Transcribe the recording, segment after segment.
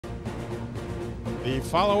The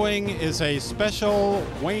following is a special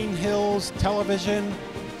Wayne Hills Television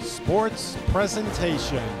sports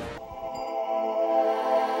presentation.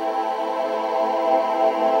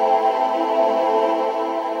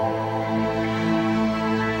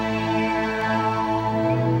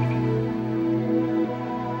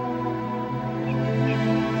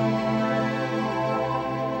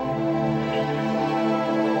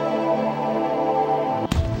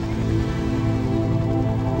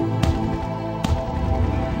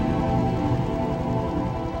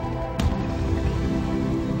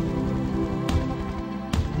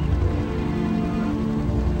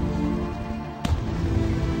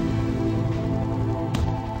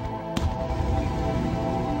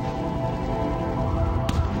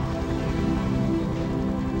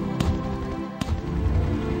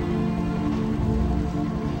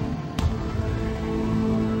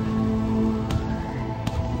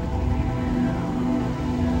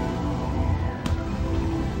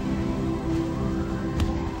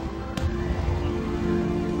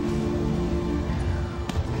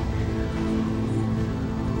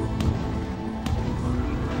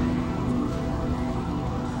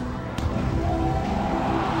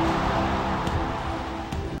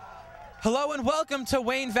 Hello and welcome to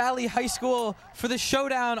Wayne Valley High School for the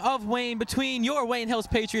showdown of Wayne between your Wayne Hills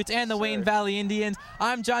Patriots and the Wayne Valley Indians.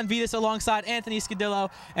 I'm Jon Vittas alongside Anthony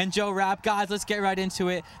Scudillo and Joe Rapp. Guys, let's get right into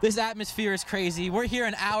it. This atmosphere is crazy. We're here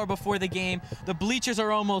an hour before the game. The bleachers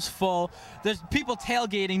are almost full. There's people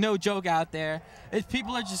tailgating, no joke out there.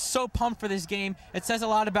 People are just so pumped for this game. It says a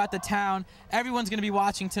lot about the town. Everyone's going to be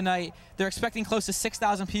watching tonight. They're expecting close to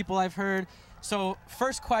 6,000 people, I've heard. So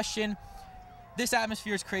first question. This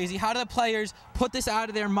atmosphere is crazy. How do the players put this out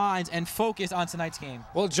of their minds and focus on tonight's game?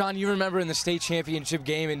 Well, John, you remember in the state championship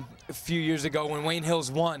game a few years ago when Wayne Hills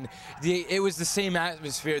won, it was the same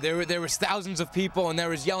atmosphere. There was thousands of people, and there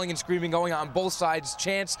was yelling and screaming going on both sides,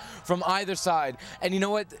 chants from either side. And you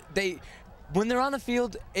know what? When they're on the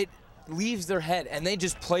field, it leaves their head, and they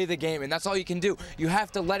just play the game, and that's all you can do. You have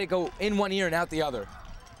to let it go in one ear and out the other.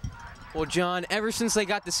 Well, John, ever since they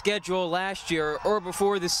got the schedule last year or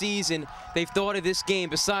before the season, they've thought of this game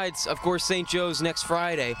besides, of course, St. Joe's next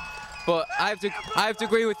Friday. But I have to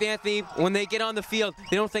agree with Anthony. When they get on the field,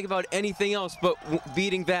 they don't think about anything else but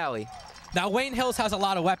beating Valley. Now, Wayne Hills has a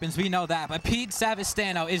lot of weapons, we know that, but Pete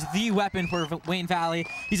Savastano is the weapon for Wayne Valley.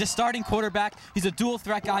 He's a starting quarterback, he's a dual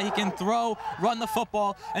threat guy, he can throw, run the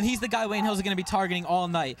football, and he's the guy Wayne Hills is going to be targeting all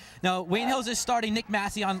night. Now, Wayne Hills is starting Nick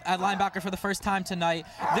Massey at linebacker for the first time tonight.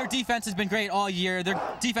 Their defense has been great all year, their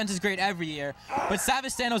defense is great every year, but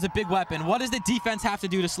Savastano is a big weapon. What does the defense have to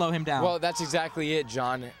do to slow him down? Well, that's exactly it,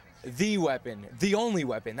 John. The weapon, the only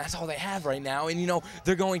weapon. That's all they have right now. And, you know,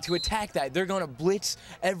 they're going to attack that. They're going to blitz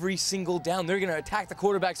every single down. They're going to attack the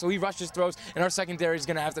quarterback so he rushes throws, and our secondary is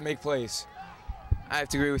going to have to make plays. I have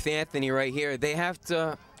to agree with Anthony right here. They have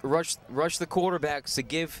to rush the quarterbacks to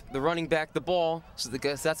give the running back the ball, so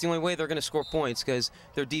that's the only way they're going to score points because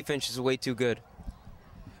their defense is way too good.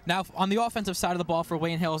 Now, on the offensive side of the ball for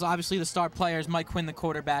Wayne Hills, obviously the star player is Mike Quinn, the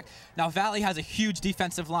quarterback. Now, Valley has a huge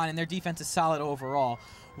defensive line, and their defense is solid overall.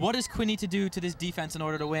 What does Quinn need to do to this defense in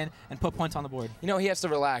order to win and put points on the board? You know, he has to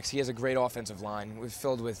relax. He has a great offensive line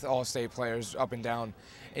filled with all-state players up and down.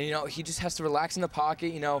 And, you know, he just has to relax in the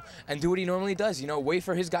pocket, you know, and do what he normally does. You know, wait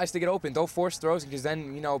for his guys to get open. Don't force throws because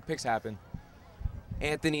then, you know, picks happen.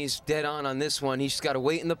 Anthony's dead on this one. He's just got to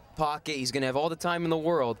wait in the pocket. He's going to have all the time in the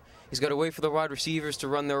world. He's got to wait for the wide receivers to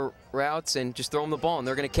run their routes and just throw them the ball, and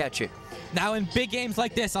they're going to catch it. Now, in big games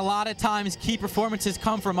like this, a lot of times key performances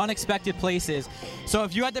come from unexpected places. So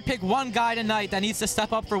if you had to pick one guy tonight that needs to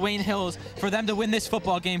step up for Wayne Hills for them to win this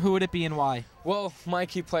football game, who would it be and why? Well, my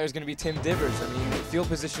key player is going to be Tim Divers. I mean, field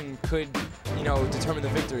position could, you know, determine the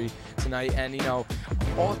victory tonight. And, you know,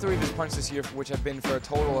 all three of his punts this year, which have been for a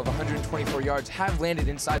total of 124 yards, have landed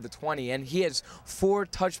inside the 20. And he has 4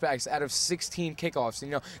 touchbacks out of 16 kickoffs. You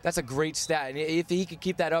know, that's a great stat. And if he could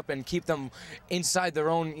keep that up and keep them inside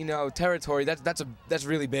their own, you know, territory, that's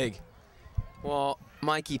really big. Well,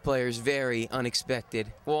 my key player is very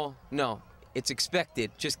unexpected. Well, no, it's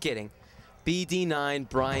expected. Just kidding. BD9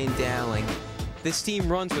 Brian Dowling. This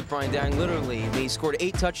team runs with Brian Dowling, literally. He scored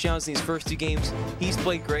 8 touchdowns in these first 2 games. He's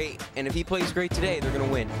played great, and if he plays great today, they're going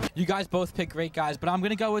to win. You guys both pick great guys, but I'm going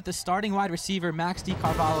to go with the starting wide receiver, Max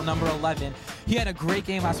DiCarvalho, number 11. He had a great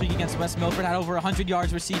game last week against West Milford, had over 100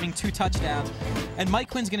 yards receiving, 2 touchdowns. And Mike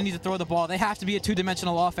Quinn's going to need to throw the ball. They have to be a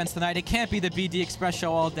 2-dimensional offense tonight. It can't be the BD Express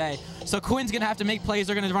show all day. So Quinn's going to have to make plays.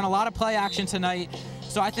 They're going to run a lot of play action tonight.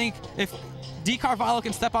 So I think if DiCarvalho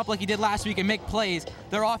can step up like he did last week and make plays,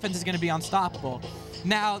 their offense is going to be unstoppable.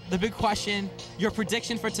 Now, the big question, your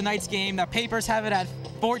prediction for tonight's game. Now, papers have it at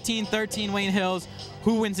 14-13 Wayne Hills.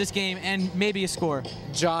 Who wins this game, and maybe a score?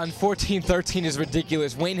 John, 14-13 is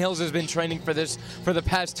ridiculous. Wayne Hills has been training for this for the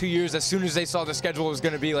past 2 years. As soon as they saw the schedule was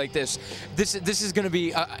going to be like this, this is going to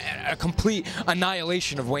be a complete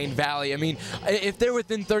annihilation of Wayne Valley. I mean, if they're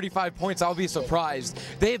within 35 points, I'll be surprised.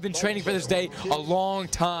 They have been training for this day a long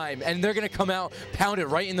time, and they're going to come out, pound it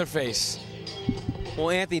right in their face. Well,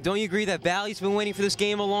 Anthony, don't you agree that Valley's been waiting for this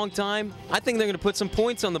game a long time? I think they're going to put some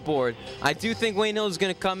points on the board. I do think Wayne Hills is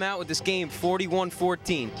going to come out with this game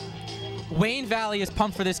 41-14. Wayne Valley is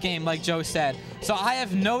pumped for this game, like Joe said. So I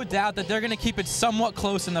have no doubt that they're going to keep it somewhat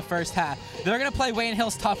close in the first half. They're going to play Wayne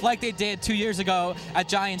Hills tough like they did 2 years ago at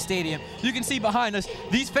Giant Stadium. You can see behind us,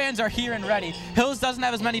 these fans are here and ready. Hills doesn't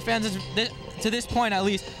have as many fans as to this point, at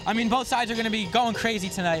least. I mean, both sides are going to be going crazy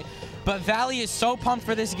tonight. But Valley is so pumped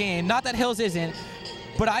for this game. Not that Hills isn't.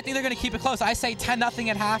 But I think they're going to keep it close. I say 10-0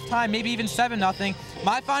 at halftime, maybe even 7-0.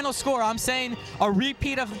 My final score, I'm saying a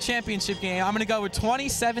repeat of the championship game. I'm going to go with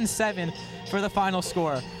 27-7 for the final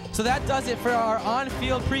score. So that does it for our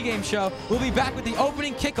on-field pregame show. We'll be back with the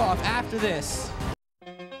opening kickoff after this.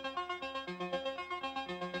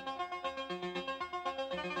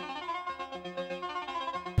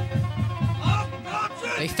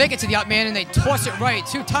 They fake it to the out man and they toss it right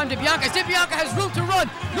to Tom DiBianca. DiBianca has room to run,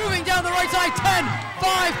 moving down the right side. 10,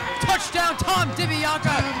 5, touchdown Tom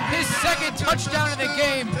DiBianca. His second touchdown of the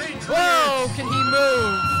game. Whoa, can he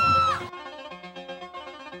move?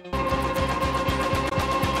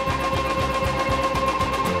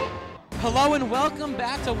 Hello and welcome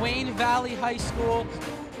back to Wayne Valley High School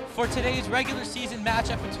for today's regular season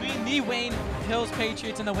matchup between the Wayne Hills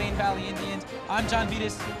Patriots and the Wayne Valley Indians. I'm Jon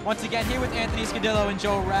Vittas, once again here with Anthony Scudillo and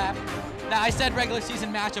Joe Rapp. Now, I said regular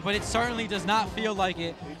season matchup, but it certainly does not feel like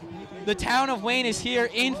it. The town of Wayne is here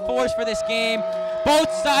in force for this game.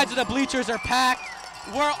 Both sides of the bleachers are packed.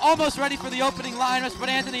 We're almost ready for the opening lineups, but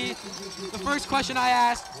Anthony, the first question I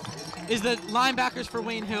asked is the linebackers for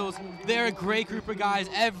Wayne Hills. They're a great group of guys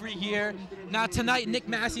every year. Now tonight, Nick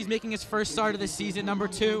Massey's making his first start of the season, number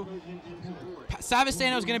 2.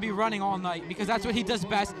 Savastano is going to be running all night because that's what he does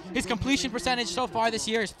best. His completion percentage so far this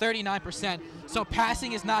year is 39%, so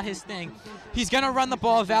passing is not his thing. He's going to run the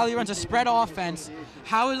ball. Valley runs a spread offense.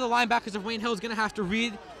 How are the linebackers of Wayne Hills going to have to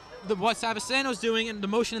read what Savastano's doing and the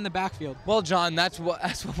motion in the backfield? Well, John, that's what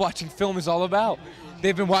watching film is all about.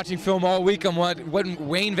 They've been watching film all week on what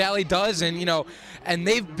Wayne Valley does, and and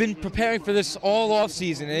they've been preparing for this all off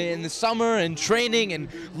season in the summer and training and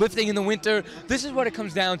lifting in the winter. This is what it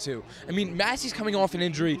comes down to. I mean, Massey's coming off an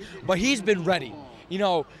injury, but he's been ready.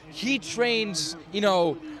 He trains,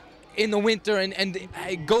 in the winter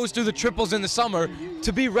and goes through the triples in the summer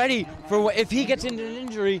to be ready for if he gets into an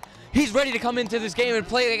injury. He's ready to come into this game and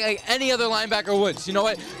play like any other linebacker would. You know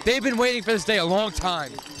what? They've been waiting for this day a long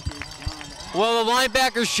time. Well, the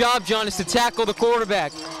linebacker's job, John, is to tackle the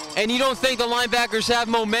quarterback. And you don't think the linebackers have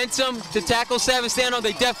momentum to tackle Savastano?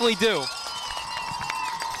 They definitely do.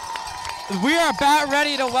 We are about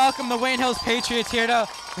ready to welcome the Wayne Hills Patriots here to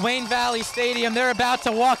Wayne Valley Stadium. They're about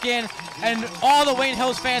to walk in, and all the Wayne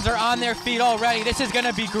Hills fans are on their feet already. This is going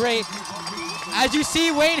to be great. As you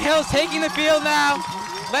see, Wayne Hills taking the field now,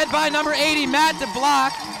 led by number 80, Matt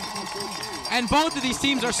DeBlock. And both of these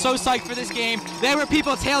teams are so psyched for this game. There were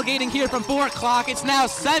people tailgating here from 4 o'clock. It's now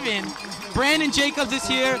 7. Brandon Jacobs is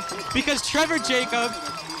here because Trevor Jacobs,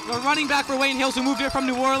 the running back for Wayne Hills who moved here from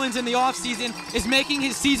New Orleans in the offseason, is making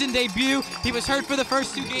his season debut. He was hurt for the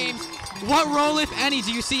first 2 games. What role, if any,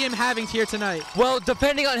 do you see him having here tonight? Well,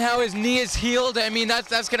 depending on how his knee is healed, I mean, that's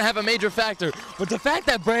going to have a major factor. But the fact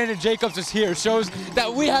that Brandon Jacobs is here shows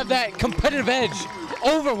that we have that competitive edge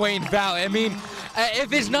over Wayne Valley. I mean,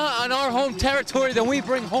 if it's not on our home territory, then we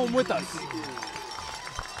bring home with us.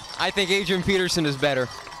 I think Adrian Peterson is better.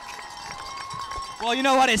 Well, you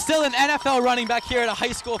know what? It's still an NFL running back here at a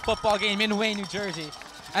high school football game in Wayne, New Jersey.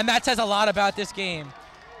 And that says a lot about this game.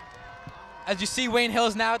 As you see, Wayne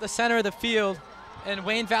Hills now at the center of the field, and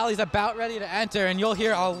Wayne Valley's about ready to enter, and you'll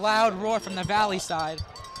hear a loud roar from the Valley side.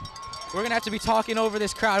 We're going to have to be talking over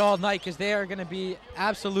this crowd all night because they are going to be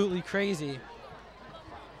absolutely crazy.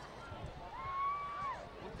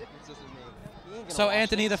 So,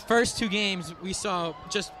 Anthony, the first 2 games we saw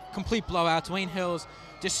just complete blowouts. Wayne Hills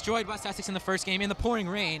destroyed West Essex in the first game in the pouring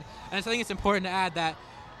rain. And I think it's important to add that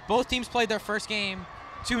both teams played their first game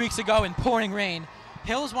 2 weeks ago in pouring rain.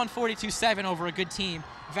 Hills won 42-7 over a good team.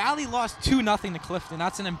 Valley lost 2-0 to Clifton.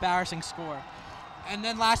 That's an embarrassing score. And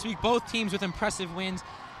then last week, both teams with impressive wins.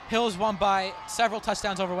 Hills won by several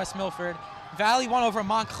touchdowns over West Milford. Valley won over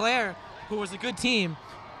Montclair, who was a good team.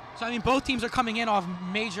 So, I mean, both teams are coming in off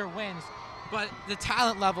major wins. But the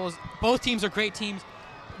talent levels, both teams are great teams.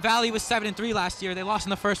 Valley was 7-3 last year. They lost in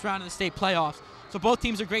the first round of the state playoffs. So both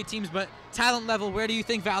teams are great teams, but talent level, where do you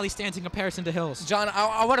think Valley stands in comparison to Hills? John,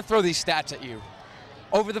 I want to throw these stats at you.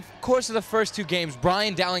 Over the course of the first 2 games,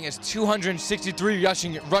 Brian Dowling has 263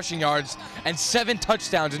 rushing yards and 7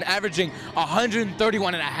 touchdowns and averaging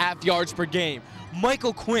 131.5 yards per game.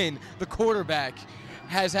 Michael Quinn, the quarterback,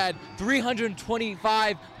 has had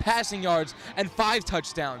 325 passing yards and 5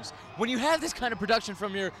 touchdowns. When you have this kind of production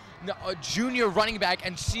from your junior running back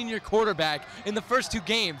and senior quarterback in the first 2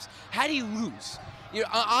 games, how do you lose?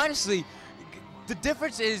 Honestly, the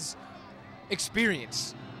difference is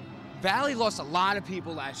experience. Valley lost a lot of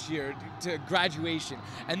people last year to graduation,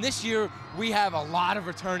 and this year we have a lot of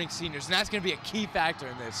returning seniors, and that's going to be a key factor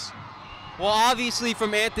in this. Well, obviously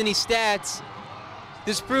from Anthony's stats,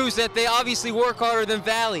 this proves that they obviously work harder than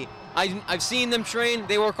Valley. I've seen them train.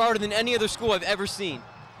 They work harder than any other school I've ever seen.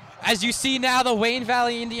 As you see now, the Wayne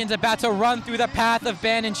Valley Indians about to run through the path of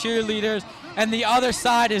band and cheerleaders, and the other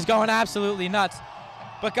side is going absolutely nuts.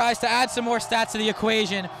 But guys, to add some more stats to the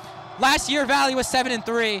equation, last year Valley was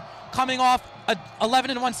 7-3, coming off a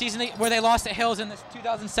 11-1 season where they lost to Hills in the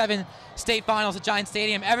 2007 state finals at Giant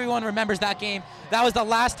Stadium. Everyone remembers that game. That was the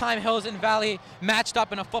last time Hills and Valley matched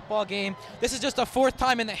up in a football game. This is just the 4th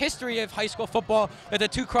time in the history of high school football that the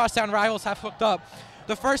 2 crosstown rivals have hooked up.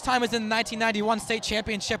 The first time was in the 1991 state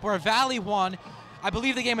championship where Valley won. I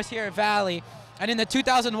believe the game was here at Valley. And in the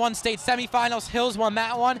 2001 state semifinals, Hills won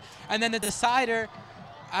that one. And then the decider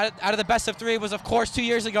out of the best of 3 was, of course, 2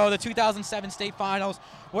 years ago, the 2007 state finals,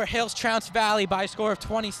 where Hills trounced Valley by a score of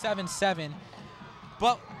 27-7.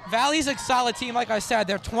 But Valley's a solid team, like I said.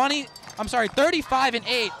 They're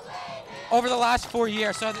 35-8 over the last 4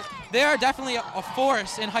 years. So they are definitely a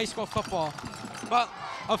force in high school football. But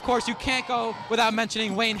of course, you can't go without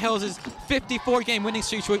mentioning Wayne Hills' 54-game winning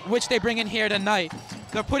streak, which they bring in here tonight.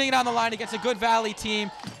 They're putting it on the line against a good Valley team,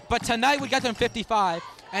 but tonight would get them 55.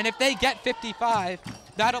 And if they get 55,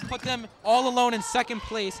 that'll put them all alone in 2nd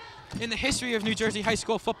place in the history of New Jersey high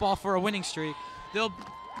school football for a winning streak. They'll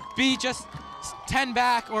be just 10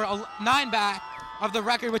 back or 9 back of the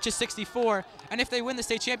record, which is 64. And if they win the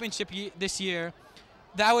state championship this year,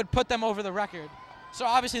 that would put them over the record. So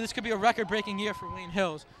obviously this could be a record-breaking year for Wayne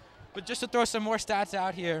Hills. But just to throw some more stats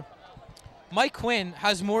out here, Mike Quinn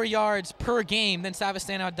has more yards per game than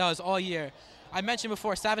Savastano does all year. I mentioned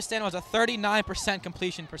before, Savastano has a 39%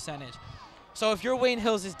 completion percentage. So if you're Wayne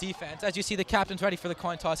Hills' defense, as you see the captain's ready for the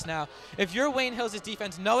coin toss now, if you're Wayne Hills'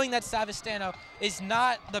 defense, knowing that Savastano is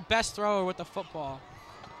not the best thrower with the football,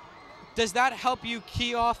 does that help you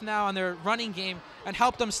key off now on their running game and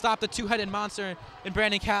help them stop the 2-headed monster in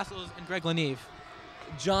Brandon Castles and Greg Leneve?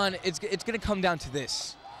 John, it's going to come down to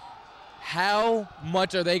this. How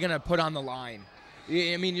much are they going to put on the line?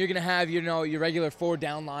 I mean, you're going to have, your regular 4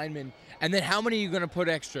 down linemen, and then how many are you going to put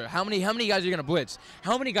extra? How many guys are you going to blitz?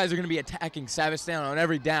 How many guys are going to be attacking Savastano on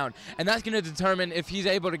every down? And that's going to determine if he's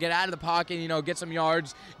able to get out of the pocket, get some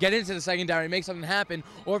yards, get into the secondary, make something happen,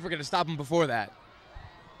 or if we're going to stop him before that.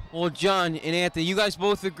 Well, John and Anthony, you guys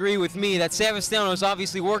both agree with me that Savastano has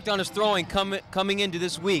obviously worked on his throwing coming into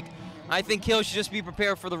this week. I think Hill should just be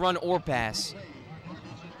prepared for the run or pass.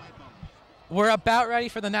 We're about ready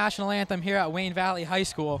for the national anthem here at Wayne Valley High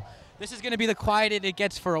School. This is going to be the quietest it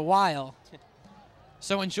gets for a while.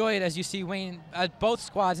 So enjoy it as you see both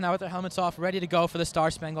squads now with their helmets off, ready to go for the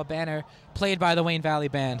Star Spangled Banner, played by the Wayne Valley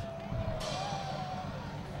Band.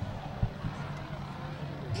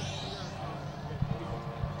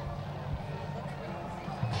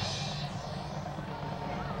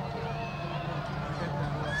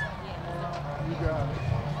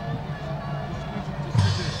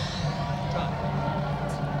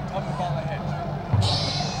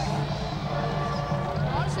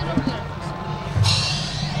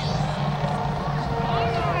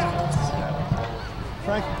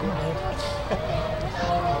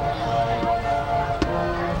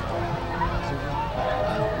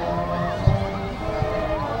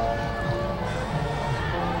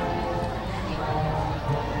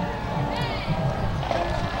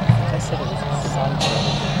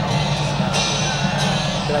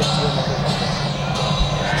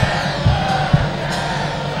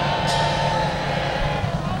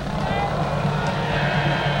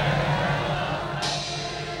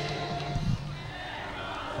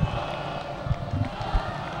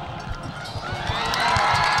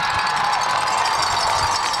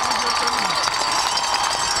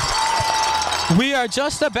 We are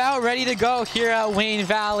just about ready to go here at Wayne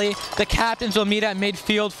Valley. The captains will meet at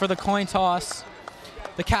midfield for the coin toss.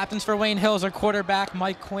 The captains for Wayne Hills are quarterback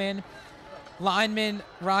Mike Quinn, lineman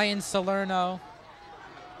Ryan Salerno,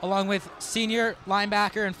 along with senior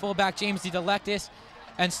linebacker and fullback James DeLectis,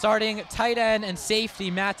 And starting tight end and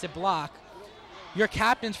safety, Matt DeBlock. Your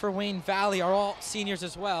captains for Wayne Valley are all seniors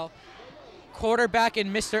as well. Quarterback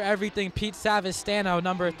and Mr. Everything, Pete Savastano,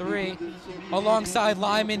 number 3, alongside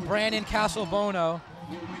lineman Brandon Castelbono,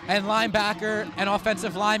 and linebacker and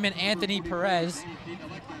offensive lineman Anthony Perez,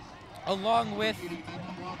 along with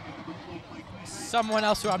someone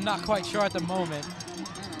else who I'm not quite sure at the moment.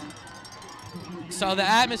 So the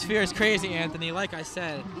atmosphere is crazy, Anthony. Like I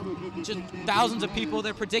said, just thousands of people.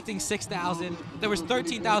 They're predicting 6,000. There was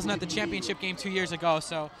 13,000 at the championship game 2 years ago,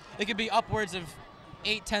 so it could be upwards of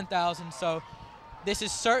 10,000. So this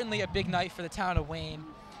is certainly a big night for the town of Wayne.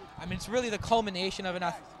 I mean, it's really the culmination of an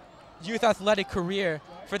youth athletic career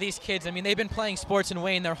for these kids. I mean, they've been playing sports in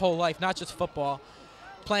Wayne their whole life, not just football.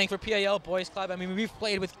 Playing for PAL Boys Club. I mean, we've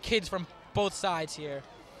played with kids from both sides here.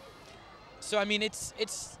 So, I mean, it's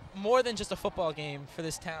more than just a football game for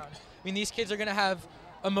this town. I mean, these kids are going to have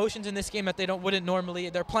emotions in this game that they wouldn't normally.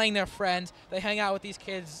 They're playing their friends. They hang out with these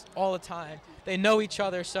kids all the time. They know each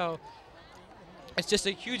other, so it's just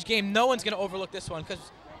a huge game. No one's going to overlook this one because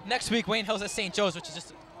next week Wayne Hills at St. Joe's, which is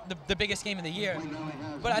just the biggest game of the year.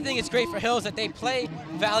 But I think it's great for Hills that they play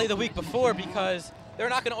Valley the week before because they're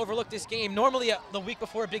not going to overlook this game. Normally, the week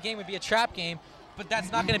before a big game would be a trap game, but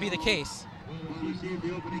that's not going to be the case.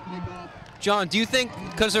 John, do you think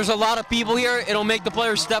because there's a lot of people here, it'll make the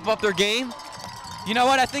players step up their game? You know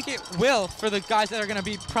what? I think it will for the guys that are going to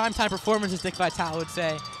be primetime performers, as Dick Vitale would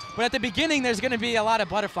say. But at the beginning, there's going to be a lot of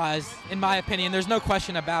butterflies, in my opinion. There's no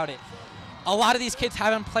question about it. A lot of these kids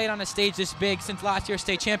haven't played on a stage this big since last year's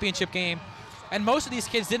state championship game, and most of these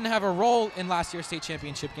kids didn't have a role in last year's state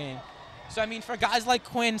championship game. So, I mean, for guys like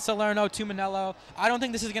Quinn, Salerno, Tuminello, I don't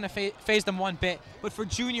think this is going to phase them one bit. But for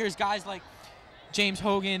juniors, guys like James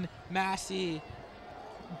Hogan, Massey,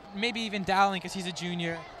 maybe even Dowling because he's a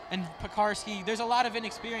junior, and Pekarski, there's a lot of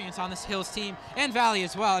inexperience on this Hills team, and Valley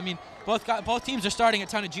as well. I mean, both teams are starting a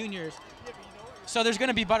ton of juniors. So there's going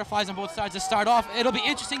to be butterflies on both sides to start off. It'll be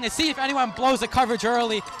interesting to see if anyone blows the coverage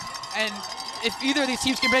early, and if either of these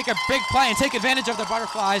teams can make a big play and take advantage of the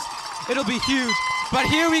butterflies, it'll be huge. But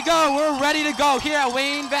here we go. We're ready to go here at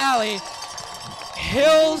Wayne Valley.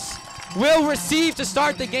 Hills will receive to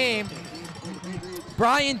start the game.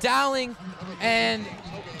 Brian Dowling and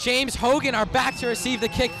James Hogan are back to receive the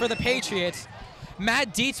kick for the Patriots.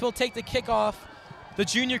 Matt Dietz will take the kickoff, the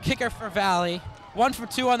junior kicker for Valley. 1 for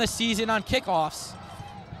 2 on the season on kickoffs.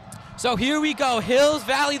 So here we go. Hills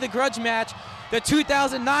Valley, the grudge match. The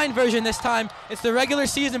 2009 version this time. It's the regular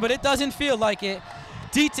season, but it doesn't feel like it.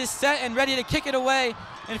 Dietz is set and ready to kick it away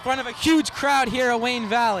in front of a huge crowd here at Wayne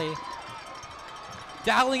Valley.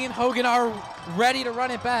 Dowling and Hogan are ready to run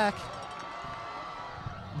it back.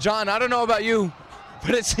 John, I don't know about you,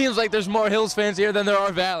 but it seems like there's more Hills fans here than there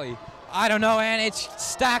are Valley. I don't know, and it's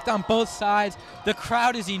stacked on both sides. The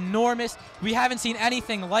crowd is enormous. We haven't seen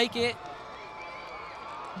anything like it.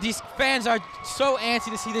 These fans are so antsy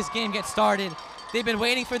to see this game get started. They've been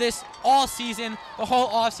waiting for this all season, the whole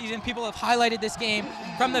off season. People have highlighted this game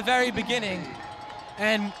from the very beginning.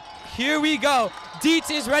 And here we go. Dietz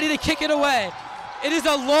is ready to kick it away. It is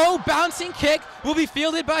a low bouncing kick, will be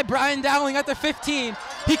fielded by Brian Dowling at the 15.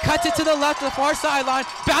 He cuts it to the left, the far sideline,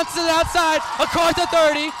 bounces it outside, across the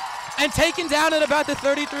 30, and taken down at about the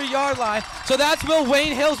 33-yard line. So that's where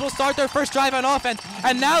Wayne Hills will start their first drive on offense.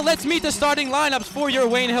 And now let's meet the starting lineups for your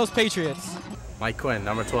Wayne Hills Patriots. Mike Quinn,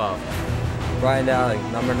 number 12. Brian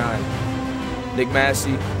Dowling, number 9. Nick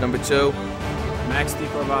Massey, number 2. Max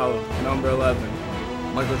DiCarvalho, number 11.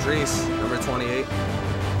 Michael Drees, number 28.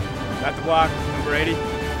 Matt DeBlock, number 80.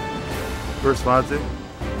 Bruce Fonte,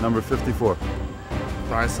 number 54.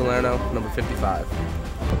 Brian Salerno, number 55.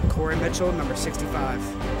 Corey Mitchell, number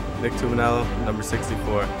 65. Nick Tuminello, number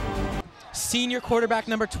 64. Senior quarterback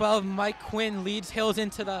number 12, Mike Quinn, leads Hills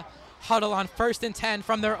into the huddle on 1st and 10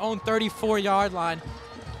 from their own 34-yard line.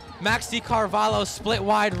 Max DiCarvalho split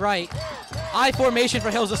wide right. I formation for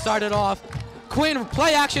Hills to start it off. Quinn,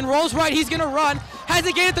 play action, rolls right, he's gonna run. Has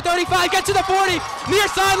a gain at the 35, gets to the 40, near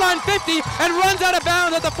sideline 50, and runs out of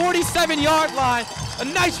bounds at the 47-yard line. A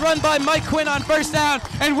nice run by Mike Quinn on first down,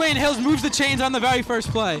 and Wayne Hills moves the chains on the very first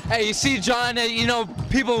play. Hey, you see, John,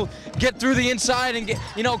 people get through the inside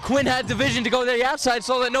and Quinn had the vision to go to the outside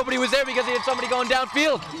so that nobody was there because he had somebody going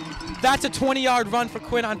downfield. That's a 20-yard run for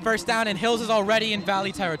Quinn on first down, and Hills is already in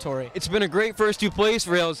Valley territory. It's been a great first 2 plays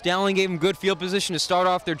for Hills. Dowling gave him good field position to start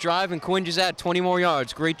off their drive, and Quinn just added 20 more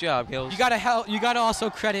yards. Great job, Hills. You gotta also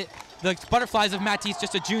credit the butterflies of Matt Dietz,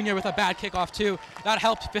 just a junior with a bad kickoff too. That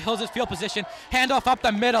helped Hills' field position. Handoff up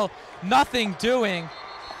the middle, nothing doing.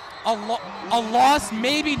 A loss,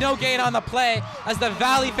 maybe no gain on the play, as the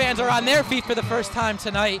Valley fans are on their feet for the first time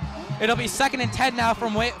tonight. It'll be 2nd and 10 now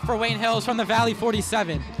for Wayne Hills from the Valley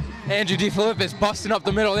 47. Andrew DeFilippis busting up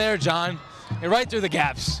the middle there, John. And right through the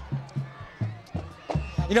gaps.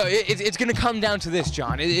 You know, it's going to come down to this,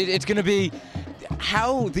 John. It's going to be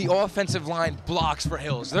how the offensive line blocks for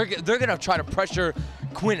Hills. They're going to try to pressure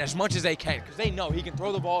Quinn as much as they can because they know he can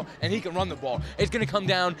throw the ball and he can run the ball. It's going to come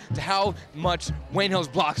down to how much Wayne Hills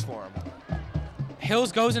blocks for him.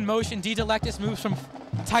 Hills goes in motion. D. Delectus moves from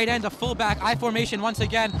tight end to fullback. I formation once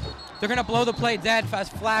again. They're going to blow the play dead as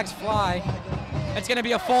flags fly. It's going to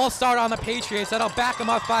be a false start on the Patriots. That'll back them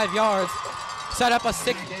up 5 yards. Set up a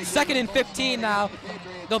 2nd and 15 now.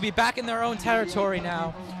 They'll be back in their own territory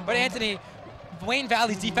now. But Anthony, Wayne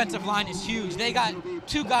Valley's defensive line is huge. They got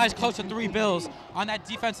 2 guys close to 3 bills on that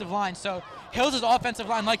defensive line. So Hills' offensive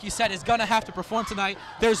line, like you said, is going to have to perform tonight.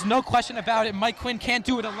 There's no question about it. Mike Quinn can't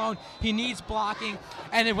do it alone. He needs blocking.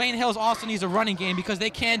 And Wayne Hills also needs a running game because they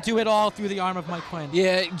can't do it all through the arm of Mike Quinn.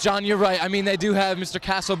 Yeah, John, you're right. I mean, they do have Mr.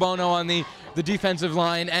 Casalbono on the defensive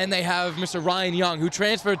line, and they have Mr. Ryan Young, who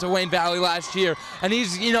transferred to Wayne Valley last year. And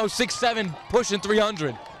he's, 6'7", pushing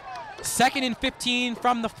 300. 2nd and 15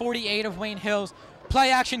 from the 48 of Wayne Hills.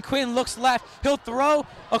 Play action, Quinn looks left. He'll throw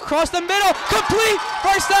across the middle. Complete!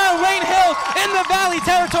 First down, Wayne Hills in the Valley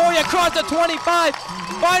territory across the 25.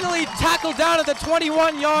 Finally tackled down at the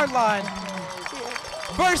 21-yard line.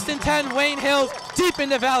 1st and 10, Wayne Hills deep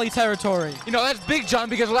into Valley territory. That's big, John,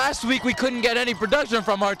 because last week we couldn't get any production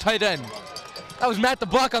from our tight end. That was Matt the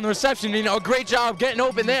block on the reception. A great job getting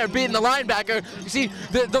open there, beating the linebacker. You see,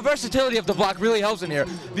 the versatility of the block really helps in here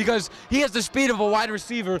because he has the speed of a wide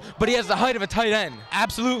receiver, but he has the height of a tight end.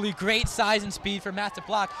 Absolutely great size and speed for Matt to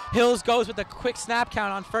block. Hills goes with a quick snap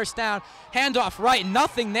count on 1st down. Handoff right,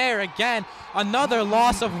 nothing there again. Another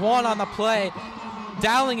loss of 1 on the play.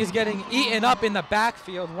 Dowling is getting eaten up in the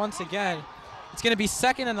backfield once again. It's going to be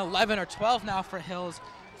 2nd and 11 or 12 now for Hills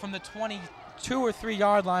from the 22 or 3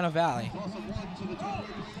 yard line of Valley.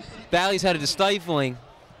 Valley's had a stifling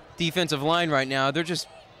defensive line right now. They're just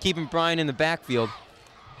keeping Brian in the backfield.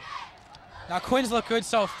 Now Quinn's looked good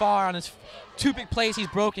so far on his 2 big plays he's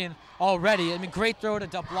broken already. I mean, great throw to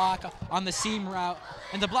DeBlock on the seam route.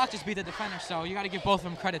 And DeBlock just beat the defender, so you got to give both of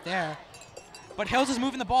them credit there. But Hills is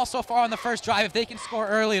moving the ball so far on the first drive. If they can score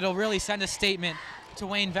early, it'll really send a statement to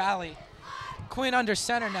Wayne Valley. Quinn under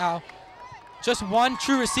center now. Just 1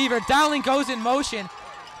 true receiver. Dowling goes in motion.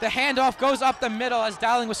 The handoff goes up the middle as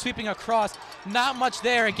Dowling was sweeping across. Not much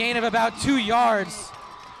there, a gain of about 2 yards.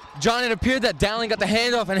 John, it appeared that Dowling got the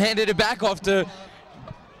handoff and handed it back off to,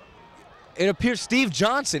 it appears, Steve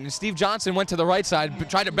Johnson. And Steve Johnson went to the right side, but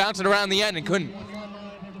tried to bounce it around the end and couldn't.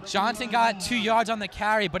 Johnson got 2 yards on the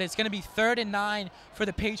carry, but it's going to be 3rd and 9 for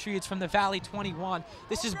the Patriots from the Valley 21.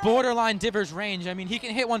 This is borderline Divers range. I mean, he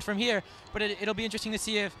can hit one from here, but it'll be interesting to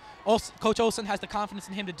see if Coach Olson has the confidence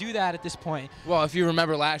in him to do that at this point. Well, if you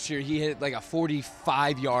remember last year, he hit like a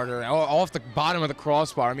 45-yarder off the bottom of the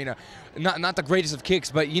crossbar. I mean, not the greatest of kicks,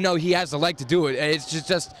 but, he has the leg to do it. It's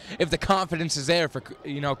just if the confidence is there for,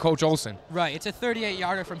 Coach Olson. Right. It's a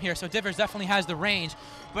 38-yarder from here, so Divers definitely has the range.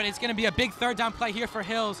 But it's going to be a big 3rd down play here for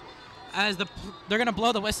Hills as they're going to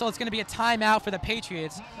blow the whistle. It's going to be a timeout for the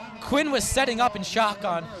Patriots. Quinn was setting up in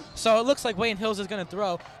shotgun, so it looks like Wayne Hills is going to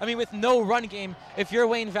throw. I mean, with no run game, if you're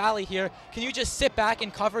Wayne Valley here, can you just sit back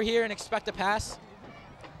and cover here and expect a pass?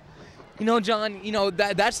 John,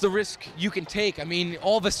 that's the risk you can take. I mean,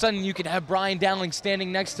 all of a sudden you could have Brian Dowling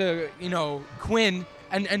standing next to, Quinn,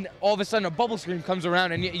 and all of a sudden a bubble screen comes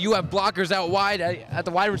around and you have blockers out wide at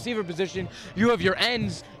the wide receiver position. You have your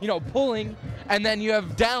ends, pulling, and then you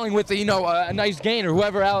have Dowling with, a nice gain or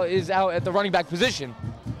whoever is out at the running back position.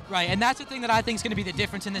 Right, and that's the thing that I think is going to be the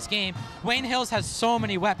difference in this game. Wayne Hills has so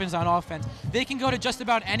many weapons on offense. They can go to just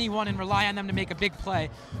about anyone and rely on them to make a big play.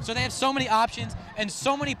 So they have so many options and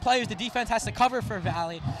so many players the defense has to cover for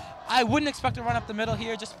Valley. I wouldn't expect to run up the middle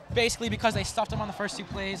here just basically because they stuffed him on the first 2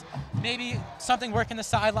 plays. Maybe something working the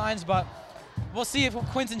sidelines, but we'll see if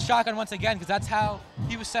Quinn's in shotgun once again because that's how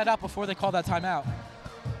he was set up before they called that timeout.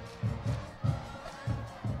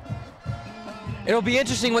 It'll be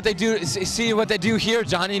interesting what they do, see what they do here,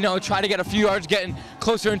 John. Try to get a few yards, getting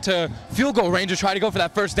closer into field goal range, or try to go for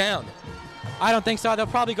that 1st down. I don't think so. They'll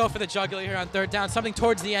probably go for the jugular here on 3rd down, something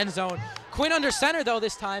towards the end zone. Quinn under center, though,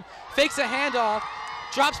 this time. Fakes a handoff,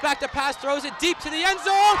 drops back to pass, throws it deep to the end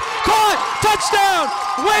zone. Caught! Touchdown!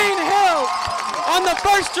 Wayne Hills! On the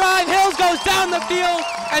first drive, Hills goes down the field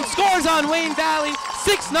and scores on Wayne Valley.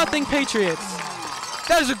 6-0 Patriots.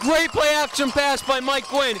 That is a great play-action pass by Mike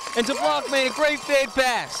Quinn, and DeBlock made a great fade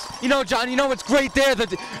pass. John, what's great there?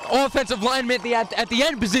 The offensive lineman at the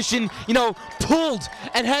end position, pulled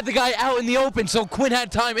and had the guy out in the open, so Quinn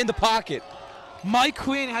had time in the pocket. Mike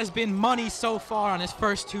Quinn has been money so far on his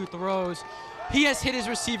first 2 throws. He has hit his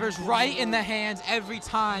receivers right in the hands every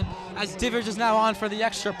time, as Divers is now on for the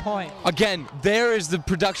extra point. Again, there is the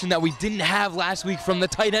production that we didn't have last week from the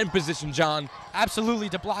tight end position, John. Absolutely,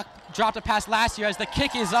 DeBlock dropped a pass last year as the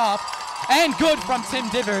kick is up, and good from Tim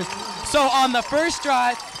Divers. So on the first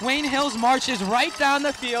drive, Wayne Hills marches right down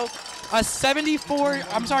the field, a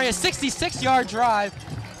 66-yard drive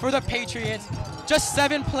for the Patriots. Just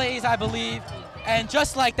 7 plays, I believe. And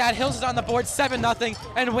just like that, Hills is on the board 7-0,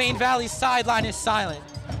 and Wayne Valley's sideline is silent.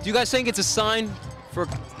 Do you guys think it's a sign for,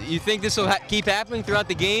 you think this will keep happening throughout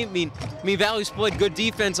the game? I mean, Valley's played good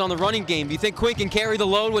defense on the running game. Do you think Quinn can carry the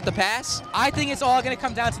load with the pass? I think it's all going to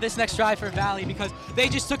come down to this next drive for Valley because they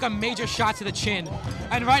just took a major shot to the chin.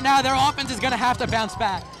 And right now, their offense is going to have to bounce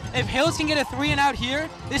back. If Hills can get a 3-and-out here,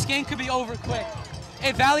 this game could be over quick.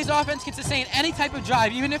 If Valley's offense can sustain any type of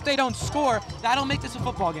drive, even if they don't score, that'll make this a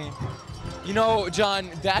football game. You know, John,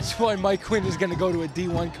 that's why Mike Quinn is going to go to a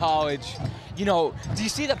D1 college. You know, do you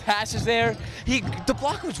see the passes there? The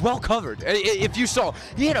block was well covered. If you saw,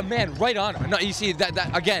 he had a man right on him. No, you see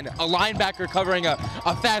that again, a linebacker covering a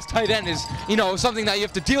fast tight end is, you know, something that you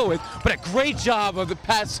have to deal with. But a great job of the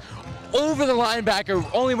pass over the linebacker,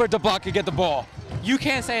 only where DeBlock could get the ball. You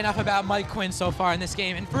can't say enough about Mike Quinn so far in this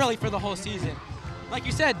game, and really for the whole season. Like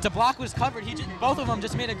you said, DeBlock was covered. Both of them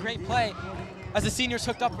just made a great play as the seniors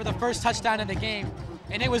hooked up for the first touchdown of the game.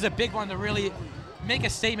 And it was a big one to really make a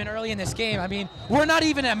statement early in this game. I mean, we're not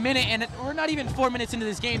even 4 minutes into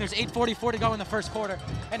this game. There's 8:44 to go in the first quarter,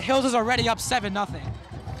 and Hills is already up 7-0.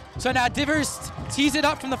 So now Divers tees it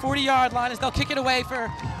up from the 40-yard line as they'll kick it away for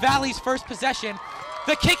Valley's first possession.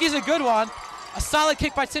 The kick is a good one. A solid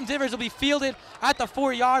kick by Tim Divers will be fielded at the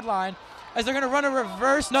 4-yard line as they're going to run a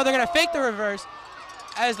reverse. No, they're going to fake the reverse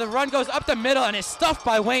as the run goes up the middle and is stuffed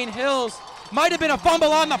by Wayne Hills. Might have been a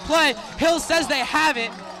fumble on the play. Hills says they have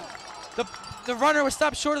it. The runner was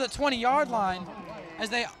stopped short of the 20-yard line as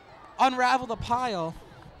they unravel the pile.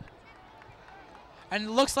 And it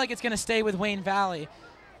looks like it's going to stay with Wayne Valley.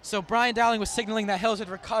 So Brian Dowling was signaling that Hills had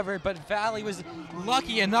recovered, but Valley was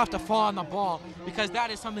lucky enough to fall on the ball because that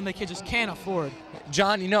is something the kid just can't afford.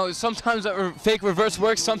 John, you know, sometimes a fake reverse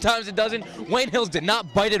works, sometimes it doesn't. Wayne Hills did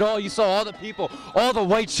not bite at all. You saw all the people, all the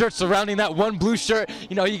white shirts surrounding that one blue shirt.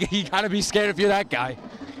 You know, you gotta be scared if you're that guy.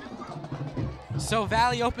 So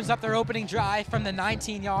Valley opens up their opening drive from the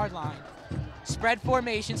 19-yard line. Spread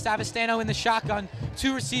formation, Savastano in the shotgun,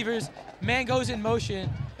 2 receivers, man goes in motion,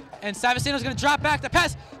 and Savastano's gonna drop back. The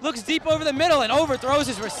pass looks deep over the middle and overthrows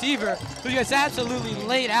his receiver, who gets absolutely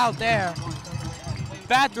laid out there.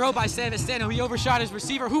 Bad throw by Savastano. He overshot his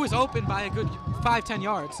receiver, who was open by a good 5-10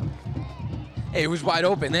 yards. Hey, it was wide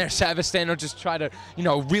open there. Savastano just tried to, you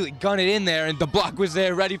know, really gun it in there, and DeBlock was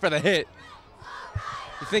there ready for the hit.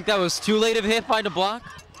 You think that was too late of a hit by DeBlock?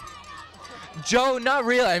 Joe, not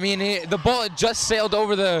really. I mean, the ball had just sailed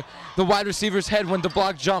over the wide receiver's head when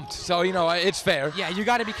DeBlock jumped. So, you know, it's fair. Yeah, you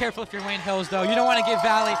got to be careful if you're Wayne Hills, though. You don't want to give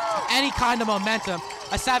Valley any kind of momentum.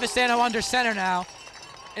 A Savastano under center now.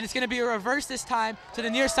 And it's going to be a reverse this time to the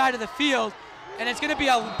near side of the field. And it's going to be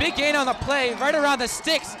a big gain on the play right around the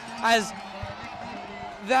sticks as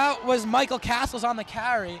that was Michael Castles on the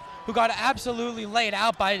carry, who got absolutely laid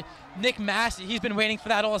out by Nick Massey. He's been waiting for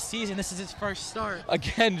that all season. This is his first start.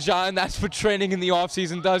 Again, John, that's what training in the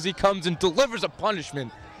offseason does. He comes and delivers a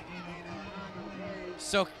punishment.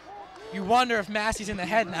 So you wonder if Massey's in the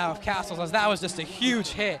head now of Castles, as that was just a huge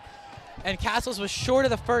hit. And Castles was short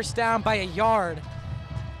of the first down by a yard.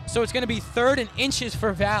 So it's going to be 3rd and inches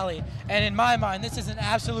for Valley. And in my mind, this is an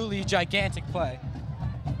absolutely gigantic play.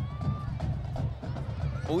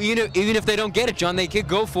 Well, even if they don't get it, John, they could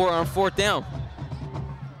go for it on 4th down.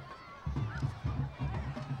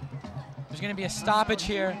 There's going to be a stoppage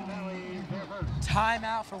here.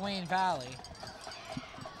 Timeout for Wayne Valley.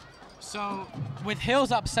 So with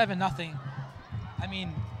Hills up 7-0, I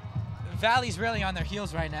mean, Valley's really on their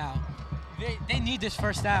heels right now. They need this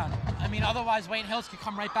first down. I mean, otherwise Wayne Hills could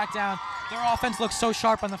come right back down. Their offense looks so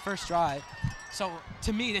sharp on the first drive. So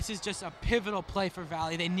to me, this is just a pivotal play for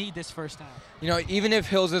Valley. They need this first down. You know, even if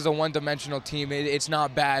Hills is a one-dimensional team, it's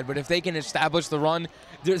not bad. But if they can establish the run,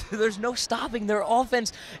 there's no stopping. Their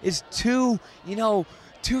offense is too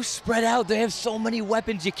spread out. They have so many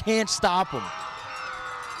weapons, you can't stop them.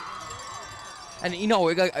 And, you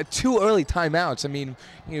know, 2 early timeouts. I mean,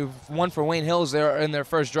 one for Wayne Hills there in their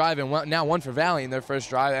first drive, and now one for Valley in their first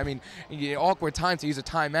drive. I mean, awkward time to use a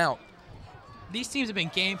timeout. These teams have been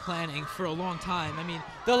game planning for a long time. I mean,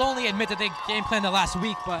 they'll only admit that they game planned the last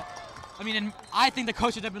week, but I mean, and I think the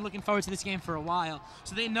coaches have been looking forward to this game for a while.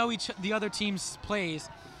 So they know the other team's plays.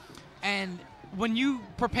 And when you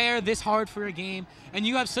prepare this hard for a game and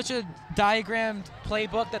you have such a diagrammed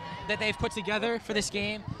playbook that they've put together for this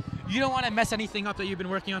game, you don't want to mess anything up that you've been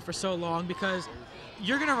working on for so long, because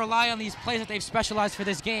you're going to rely on these plays that they've specialized for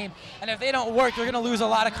this game. And if they don't work, you're going to lose a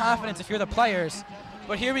lot of confidence if you're the players.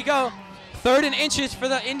 But here we go. 3rd and inches for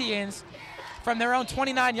the Indians from their own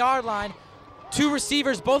 29-yard line. 2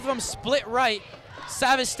 receivers, both of them split right.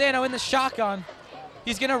 Savastano in the shotgun.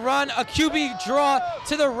 He's going to run a QB draw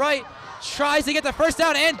to the right. Tries to get the first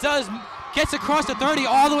down and does. Gets across the 30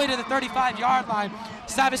 all the way to the 35-yard line.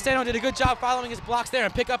 Savastano did a good job following his blocks there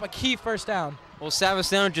and pick up a key first down. Well,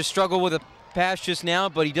 Savastano just struggled with a pass just now,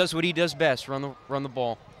 but he does what he does best, run the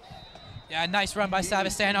ball. Yeah, nice run by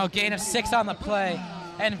Savastano. Gain of 6 on the play.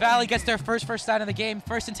 And Valley gets their first down of the game.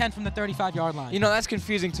 1st and 10 from the 35-yard line. You know, that's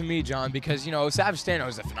confusing to me, John, because, you know, Savastano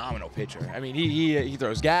is a phenomenal pitcher. I mean, he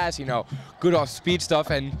throws gas, you know, good off-speed stuff,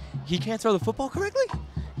 and he can't throw the football correctly?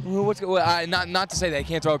 Not to say that he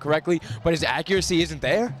can't throw it correctly, but his accuracy isn't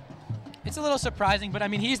there? It's a little surprising, but, I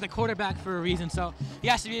mean, he's the quarterback for a reason, so he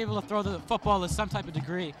has to be able to throw the football to some type of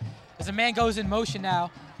degree. As a man goes in motion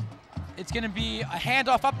now, it's going to be a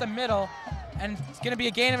handoff up the middle, and it's going to be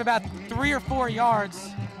a gain of about 3 or 4 yards.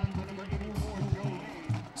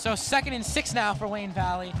 So 2nd and 6 now for Wayne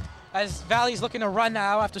Valley, as Valley's looking to run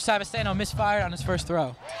now after Savastano misfired on his first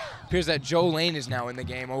throw. Appears that Joe Lane is now in the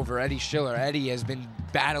game over Eddie Schiller. Eddie has been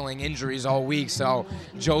battling injuries all week, so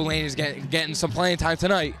Joe Lane is getting some playing time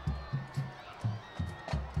tonight.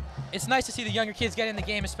 It's nice to see the younger kids get in the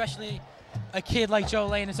game, especially a kid like Joe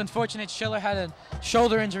Lane. It's unfortunate Schiller had a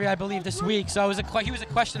shoulder injury, I believe, this week, so he was a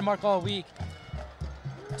question mark all week.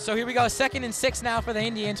 So here we go, 2nd and 6 now for the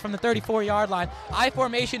Indians from the 34-yard line. I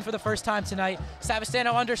formation for the first time tonight.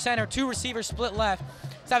 Savastano under center, 2 receivers split left.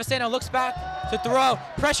 Savastano looks back to throw.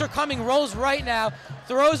 Pressure coming, rolls right now.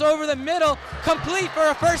 Throws over the middle, complete for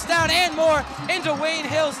a first down and more into Wayne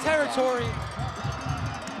Hill's territory.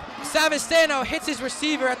 Savastano hits his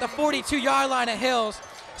receiver at the 42-yard line at Hills.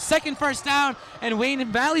 2nd first down, and Wayne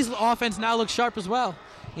Valley's offense now looks sharp as well.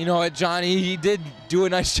 You know what, John, he did do a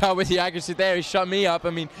nice job with the accuracy there. He shut me up.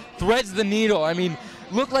 I mean, threads the needle. I mean,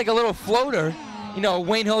 looked like a little floater. You know,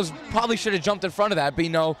 Wayne Hills probably should have jumped in front of that, but, you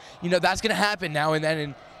know that's going to happen now and then.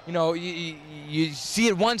 And, you know, you see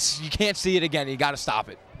it once, you can't see it again. You got to stop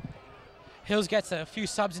it. Hills gets a few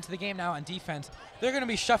subs into the game now on defense. They're going to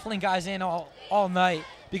be shuffling guys in all night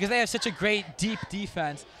because they have such a great, deep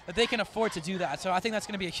defense that they can afford to do that. So I think that's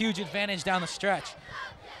going to be a huge advantage down the stretch.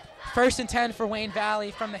 1st and 10 for Wayne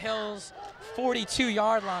Valley from the Hills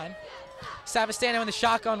 42-yard line. Savastano in the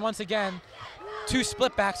shotgun once again. 2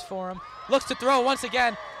 split backs for him. Looks to throw once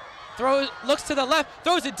again. Looks to the left.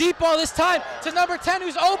 Throws a deep ball this time to number 10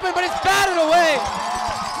 who's open, but it's batted away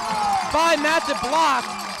by Matt DeBlock.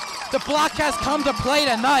 DeBlock has come to play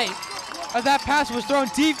tonight as that pass was thrown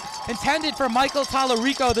deep, intended for Michael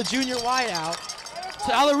Tallarico, the junior wideout.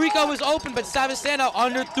 Tallarico was open, but Savastano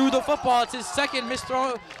underthrew the football. It's his 2nd missed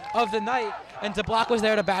throw of the night, and DeBlock was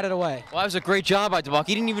there to bat it away. Well, that was a great job by DeBlock.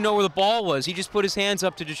 He didn't even know where the ball was. He just put his hands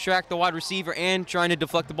up to distract the wide receiver and trying to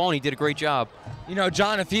deflect the ball, and he did a great job. You know,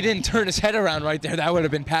 John, if he didn't turn his head around right there, that would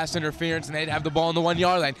have been pass interference, and they'd have the ball on the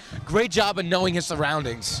 1-yard line. Great job of knowing his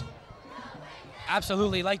surroundings.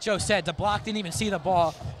 Absolutely. Like Joe said, DeBlock didn't even see the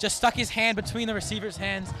ball. Just stuck his hand between the receiver's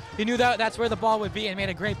hands. He knew that's where the ball would be and made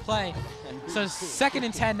a great play. So 2nd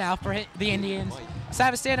and 10 now for the Indians.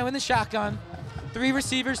 Savastano in the shotgun. 3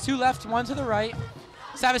 receivers, 2 left, 1 to the right.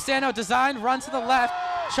 Savastano designed, runs to the left,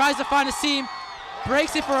 tries to find a seam,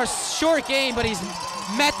 breaks it for a short gain, but he's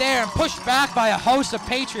met there and pushed back by a host of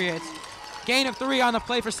Patriots. Gain of 3 on the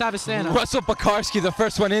play for Savastano. Russell Pekarski, the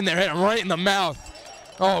first one in there, hit him right in the mouth.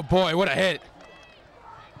 Oh, boy, what a hit.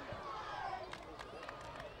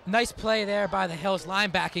 Nice play there by the Hills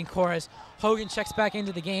linebacking core as Hogan checks back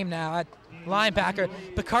into the game now at linebacker.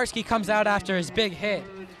 Pekarski comes out after his big hit.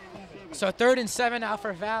 So 3rd and 7 now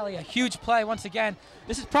for Valley. A huge play once again.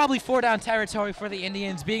 This is probably 4-down territory for the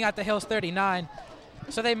Indians, being at the Hills 39.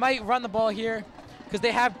 So they might run the ball here because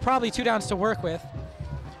they have probably 2 downs to work with.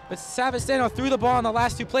 But Savastano threw the ball on the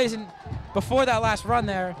last 2 plays and before that last run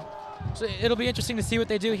there. So it'll be interesting to see what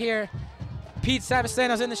they do here. Pete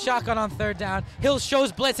Savastano's in the shotgun on 3rd down. Hills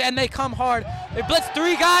shows blitz, and they come hard. They blitz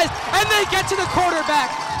 3 guys, and they get to the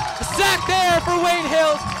quarterback. A sack there for Wayne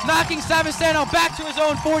Hills, knocking Savastano back to his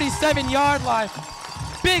own 47-yard line.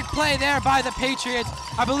 Big play there by the Patriots.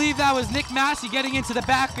 I believe that was Nick Massey getting into the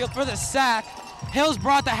backfield for the sack. Hills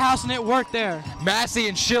brought the house, and it worked there. Massey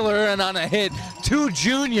and Schiller and on a hit. 2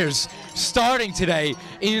 juniors starting today.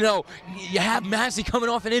 And, you know, you have Massey coming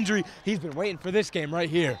off an injury. He's been waiting for this game right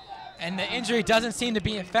here. And the injury doesn't seem to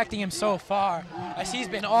be affecting him so far, as he's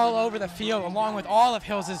been all over the field along with all of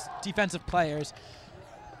Hills' defensive players.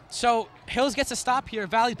 So Hills gets a stop here.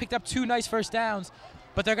 Valley picked up 2 nice first downs,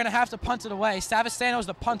 but they're going to have to punt it away. Savastano's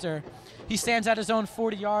the punter. He stands at his own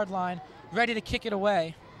 40-yard line, ready to kick it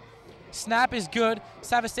away. Snap is good.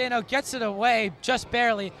 Savastano gets it away just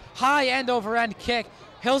barely. High end-over-end kick.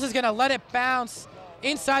 Hills is going to let it bounce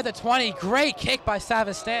inside the 20. Great kick by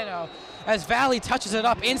Savastano as Valley touches it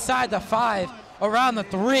up inside the 5, around the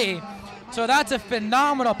 3. So that's a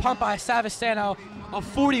phenomenal punt by Savastano of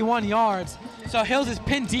 41 yards. So Hills is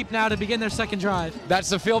pinned deep now to begin their second drive. That's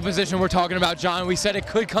the field position we're talking about, John. We said it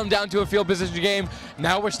could come down to a field position game.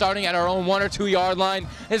 Now we're starting at our own 1 or 2 yard line.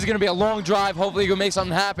 This is going to be a long drive. Hopefully, we can make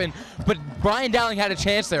something happen. But Brian Dowling had a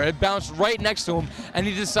chance there. It bounced right next to him, and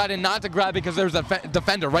he decided not to grab it because there was a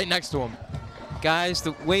defender right next to him. Guys,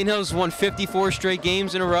 the Wayne Hills won 54 straight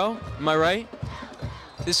games in a row. Am I right?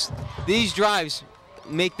 These drives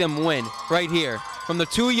make them win right here. From the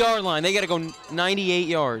 2 yard line, they got to go 98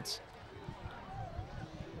 yards.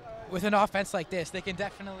 With an offense like this, they can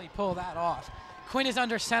definitely pull that off. Quinn is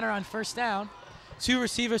under center on first down. 2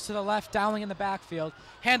 receivers to the left, Dowling in the backfield.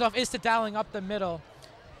 Handoff is to Dowling up the middle.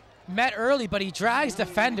 Met early, but he drags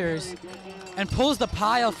defenders and pulls the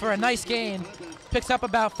pile for a nice gain. Picks up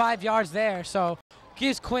about 5 yards there, so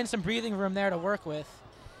gives Quinn some breathing room there to work with.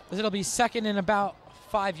 As it'll be second and about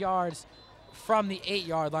 5 yards from the 8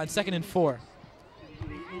 yard line, 2nd and 4.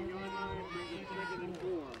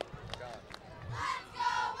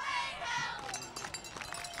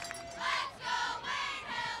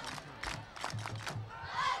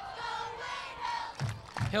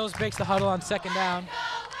 Hills breaks the huddle on 2nd down.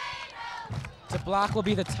 The block will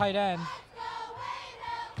be the tight end.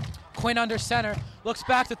 Quinn under center, looks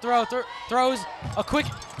back to throw, throws a quick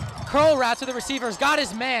curl route to the receivers, got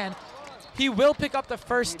his man. He will pick up the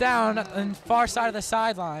first down on the far side of the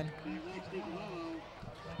sideline.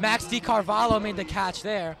 Max DiCarvalho made the catch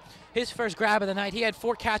there. His first grab of the night. He had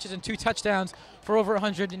 4 catches and 2 touchdowns for over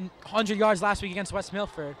 100 yards last week against West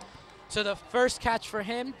Milford. So the first catch for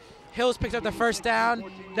him. Hills picked up the first down,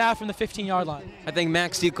 now from the 15-yard line. I think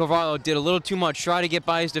Max DiCarvalho did a little too much, try to get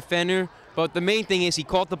by his defender, but the main thing is he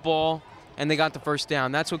caught the ball and they got the first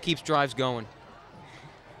down. That's what keeps drives going.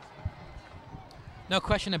 No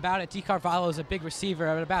question about it. DiCarvalho is a big receiver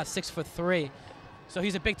at about 6'3", so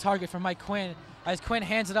he's a big target for Mike Quinn. As Quinn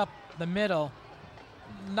hands it up the middle,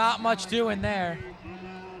 not much doing there.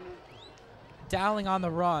 Dowling on the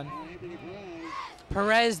run.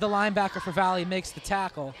 Perez, the linebacker for Valley, makes the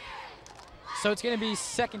tackle. So it's going to be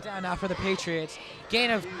 2nd down now for the Patriots.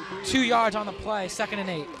 Gain of 2 yards on the play, 2nd and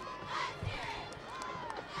 8.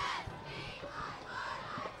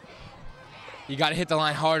 You got to hit the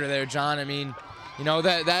line harder there, John. I mean, you know,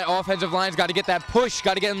 that offensive line's got to get that push,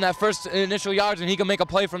 got to get him that first initial yards, and he can make a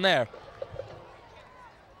play from there.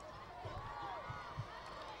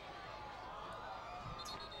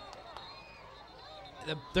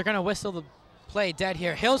 They're going to whistle the play dead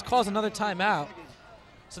here. Hills calls another timeout.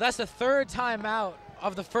 So that's the 3rd timeout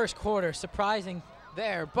of the first quarter. Surprising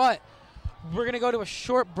there. But we're going to go to a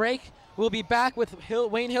short break. We'll be back with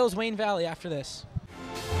Wayne Hills, Wayne Valley after this.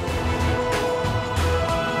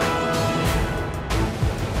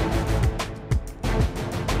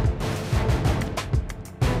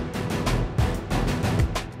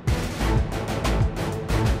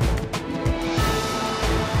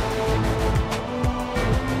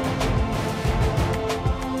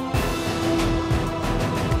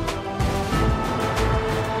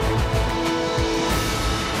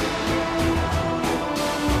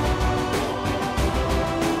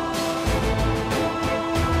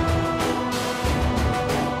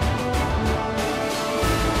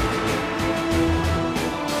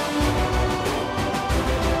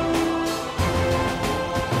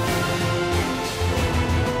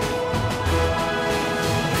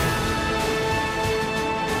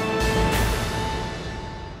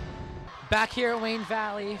 Back here at Wayne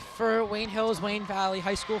Valley for Wayne Hills, Wayne Valley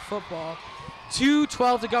High School football.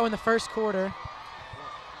 2:12 to go in the first quarter.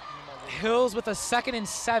 Hills with a 2nd and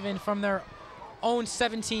 7 from their own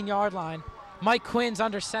 17-yard line. Mike Quinn's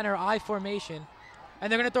under center, I formation.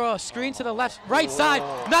 And they're going to throw a screen to the right side.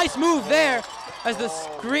 Nice move there as the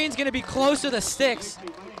screen's going to be close to the sticks.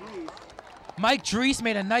 Mike Drees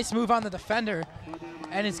made a nice move on the defender.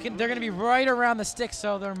 And they're going to be right around the sticks,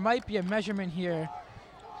 so there might be a measurement here.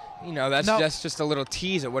 You know, that's just a little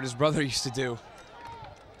tease at what his brother used to do.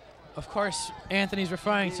 Of course, Anthony's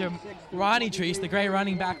referring to Ronnie Drees, the great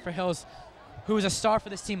running back for Hills, who was a star for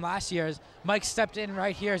this team last year. As Mike stepped in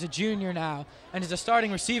right here as a junior now and is a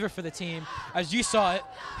starting receiver for the team. As you saw it,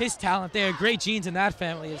 his talent there, great genes in that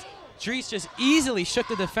family. As Dries just easily shook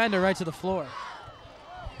the defender right to the floor.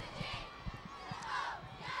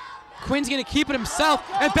 Quinn's going to keep it himself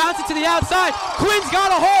and bounce it to the outside. Quinn's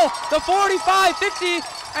got a hole, the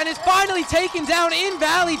 45-50, and is finally taken down in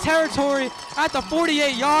Valley territory at the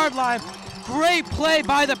 48-yard line. Great play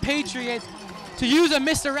by the Patriots to use a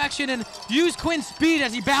misdirection and use Quinn's speed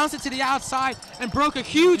as he bounced it to the outside and broke a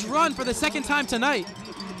huge run for the second time tonight.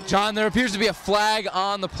 John, there appears to be a flag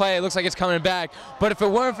on the play. It looks like it's coming back. But if it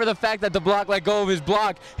weren't for the fact that the block let go of his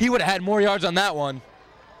block, he would have had more yards on that one.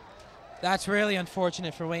 That's really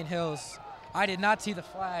unfortunate for Wayne Hills. I did not see the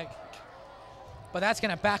flag, but that's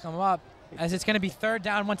going to back him up as it's going to be third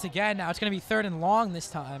down once again. Now it's going to be third and long this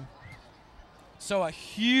time. So a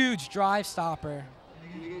huge drive stopper.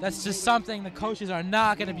 That's just something the coaches are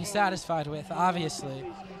not going to be satisfied with,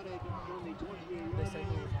 obviously.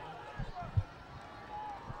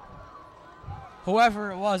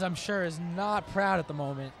 Whoever it was, I'm sure, is not proud at the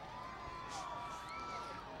moment.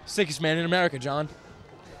 Sickest man in America, John.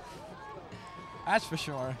 That's for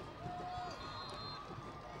sure.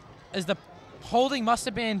 As the holding must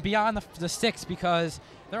have been beyond the sticks because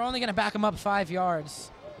they're only going to back him up 5 yards.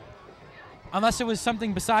 Unless it was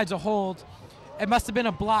something besides a hold. It must have been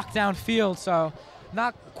a block downfield, so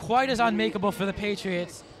not quite as unmakeable for the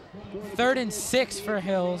Patriots. 3rd and 6 for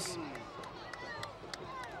Hills.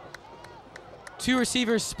 2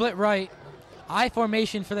 receivers split right. I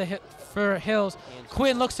formation for Hills.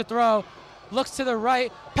 Quinn looks to throw. Looks to the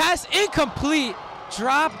right. Pass incomplete.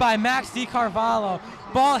 Dropped by Max DiCarvalho.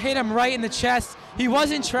 Ball hit him right in the chest. He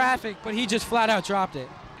was in traffic, but he just flat out dropped it.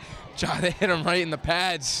 John, they hit him right in the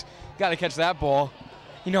pads. Got to catch that ball.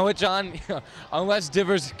 You know what, John? Unless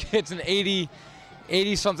Divers gets an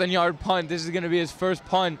 80-something yard punt, this is going to be his first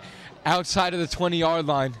punt outside of the 20-yard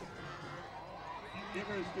line.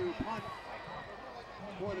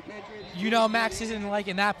 You know Max isn't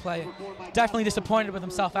liking that play. Definitely disappointed with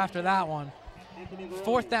himself after that one.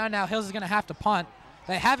 4th down now, Hills is going to have to punt.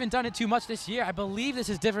 They haven't done it too much this year. I believe this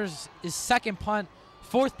is Divers' second punt,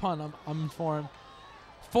 4th punt, I'm informed.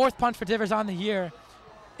 4th punt for Divers on the year.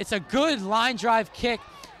 It's a good line drive kick.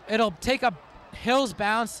 It'll take a Hills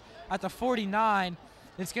bounce at the 49.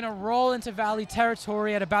 It's going to roll into Valley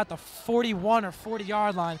territory at about the 41 or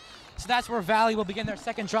 40-yard line. So that's where Valley will begin their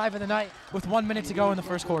second drive of the night with 1 minute to go in the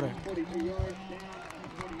first quarter.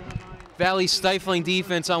 Valley's stifling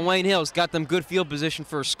defense on Wayne Hills got them good field position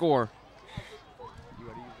for a score.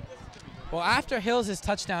 Well, after Hills'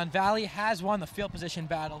 touchdown, Valley has won the field position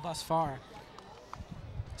battle thus far.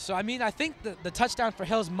 So, I mean, I think the touchdown for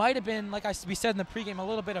Hills might have been, like we said in the pregame, a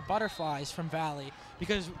little bit of butterflies from Valley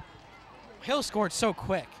because Hills scored so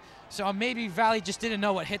quick. So maybe Valley just didn't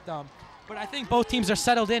know what hit them. But I think both teams are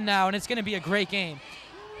settled in now, and it's going to be a great game.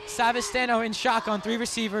 Savastano in shotgun, 3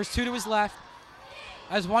 receivers, 2 to his left,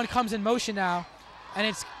 as one comes in motion now. And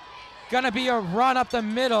it's going to be a run up the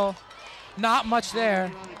middle. Not much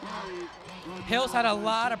there. Hills had a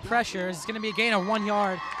lot of pressure. It's going to be a gain of 1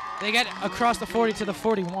 yard. They get across the 40 to the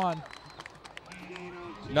 41.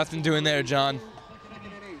 Nothing doing there, John.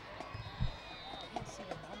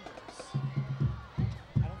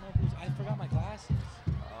 I forgot my glasses.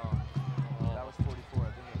 That was 44.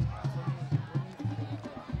 I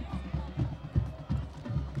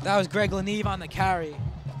think That was Greg Leneve on the carry.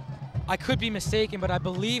 I could be mistaken, but I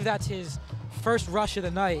believe that's his first rush of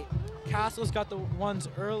the night. Castle's got the ones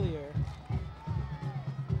earlier.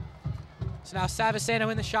 So now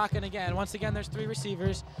Savastano in the shotgun again. Once again, there's 3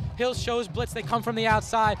 receivers. Hills shows blitz. They come from the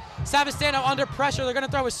outside. Savastano under pressure. They're going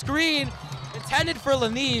to throw a screen intended for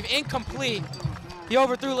Leneve. Incomplete. He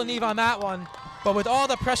overthrew Leneve on that one. But with all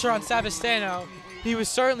the pressure on Savastano, he was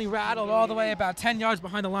certainly rattled all the way about 10 yards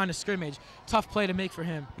behind the line of scrimmage. Tough play to make for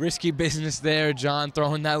him. Risky business there, John,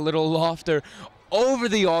 throwing that little lofter over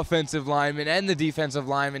the offensive lineman and the defensive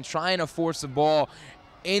lineman, trying to force the ball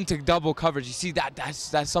into double coverage. You see,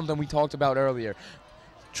 that's something we talked about earlier.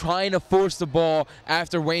 Trying to force the ball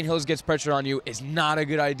after Wayne Hills gets pressure on you is not a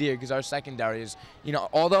good idea because our secondary is,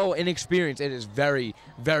 although inexperienced, it is very,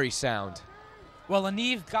 very sound. Well,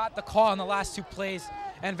 Leneve got the call on the last 2 plays,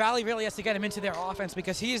 and Valley really has to get him into their offense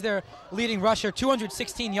because he's their leading rusher,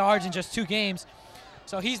 216 yards in just 2 games.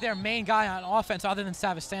 So he's their main guy on offense other than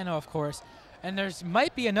Savastano, of course. And there's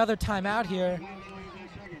might be another timeout here.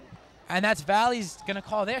 And that's Valley's going to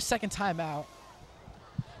call their second timeout.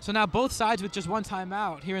 So now both sides with just 1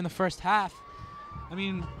 timeout here in the first half. I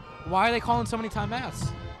mean, why are they calling so many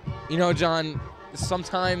timeouts? John,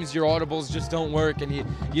 sometimes your audibles just don't work, and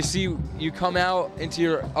you come out into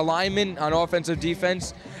your alignment on offensive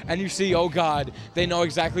defense, and you see, oh God, they know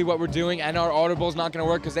exactly what we're doing, and our audible's not going to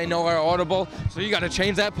work because they know our audible, so you got to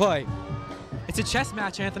change that play. It's a chess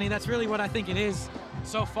match, Anthony. That's really what I think it is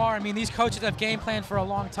so far. I mean, these coaches have game planned for a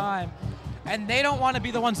long time, and they don't want to be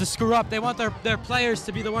the ones to screw up. They want their players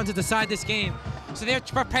to be the ones to decide this game. So they're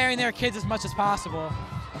preparing their kids as much as possible,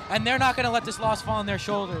 and they're not going to let this loss fall on their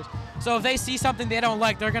shoulders. So if they see something they don't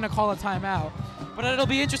like, they're going to call a timeout. But it'll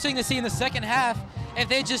be interesting to see in the second half if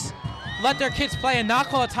they just let their kids play and not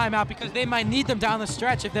call a timeout, because they might need them down the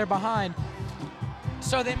stretch if they're behind.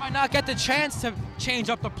 So they might not get the chance to change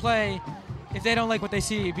up the play if they don't like what they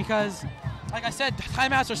see, because, like I said,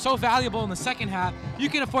 timeouts are so valuable in the second half. You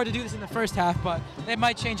can afford to do this in the first half, but they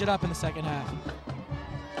might change it up in the second half.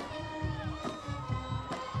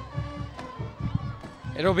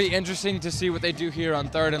 It'll be interesting to see what they do here on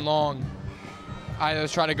 3rd and long. Either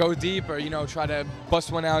try to go deep or, try to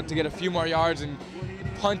bust one out to get a few more yards and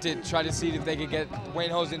punt it, try to see if they could get Wayne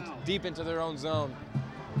Hills deep into their own zone.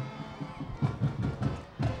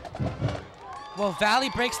 Well, Valley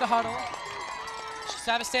breaks the huddle.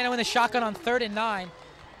 Savastano in the shotgun on 3rd and 9.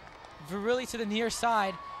 Verrilli to the near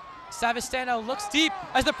side. Savastano looks deep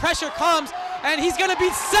as the pressure comes, and he's going to be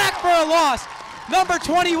sacked for a loss. Number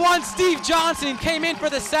 21, Steve Johnson, came in for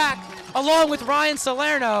the sack, along with Ryan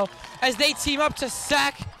Salerno, as they team up to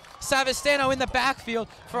sack Savastano in the backfield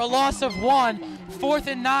for a loss of 1. 4th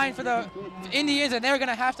and 9 for the Indians, and they're going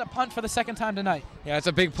to have to punt for the second time tonight. Yeah, it's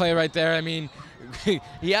a big play right there. I mean,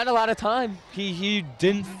 he had a lot of time. He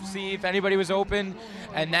didn't see if anybody was open,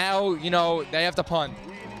 and now, they have to punt.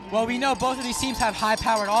 Well, we know both of these teams have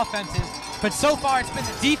high-powered offenses, but so far it's been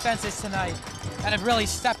the defenses tonight that have really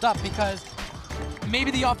stepped up, because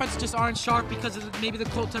maybe the offenses just aren't sharp because of maybe the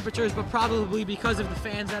cold temperatures, but probably because of the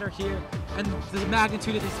fans that are here and the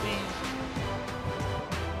magnitude of this game.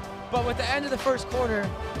 But with the end of the first quarter,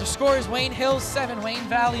 the score is Wayne Hills 7, Wayne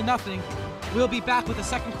Valley nothing. We'll be back with the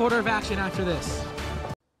second quarter of action after this.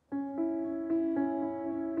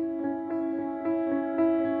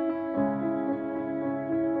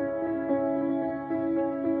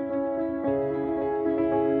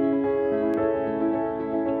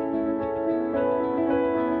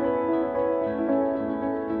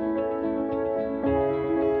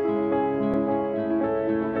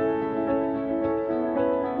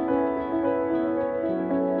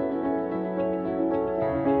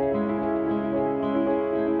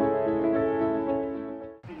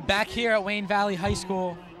 Back here at Wayne Valley High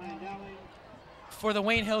School for the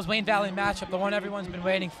Wayne Hills Wayne Valley matchup, the one everyone's been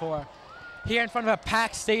waiting for. Here in front of a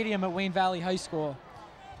packed stadium at Wayne Valley High School.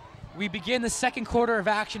 We begin the second quarter of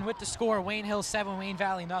action with the score, Wayne Hills 7, Wayne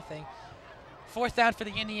Valley nothing. 4th down for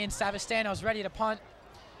the Indians. Savastano's ready to punt.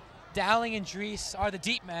 Dowling and Dries are the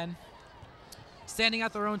deep men, standing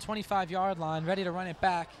at their own 25-yard line, ready to run it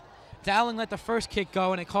back. Dowling let the first kick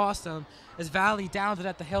go, and it cost him, as Valley downed it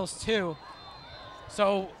at the Hills 2.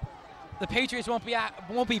 So the Patriots won't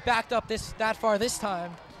be backed up that far this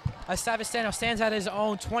time, as Savastano stands at his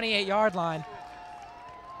own 28-yard line.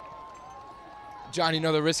 John,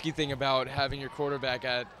 the risky thing about having your quarterback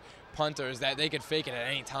at punter is that they could fake it at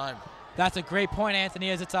any time. That's a great point, Anthony,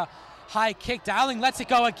 as it's a high kick. Dowling lets it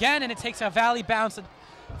go again, and it takes a Valley bounce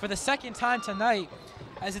for the second time tonight,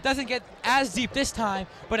 as it doesn't get as deep this time,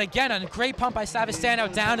 but again, a great pump by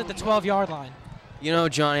Savastano down at the 12-yard line.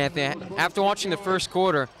 John Anthony, after watching the first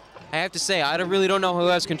quarter, I have to say, I really don't know who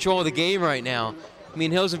has control of the game right now. I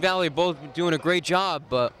mean, Hills and Valley are both doing a great job,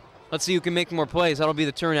 but let's see who can make more plays. That'll be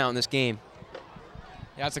the turnout in this game.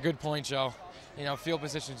 Yeah, that's a good point, Joe. Field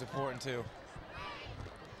position is important, too.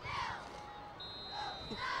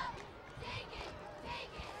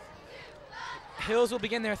 Hills will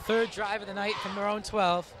begin their third drive of the night from their own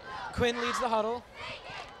 12. Quinn leads the huddle.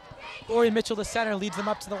 Corey Mitchell, the center, leads them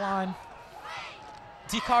up to the line.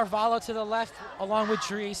 DiCarvalho to the left, along with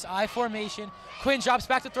Dries. I formation. Quinn drops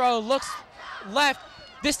back to throw, looks left.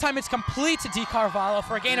 This time it's complete to DiCarvalho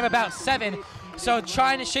for a gain of about 7. So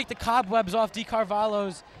trying to shake the cobwebs off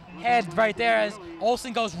DiCarvalho's head right there, as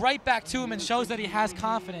Olsen goes right back to him and shows that he has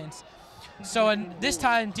confidence. So this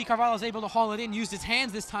time, DiCarvalho is able to haul it in, used his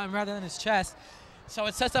hands this time rather than his chest. So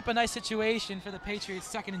it sets up a nice situation for the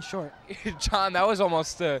Patriots, 2nd and short. John, that was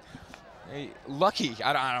almost lucky.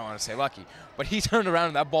 I don't want to say lucky, but he turned around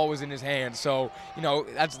and that ball was in his hand. So,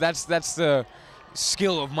 that's the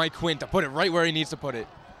skill of Mike Quinn to put it right where he needs to put it.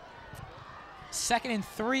 2nd and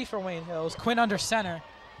 3 for Wayne Hills. Quinn under center.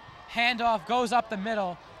 Handoff goes up the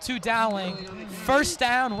middle to Dowling. 1st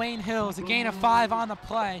down, Wayne Hills. A gain of 5 on the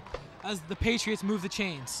play as the Patriots move the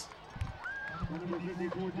chains.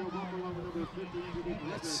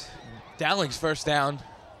 That's Dowling's 1st down.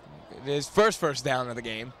 His first down of the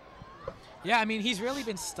game. Yeah, I mean, he's really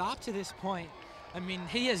been stopped to this point. I mean,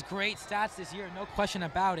 he has great stats this year, no question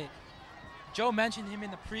about it. Joe mentioned him in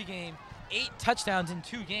the pregame. 8 touchdowns in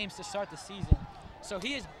 2 games to start the season. So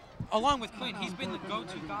he is, along with Quinn, he's been the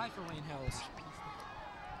go-to guy for Wayne Hills.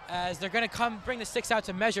 As they're going to bring the sticks out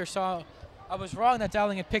to measure, so I was wrong that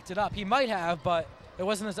Dowling had picked it up. He might have, but it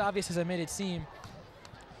wasn't as obvious as I made it seem.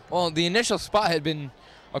 Well, the initial spot had been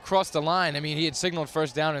across the line. I mean, he had signaled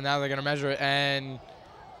first down, and now they're going to measure it, and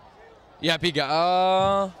yep, he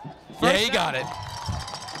got, yeah, he got it.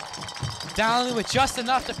 Dowling with just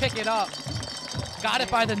enough to pick it up. Got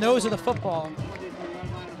it by the nose of the football.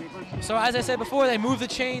 So as I said before, they move the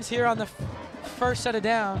chains here on the first set of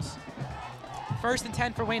downs. 1st and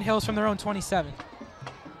 10 for Wayne Hills from their own 27.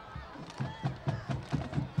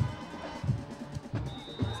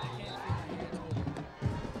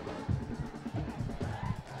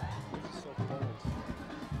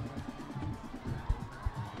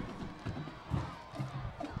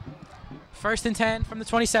 First and 10 from the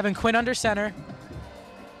 27, Quinn under center.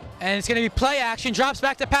 And it's going to be play action, drops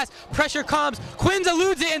back to pass, pressure comes, Quinn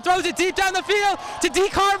eludes it and throws it deep down the field to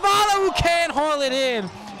DiCarvalho, who can't haul it in.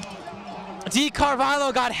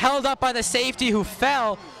 DiCarvalho got held up by the safety who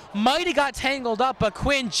fell, might have got tangled up, but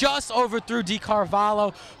Quinn just overthrew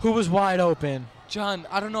DiCarvalho, who was wide open. John,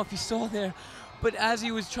 I don't know if you saw there, but as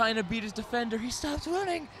he was trying to beat his defender, he stopped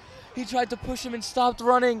running. He tried to push him and stopped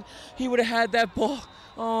running. He would have had that ball.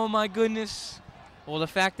 Oh, my goodness. Well, the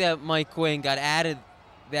fact that Mike Quinn got added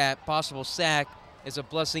that possible sack is a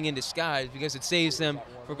blessing in disguise because it saves them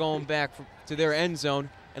from going back to their end zone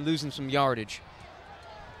and losing some yardage.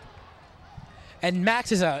 And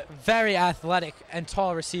Max is a very athletic and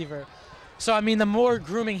tall receiver. So, I mean, the more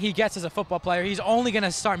grooming he gets as a football player, he's only going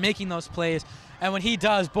to start making those plays. And when he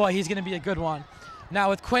does, boy, he's going to be a good one. Now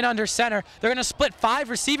with Quinn under center, they're going to split 5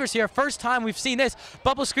 receivers here. First time we've seen this.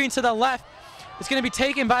 Bubble screen to the left. It's going to be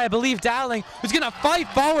taken by, I believe, Dowling, who's going to fight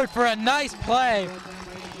forward for a nice play.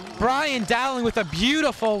 Brian Dowling with a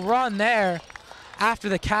beautiful run there after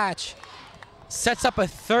the catch. Sets up a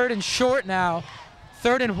 3rd and short now.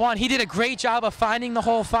 3rd and 1. He did a great job of finding the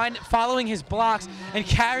hole, following his blocks, and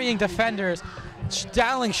carrying defenders.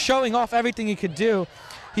 Dowling showing off everything he could do.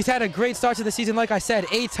 He's had a great start to the season, like I said,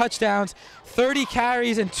 8 touchdowns, 30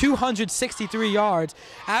 carries, and 263 yards,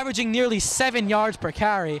 averaging nearly 7 yards per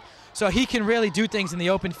carry. So he can really do things in the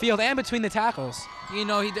open field and between the tackles. You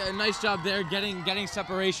know, he did a nice job there getting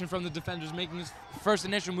separation from the defenders, making his first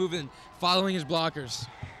initial move and following his blockers.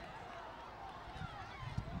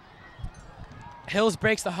 Hills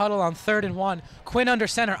breaks the huddle on 3rd and 1. Quinn under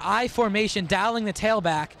center, I formation, Dowling the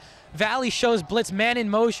tailback. Valley shows blitz, man in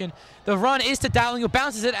motion. The run is to Dowling, who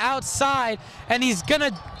bounces it outside, and he's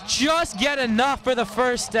gonna just get enough for the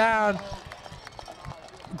first down.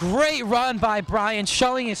 Great run by Brian,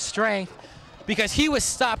 showing his strength because he was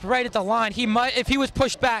stopped right at the line. He might, if he was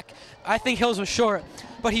pushed back, I think Hills was short,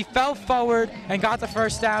 but he fell forward and got the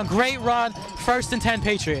first down. Great run, 1st and 10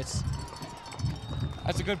 Patriots.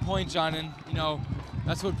 That's a good point, John, and you know,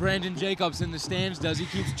 that's what Brandon Jacobs in the stands does. He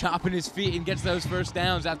keeps chopping his feet and gets those first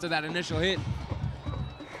downs after that initial hit.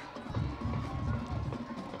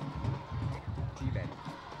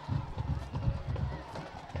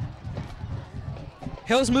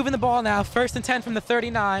 Hills moving the ball now, 1st and 10 from the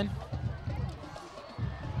 39.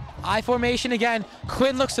 I formation again.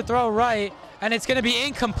 Quinn looks to throw right, and it's going to be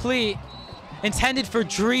incomplete. Intended for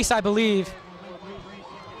Drees, I believe.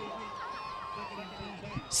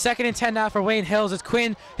 2nd and 10 now for Wayne Hills. It's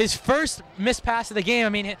Quinn, his first missed pass of the game. I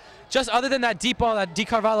mean, just other than that deep ball that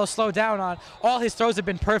DiCarvalho slowed down on, all his throws have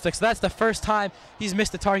been perfect. So that's the first time he's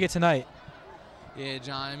missed a target tonight. Yeah,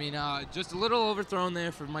 John. I mean, just a little overthrown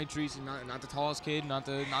there for Mike Drees. Not the tallest kid, not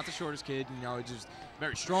the shortest kid. You know, just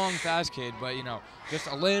very strong, fast kid. But you know, just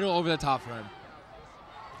a little over the top for him.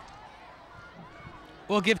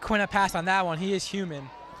 We'll give Quinn a pass on that one. He is human.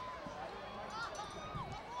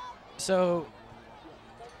 So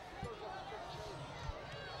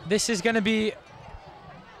this is going to be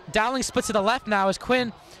Dowling splits to the left now as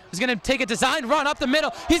Quinn is going to take a design run up the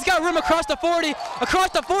middle. He's got room across the 40, across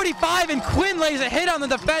the 45, and Quinn lays a hit on the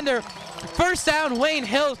defender. First down, Wayne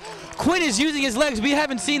Hills. Quinn is using his legs. We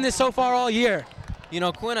haven't seen this so far all year. You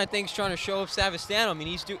know, Quinn, I think, is trying to show off Savastano. I mean,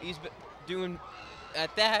 he's doing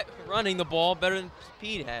at that, running the ball better than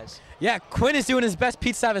Pete has. Yeah, Quinn is doing his best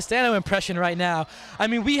Pete Savastano impression right now. I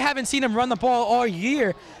mean, we haven't seen him run the ball all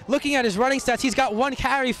year. Looking at his running stats, he's got 1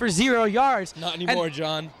 carry for 0 yards. Not anymore,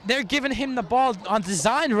 John. They're giving him the ball on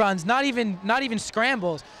design runs, not even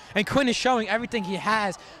scrambles. And Quinn is showing everything he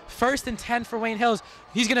has. 1st and 10 for Wayne Hills.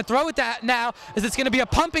 He's going to throw it now, as it's going to be a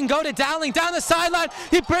pump and go to Dowling down the sideline.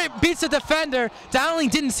 He beats the defender. Dowling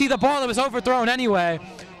didn't see the ball. It was overthrown anyway.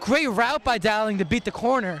 Great route by Dowling to beat the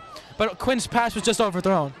corner, but Quinn's pass was just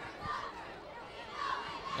overthrown.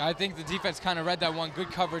 I think the defense kind of read that one.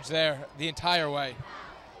 Good coverage there the entire way.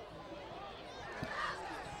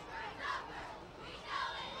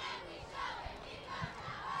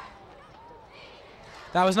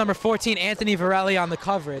 That was number 14, Anthony Varelli, on the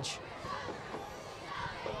coverage.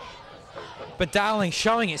 But Dowling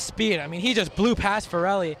showing his speed. I mean, he just blew past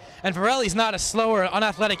Varelli. And Varelli's not a slow or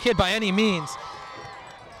unathletic kid by any means.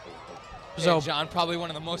 So John, probably one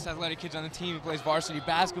of the most athletic kids on the team. He plays varsity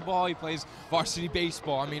basketball. He plays varsity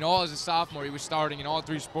baseball. I mean, all as a sophomore, he was starting in all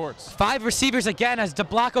 3 sports. 5 receivers again as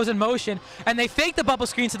DeBlock goes in motion. And they fake the bubble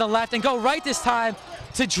screen to the left and go right this time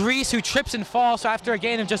to Dries, who trips and falls. So after a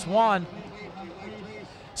gain of just 1.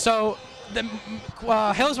 So the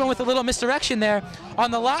Hills went with a little misdirection there. On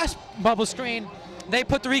the last bubble screen, they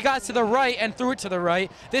put 3 guys to the right and threw it to the right.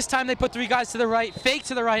 This time they put 3 guys to the right, fake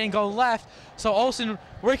to the right, and go left. So Olsen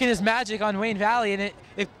working his magic on Wayne Valley, and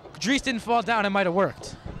if Dries didn't fall down, it might have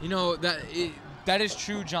worked. You know, that is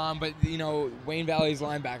true, John, but, you know, Wayne Valley's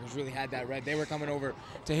linebackers really had that right. They were coming over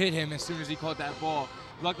to hit him as soon as he caught that ball.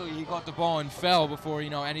 Luckily, he caught the ball and fell before, you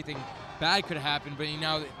know, anything bad could have happened. But, you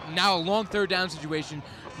know, now a long 3rd down situation,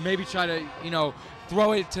 maybe try to, you know,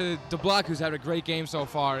 throw it to DeBlock, who's had a great game so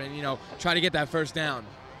far, and, you know, try to get that 1st down.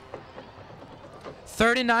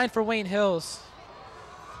 3rd and 9 for Wayne Hills.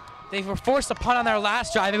 They were forced to punt on their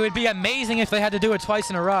last drive. It would be amazing if they had to do it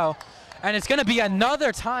twice in a row. And it's going to be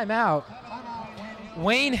another timeout.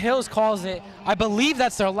 Wayne Hills calls it. I believe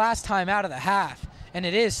that's their last timeout of the half. And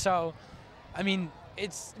it is. So, I mean,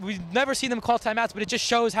 we've never seen them call timeouts, but it just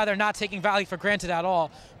shows how they're not taking Valley for granted at all,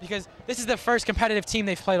 because this is the first competitive team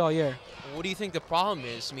they've played all year. What do you think the problem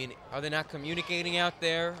is? I mean, are they not communicating out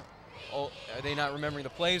there? Are they not remembering the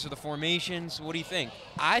plays or the formations? What do you think?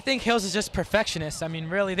 I think Hills is just perfectionists. I mean,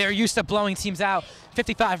 really, they're used to blowing teams out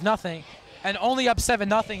 55-0, and only up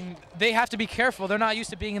 7-0. They have to be careful. They're not used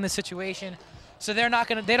to being in this situation, so they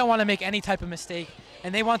don't want to make any type of mistake,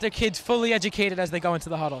 and they want their kids fully educated as they go into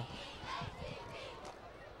the huddle.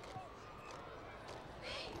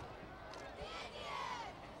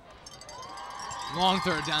 Long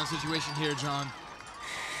 3rd down situation here, John.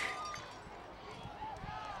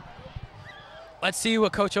 Let's see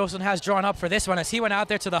what Coach Olsen has drawn up for this one, as he went out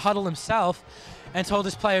there to the huddle himself and told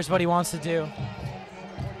his players what he wants to do.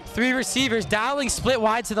 3 receivers, Dowling split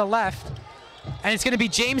wide to the left, and it's going to be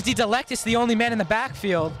James D. Delectus, the only man in the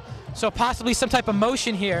backfield. So possibly some type of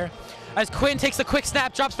motion here. As Quinn takes the quick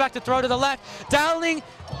snap, drops back to throw to the left. Dowling,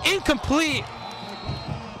 incomplete.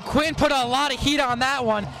 Quinn put a lot of heat on that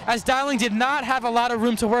one, as Dowling did not have a lot of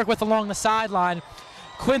room to work with along the sideline.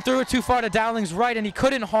 Quinn threw it too far to Dowling's right, and he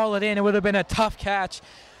couldn't haul it in. It would have been a tough catch.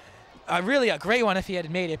 Really a great one if he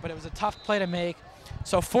had made it, but it was a tough play to make.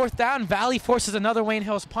 So 4th down, Valley forces another Wayne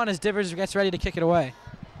Hills punt as Divers gets ready to kick it away.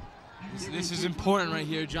 This is important right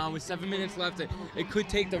here, John. With 7 minutes left, it could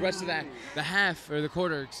take the rest of the half, or the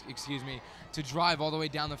quarter, excuse me, to drive all the way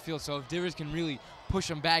down the field. So if Divers can really push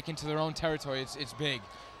them back into their own territory, it's big.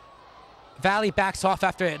 Valley backs off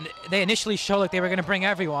after they initially showed like they were going to bring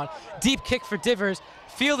everyone. Deep kick for Divers,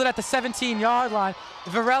 fielded at the 17-yard line.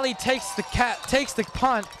 Varelli takes the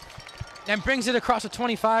punt and brings it across the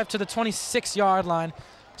 25 to the 26-yard line.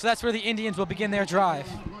 So that's where the Indians will begin their drive.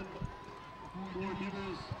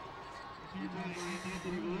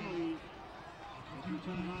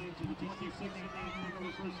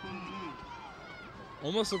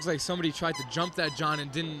 Almost looks like somebody tried to jump that, John,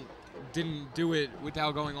 and didn't do it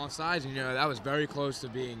without going offsides. And, you know, that was very close to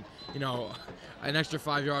being, you know, an extra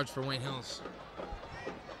 5 yards for Wayne Hills.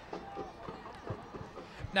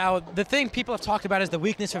 Now, the thing people have talked about is the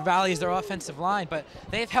weakness for Valley is their offensive line, but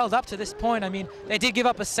they've held up to this point. I mean, they did give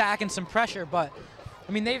up a sack and some pressure, but,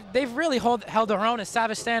 I mean, they've really held their own, as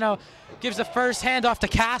Savastano gives the first handoff to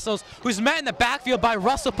Castles, who's met in the backfield by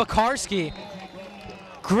Russell Pekarski.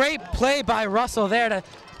 Great play by Russell there to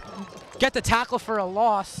get the tackle for a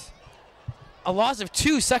loss. A loss of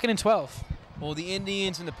 2, 2nd and 12. Well, the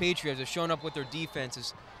Indians and the Patriots have shown up with their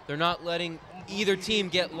defenses. They're not letting either team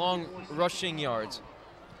get long rushing yards.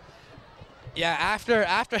 Yeah,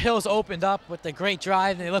 after Hills opened up with the great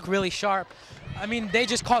drive and they look really sharp, I mean, they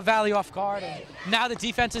just caught Valley off guard. And now the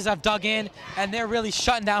defenses have dug in, and they're really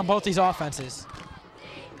shutting down both these offenses.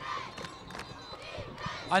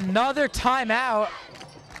 Another timeout.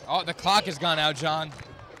 Oh, the clock has gone out, John.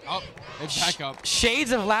 Oh, it's back up.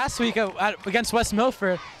 Shades of last week against West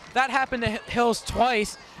Milford. That happened to Hills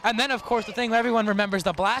twice. And then, of course, the thing everyone remembers,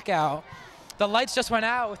 the blackout. The lights just went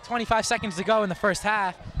out with 25 seconds to go in the first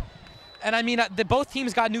half. And, I mean, both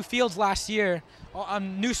teams got new fields last year,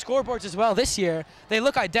 new scoreboards as well this year. They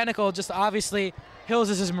look identical, just obviously Hills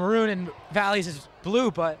is maroon and Valley's is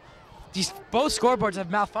blue, but both scoreboards have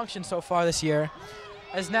malfunctioned so far this year.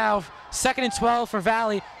 as now 2nd and 12 for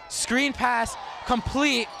Valley. Screen pass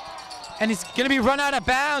complete, and he's going to be run out of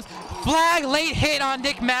bounds. Flag, late hit on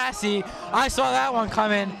Nick Massey. I saw that one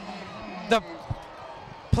coming. The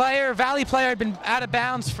Valley player had been out of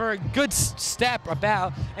bounds for a good step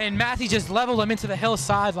about, and Massey just leveled him into the Hill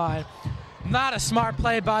sideline. Not a smart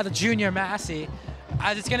play by the junior Massey,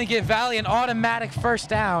 as it's going to give Valley an automatic first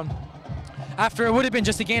down after it would have been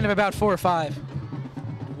just a gain of about 4 or 5.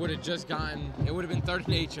 Would have just gotten, it would have been 3rd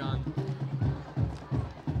and 8, John.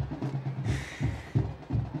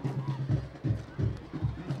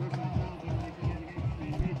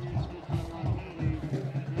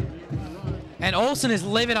 And Olsen is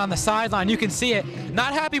living on the sideline. You can see it.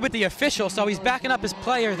 Not happy with the official, so he's backing up his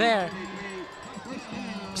player there.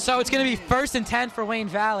 So it's going to be 1st and 10 for Wayne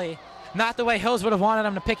Valley. Not the way Hills would have wanted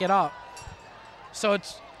him to pick it up. So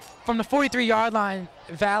it's from the 43-yard line.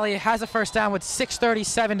 Valley has a first down with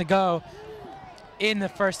 6:37 to go in the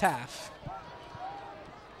first half.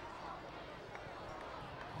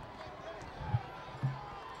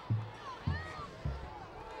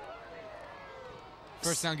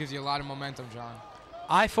 First down gives you a lot of momentum, John.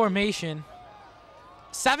 I formation.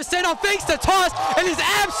 Savastano fakes the toss and is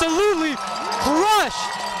absolutely crushed.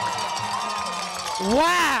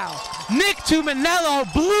 Wow. Nick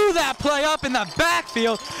Tuminello blew that play up in the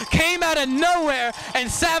backfield, came out of nowhere, and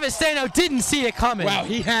Savastano didn't see it coming. Wow,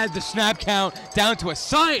 he had the snap count down to a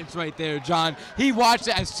science right there, John. He watched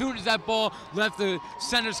it as soon as that ball left the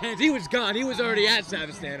center's hands. He was gone. He was already at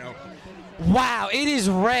Savastano. Wow, it is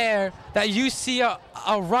rare that you see a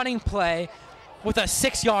running play with a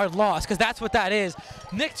 6-yard loss, because that's what that is.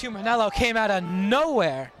 Nick Tuminello came out of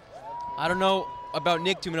nowhere. I don't know about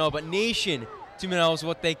Nick Tuminello, but Nation Tuminello is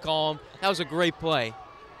what they call him. That was a great play.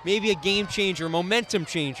 Maybe a game changer, a momentum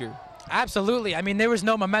changer. Absolutely. I mean, there was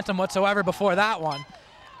no momentum whatsoever before that one.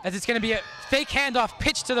 As it's going to be a fake handoff,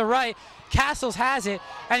 pitch to the right. Castles has it,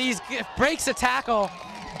 and he breaks a tackle,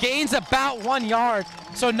 gains about 1 yard.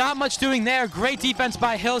 So not much doing there. Great defense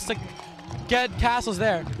by Hills to get Castles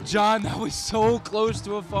there. John, that was so close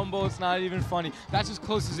to a fumble. It's not even funny. That's as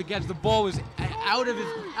close as it gets. The ball was out of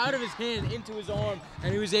his hand into his arm,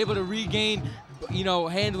 and he was able to regain,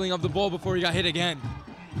 handling of the ball before he got hit again.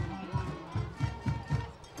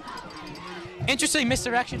 Interesting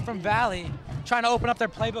misdirection from Valley, trying to open up their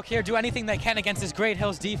playbook here, do anything they can against this great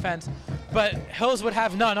Hills defense, but Hills would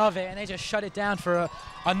have none of it, and they just shut it down for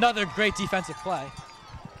another great defensive play.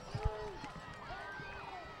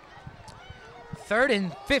 3rd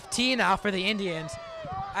and 15 now for the Indians,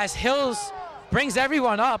 as Hills brings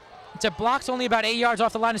everyone up. It blocks only about 8 yards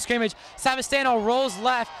off the line of scrimmage. Savastano rolls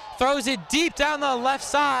left, throws it deep down the left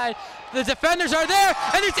side. The defenders are there,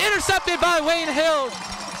 and it's intercepted by Wayne Hills.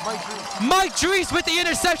 Mike Drees with the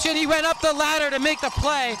interception. He went up the ladder to make the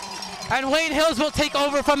play, and Wayne Hills will take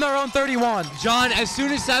over from their own 31. John, as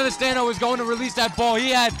soon as Savastano was going to release that ball, he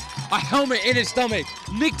had a helmet in his stomach.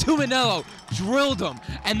 Nick Tuminello drilled him,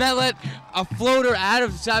 and that let a floater out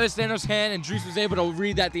of Savastano's hand, and Drees was able to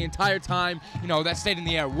read that the entire time. That stayed in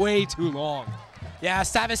the air way too long. Yeah,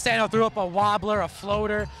 Savastano threw up a wobbler, a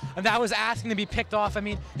floater, and that was asking to be picked off. I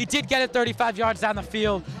mean, he did get it 35 yards down the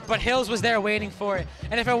field, but Hills was there waiting for it.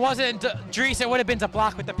 And if it wasn't Drees, it would have been to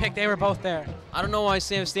block with the pick. They were both there. I don't know why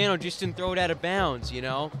Savastano just didn't throw it out of bounds,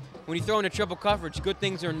 When you throw in a triple coverage, good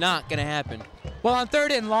things are not going to happen. Well, on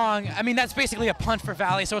 3rd and long, I mean, that's basically a punt for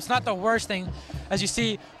Valley, so it's not the worst thing. As you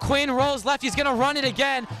see, Quinn rolls left. He's going to run it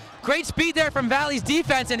again. Great speed there from Valley's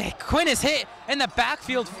defense, and Quinn is hit in the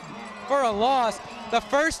backfield for a loss. The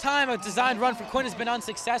first time a designed run for Quinn has been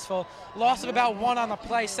unsuccessful. Loss of about 1 on the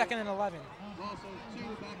play, 2nd and 11.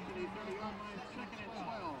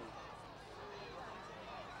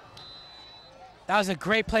 That was a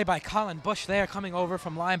great play by Colin Bush there, coming over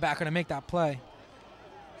from linebacker to make that play.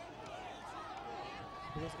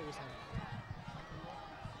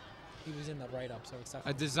 He was in the write-up, so it's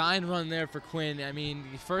a design run there for Quinn. I mean,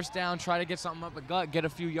 first down, try to get something up the gut, get a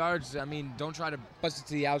few yards. I mean, don't try to bust it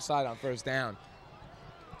to the outside on first down.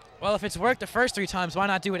 Well, if it's worked the first 3 times, why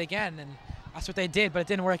not do it again? And that's what they did, but it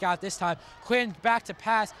didn't work out this time. Quinn back to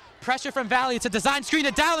pass. Pressure from Valley. It's a design screen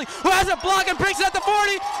to Dowling, who has a block and breaks it at the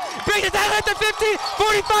 40. Brings it down at the 50,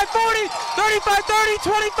 45, 40, 35, 30,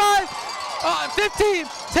 25, 15,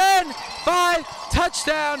 10, 5,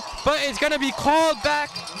 touchdown. But it's going to be called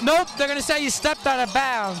back. Nope, they're going to say he stepped out of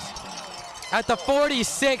bounds. At the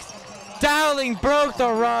 46, Dowling broke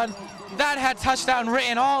the run. That had touchdown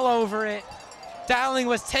written all over it. Dowling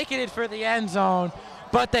was taking it for the end zone,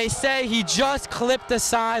 but they say he just clipped the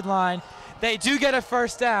sideline. They do get a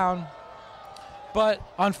first down, but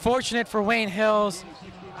unfortunate for Wayne Hills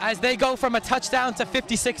as they go from a touchdown to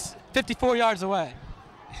 54 yards away.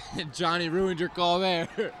 Johnny ruined your call there.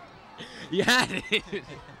 You had it.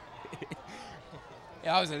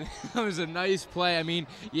 Yeah, that was a nice play. I mean,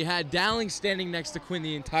 you had Dowling standing next to Quinn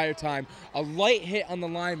the entire time. A light hit on the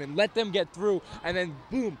lineman, let them get through, and then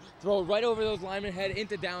boom, throw it right over those linemen, head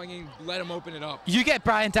into Dowling, and let him open it up. You get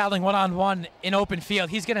Brian Dowling one-on-one in open field,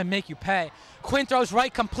 he's going to make you pay. Quinn throws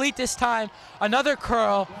right complete this time. Another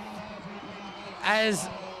curl as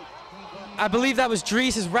I believe that was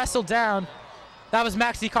Dries is wrestled down. That was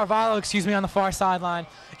Max DiCarvalho, excuse me, on the far sideline.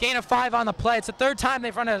 Gain of 5 on the play. It's the third time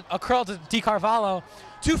they've run a curl to DiCarvalho.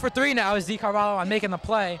 2 for 3 now is DiCarvalho on making the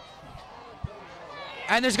play.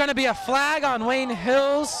 And there's going to be a flag on Wayne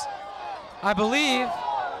Hills, I believe.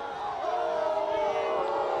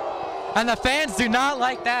 And the fans do not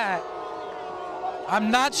like that.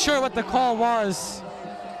 I'm not sure what the call was.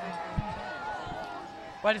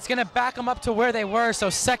 But it's going to back them up to where they were, so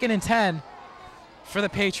 2nd and 10 for the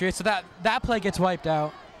Patriots. So that play gets wiped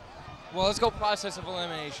out. Well, let's go process of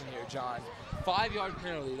elimination here, John. 5-yard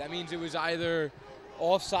penalty. That means it was either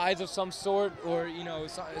offsides of some sort or, you know,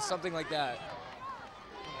 something like that.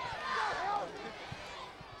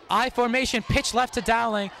 I formation, pitch left to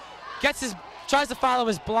Dowling. Tries to follow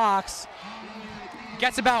his blocks.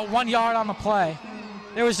 Gets about 1 yard on the play.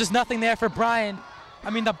 There was just nothing there for Brian. I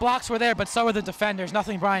mean, the blocks were there, but so were the defenders.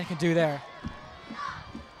 Nothing Brian can do there.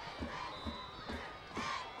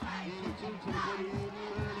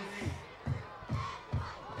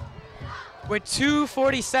 With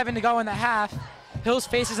 2:47 to go in the half, Hills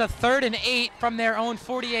faces a 3rd and 8 from their own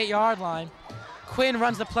 48-yard line. Quinn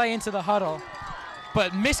runs the play into the huddle.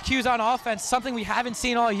 But miscues on offense, something we haven't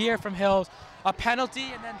seen all year from Hills. A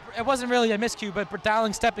penalty, and then it wasn't really a miscue, but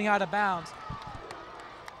Dowling stepping out of bounds.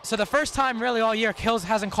 So the first time really all year, Hills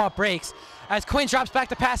hasn't caught breaks. As Quinn drops back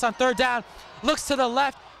to pass on 3rd down, looks to the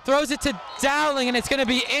left, throws it to Dowling, and it's going to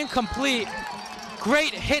be incomplete.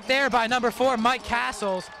 Great hit there by number 4, Mike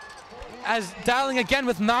Castles. As Dowling again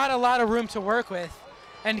with not a lot of room to work with.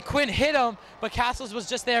 And Quinn hit him, but Castles was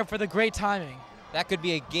just there for the great timing. That could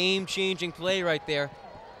be a game-changing play right there.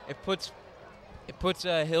 It puts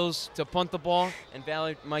Hills to punt the ball, and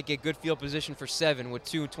Valley might get good field position for 7 with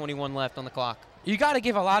 2:21 left on the clock. You got to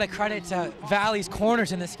give a lot of credit to Valley's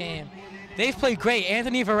corners in this game. They've played great.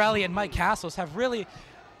 Anthony Varelli and Mike Castles have really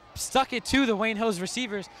stuck it to the Wayne Hills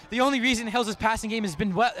receivers. The only reason Hills' passing game has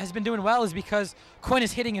been doing well is because Quinn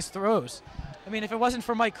is hitting his throws. I mean, if it wasn't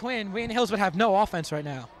for Mike Quinn, Wayne Hills would have no offense right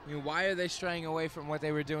now. I mean, why are they straying away from what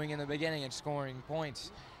they were doing in the beginning and scoring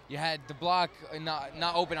points? You had the block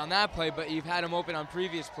not open on that play, but you've had him open on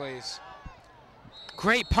previous plays.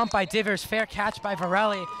 Great pump by Divers, fair catch by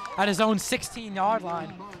Varelli at his own 16-yard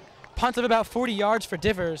line. Punt of about 40 yards for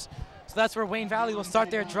Divers. So that's where Wayne Valley will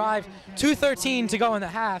start their drive. 2:13 to go in the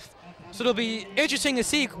half. So it'll be interesting to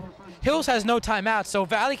see. Hills has no timeout, so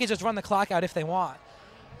Valley can just run the clock out if they want.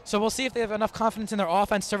 So we'll see if they have enough confidence in their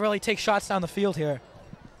offense to really take shots down the field here.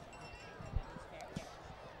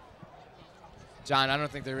 John, I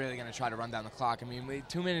don't think they're really going to try to run down the clock. I mean,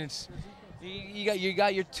 2 minutes. You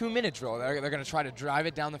got your 2-minute drill. They're going to try to drive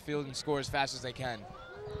it down the field and score as fast as they can.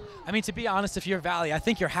 I mean, to be honest, if you're Valley, I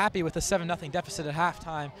think you're happy with the 7-0 deficit at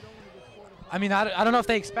halftime. I mean, I don't know if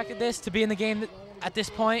they expected this to be in the game at this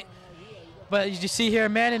point, but you see here,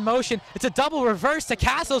 man in motion. It's a double reverse to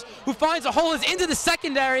Castles, who finds a hole, is into the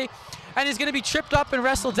secondary, and is going to be tripped up and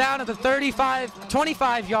wrestled down at the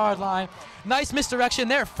 25-yard line. Nice misdirection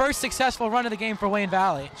there. First successful run of the game for Wayne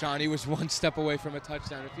Valley. Johnny was 1 step away from a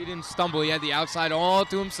touchdown. If he didn't stumble, he had the outside all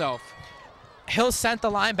to himself. Hill sent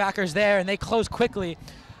the linebackers there, and they closed quickly.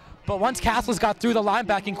 But once Castles got through the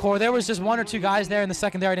linebacking core, there was just 1 or 2 guys there in the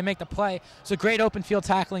secondary to make the play. So great open field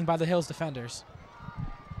tackling by the Hills defenders.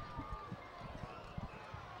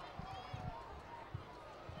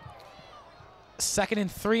 Second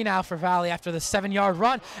and 3 now for Valley after the 7-yard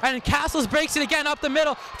run. And Castles breaks it again up the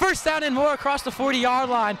middle. First down and more across the 40-yard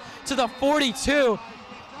line to the 42.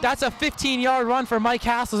 That's a 15-yard run for Mike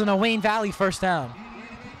Castles and a Wayne Valley first down.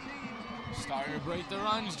 Starting to break the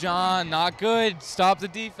runs, John. Not good. Stop the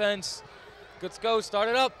defense. Let's go. Start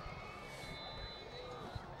it up.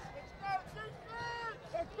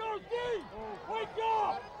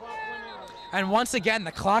 And once again,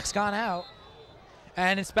 the clock's gone out.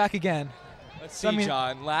 And it's back again. Let's see,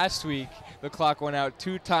 John. Last week, the clock went out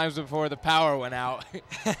 2 times before the power went out.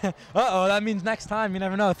 Uh-oh, that means next time. You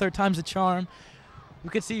never know. 3rd time's a charm.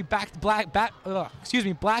 We could see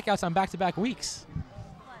blackouts on back-to-back weeks.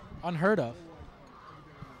 Unheard of.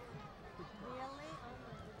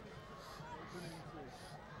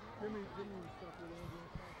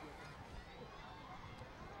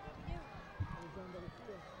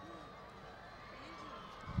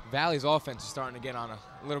 Valley's offense is starting to get on a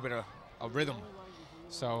little bit of a rhythm.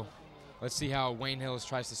 So let's see how Wayne Hills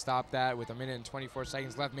tries to stop that with 1 minute and 24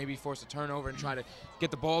 seconds left. Maybe force a turnover and try to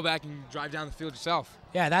get the ball back and drive down the field yourself.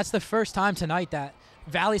 Yeah, that's the first time tonight that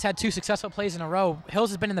Valley's had 2 successful plays in a row. Hills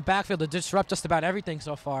has been in the backfield to disrupt just about everything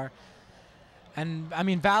so far. And, I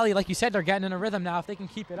mean, Valley, like you said, they're getting in a rhythm now. If they can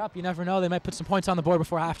keep it up, you never know. They might put some points on the board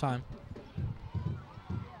before halftime.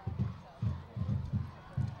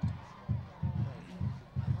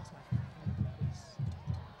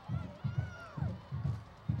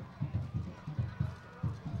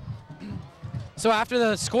 So after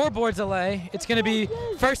the scoreboard delay, it's going to be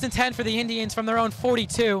 1st and 10 for the Indians from their own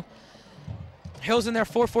 42. Hills in their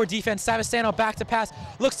 4-4 defense. Savastano back to pass.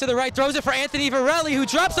 Looks to the right. Throws it for Anthony Varelli, who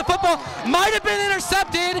drops the football. Might have been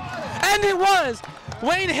intercepted. And it was.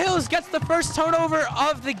 Wayne Hills gets the first turnover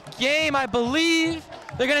of the game, I believe.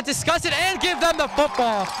 They're going to discuss it and give them the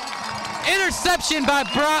football. Interception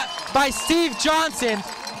by Steve Johnson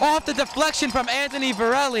off the deflection from Anthony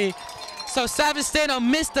Varelli. So Savastano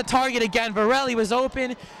missed the target again. Varelli was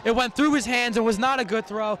open. It went through his hands. It was not a good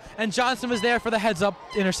throw. And Johnson was there for the heads-up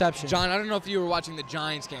interception. John, I don't know if you were watching the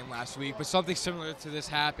Giants game last week, but something similar to this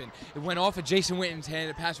happened. It went off of Jason Witten's hand.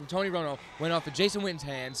 The pass from Tony Rono went off of Jason Witten's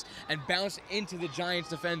hands and bounced into the Giants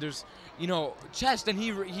defender's, chest, and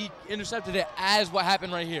he intercepted it as what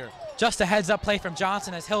happened right here. Just a heads-up play from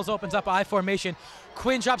Johnson as Hills opens up I formation.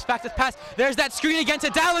 Quinn drops back to the pass. There's that screen again to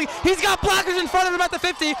Dowling. He's got blockers in front of him at the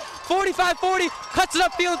 50, 45-40, cuts it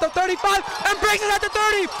upfield at the 35, and breaks it at the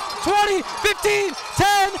 30, 20, 15,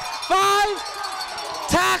 10, 5.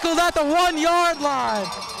 Tackled at the 1-yard line.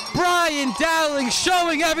 Brian Dowling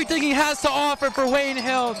showing everything he has to offer for Wayne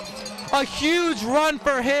Hills. A huge run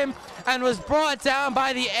for him and was brought down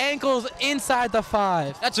by the ankles inside the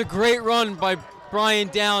 5. That's a great run by Brian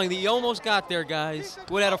Dowling. He almost got there, guys.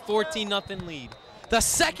 Would have had a 14-0 lead. The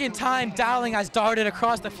second time Dowling has darted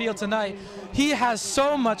across the field tonight. He has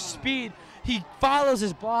so much speed. He follows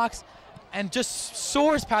his blocks and just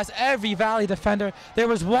soars past every Valley defender. There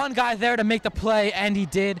was one guy there to make the play, and he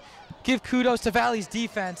did. Give kudos to Valley's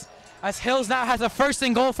defense, as Hills now has a 1st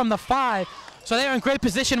and goal from the 5. So they are in great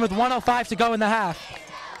position with 1:05 to go in the half.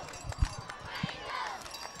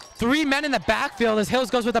 3 men in the backfield as Hills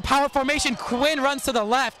goes with a power formation. Quinn runs to the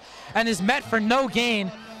left and is met for no gain.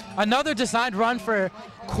 Another designed run for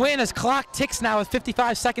Quinn as clock ticks now with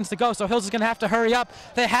 55 seconds to go, so Hills is going to have to hurry up.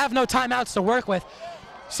 They have no timeouts to work with.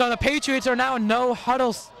 So the Patriots are now in no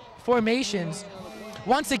huddle formations.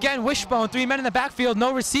 Once again, wishbone, 3 men in the backfield,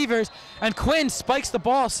 no receivers, and Quinn spikes the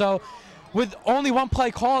ball. So with only 1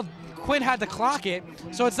 play called, Quinn had to clock it.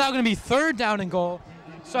 So it's now going to be 3rd down and goal.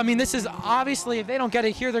 So, I mean, this is obviously, if they don't get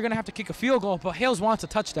it here, they're going to have to kick a field goal, but Hills wants a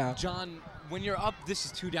touchdown. John, when you're up, this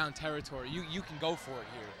is 2-down territory. You can go for it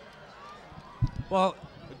here. Well,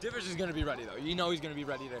 Divers is going to be ready, though. He's going to be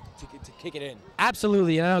ready to kick it in.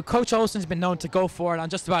 Absolutely. And I know Coach Olson's been known to go for it on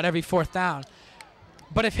just about every 4th down.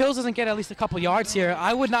 But if Hills doesn't get at least a couple yards here,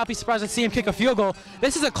 I would not be surprised to see him kick a field goal.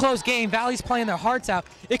 This is a close game. Valley's playing their hearts out.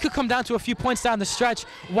 It could come down to a few points down the stretch.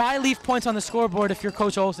 Why leave points on the scoreboard if you're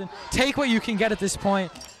Coach Olson? Take what you can get at this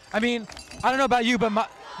point. I mean, I don't know about you, but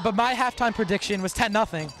my halftime prediction was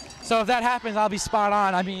 10-0. So if that happens, I'll be spot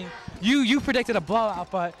on. I mean, you predicted a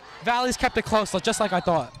blowout, but Valley's kept it close, just like I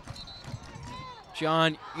thought.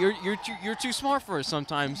 John, you're too smart for us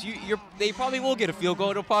sometimes. They probably will get a field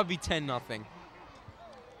goal. It'll probably be 10-0.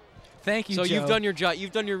 Thank you, Joe. So you've done your job.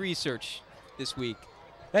 You've done your research this week.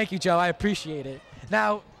 Thank you, Joe. I appreciate it.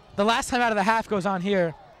 Now, the last time out of the half goes on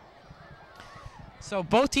here. So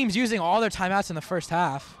both teams using all their timeouts in the first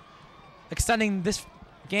half, extending this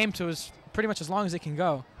game to pretty much as long as it can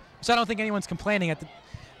go. So I don't think anyone's complaining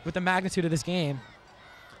with the magnitude of this game.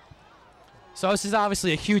 So this is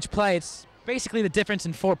obviously a huge play. It's basically the difference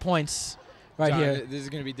in 4 points right here. This is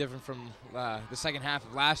going to be different from the second half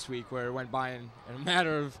of last week, where it went by in a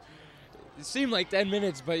matter of, it seemed like 10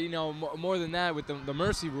 minutes, but, more than that with the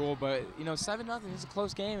mercy rule. But, 7-0 is a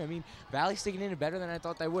close game. I mean, Valley's sticking in it better than I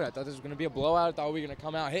thought they would. I thought this was going to be a blowout. I thought we were going to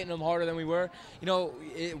come out hitting them harder than we were.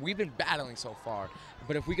 We've been battling so far.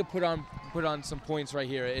 But if we could put on some points right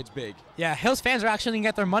here, it's big. Yeah, Hills fans are actually going to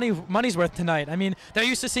get their money's worth tonight. I mean, they're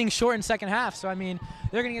used to seeing short and second half. So, I mean,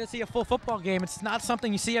 they're going to get to see a full football game. It's not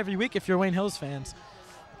something you see every week if you're Wayne Hills fans.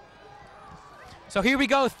 So here we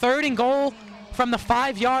go, 3rd and goal from the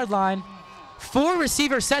 5-yard line. 4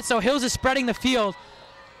 receivers set, so Hills is spreading the field.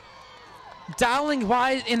 Dowling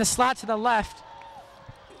wide in the slot to the left.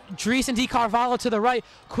 Dries and DiCarvalho to the right.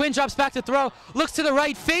 Quinn drops back to throw. Looks to the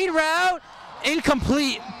right. Fade route.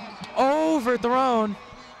 Incomplete. Overthrown.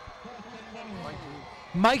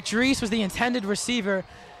 Mike Dries was the intended receiver.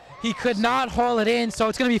 He could not haul it in, so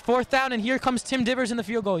it's going to be 4th down, and here comes Tim Divers in the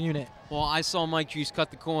field goal unit. Well, I saw Mike Drees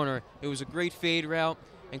cut the corner. It was a great fade route,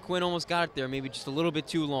 and Quinn almost got it there, maybe just a little bit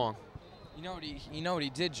too long. You know what he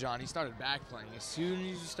did, John? He started backpedaling. As soon as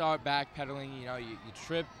you start backpedaling, you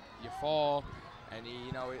trip, you fall, and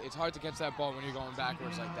it's hard to catch that ball when you're going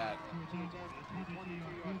backwards like that.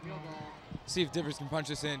 See if Divers can punch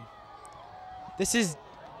this in. This is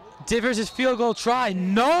Divers' field goal try.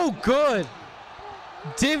 No good.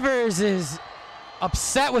 Divers is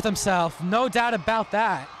upset with himself, no doubt about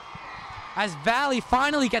that. As Valley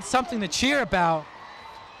finally gets something to cheer about.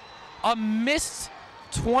 A missed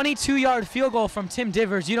 22-yard field goal from Tim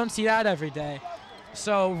Divers. You don't see that every day.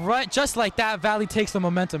 So just like that, Valley takes the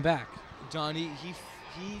momentum back. John, he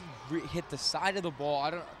hit the side of the ball. I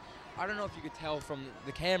don't know if you could tell from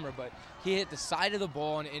the camera, but he hit the side of the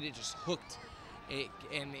ball and it just hooked.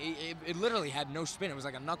 It literally had no spin. It was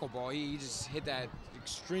like a knuckleball. He just hit that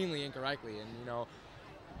extremely incorrectly, and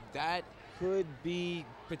that could be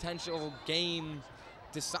potential game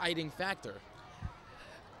deciding factor.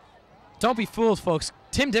 Don't be fooled, folks.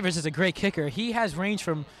 Tim Divers is a great kicker. He has range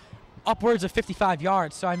from upwards of 55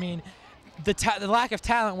 yards. So, I mean, the lack of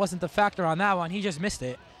talent wasn't the factor on that one. He just missed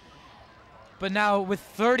it. But now with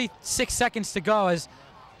 36 seconds to go, as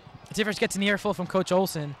Divers gets an earful from Coach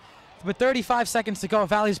Olson, with 35 seconds to go,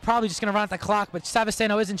 Valley's probably just going to run out the clock, but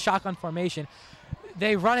Savastano is in shotgun formation.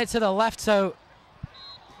 They run it to the left, so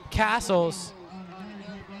Castles,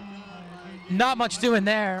 not much doing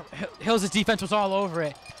there. Hills' defense was all over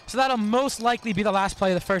it. So that'll most likely be the last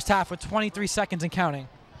play of the first half with 23 seconds and counting.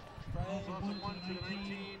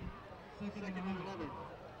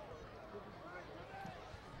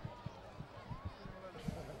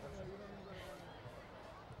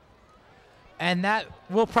 And that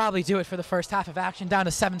will probably do it for the first half of action, down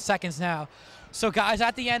to 7 seconds now. So guys,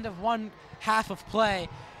 at the end of one half of play,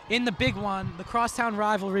 in the big one, the crosstown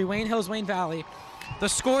rivalry, Wayne Hills, Wayne Valley, the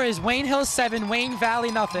score is Wayne Hills 7, Wayne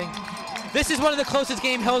Valley nothing. This is one of the closest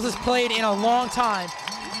games Hills has played in a long time.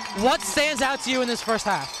 What stands out to you in this first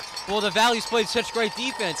half? Well, the Valley's played such great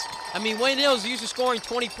defense. I mean, Wayne Hills is used to scoring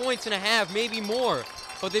 20 points and a half, maybe more,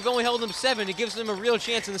 but they've only held them 7. It gives them a real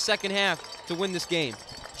chance in the second half to win this game.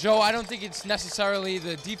 Joe, I don't think it's necessarily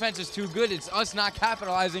the defense is too good. It's us not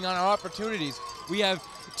capitalizing on our opportunities. We have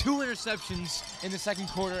 2 interceptions in the second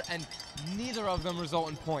quarter, and neither of them result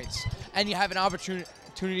in points. And you have an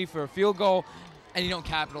opportunity for a field goal, and you don't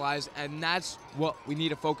capitalize, and that's what we need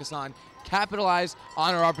to focus on. Capitalize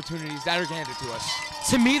on our opportunities that are handed to us.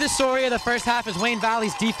 To me, the story of the first half is Wayne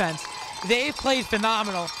Valley's defense. They've played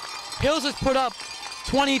phenomenal. Hills has put up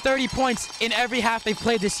 20, 30 points in every half they've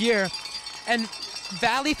played this year. And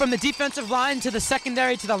Valley, from the defensive line to the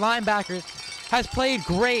secondary to the linebackers, has played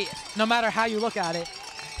great no matter how you look at it.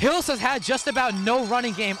 Hills has had just about no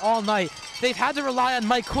running game all night. They've had to rely on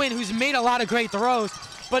Mike Quinn, who's made a lot of great throws,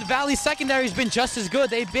 but Valley's secondary has been just as good.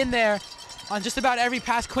 They've been there on just about every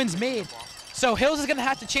pass Quinn's made. So Hills is going to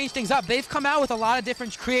have to change things up. They've come out with a lot of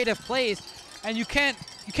different creative plays, and you can't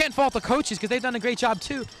fault the coaches because they've done a great job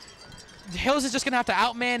too. Hills is just going to have to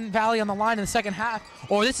outman Valley on the line in the second half,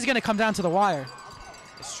 or this is going to come down to the wire.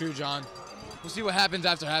 It's true, John. We'll see what happens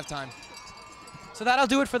after halftime. So that'll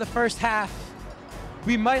do it for the first half.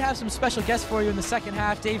 We might have some special guests for you in the second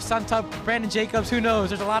half. Dave Suntup, Brandon Jacobs, who knows?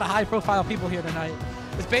 There's a lot of high-profile people here tonight.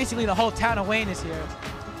 It's basically the whole town of Wayne is here.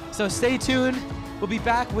 So stay tuned. We'll be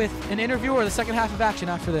back with an interview or the second half of action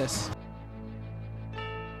after this.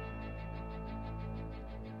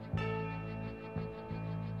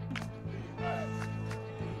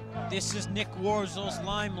 This is Nick Warzel's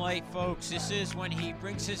limelight, folks. This is when he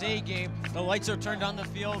brings his A game. The lights are turned on the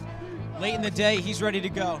field. Late in the day, he's ready to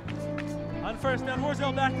go. On first down,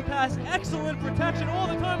 Warzel back to pass. Excellent protection all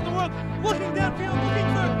the time in the world. Looking downfield, looking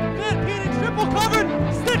for Van Peenan, triple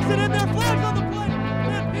covered. Sticks it in there, flags on the play.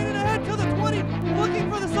 Van Peenan ahead to the 20, looking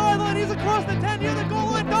for the sideline. He's across the 10, near the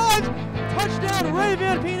goal line, dives. Touchdown, Ray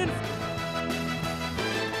Van Peenan.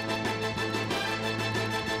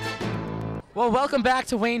 Well, welcome back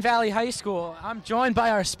to Wayne Valley High School. I'm joined by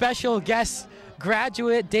our special guest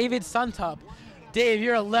graduate, David Suntup. Dave,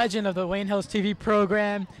 you're a legend of the Wayne Hills TV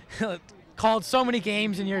program. Called so many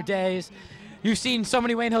games in your days. You've seen so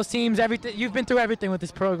many Wayne Hills teams. Everything. You've been through everything with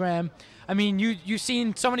this program. I mean, you've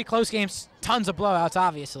seen so many close games, tons of blowouts,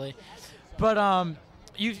 obviously. But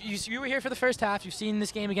you were here for the first half. You've seen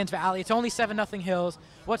this game against Valley. It's only 7-0 Hills.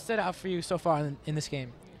 What stood out for you so far in this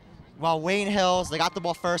game? Well, Wayne Hills, they got the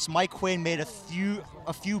ball first. Mike Quinn made a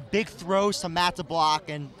few big throws to Matt to block,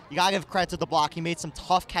 and you gotta give credit to the block. He made some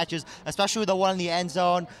tough catches, especially the one in the end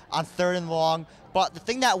zone on 3rd and long. But the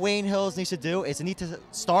thing that Wayne Hills needs to do is they need to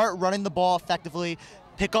start running the ball effectively,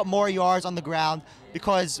 pick up more yards on the ground,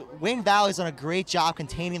 because Wayne Valley's done a great job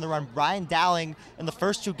containing the run. Brian Dowling, in the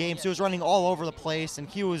first 2 games, he was running all over the place, and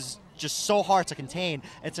he was just so hard to contain.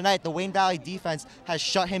 And tonight, the Wayne Valley defense has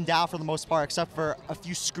shut him down for the most part, except for a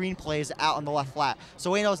few screen plays out on the left flat.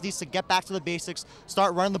 So Wayne Hills needs to get back to the basics,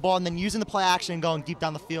 start running the ball, and then using the play action and going deep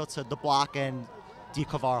down the field to the block and deep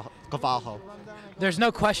Cavalho. There's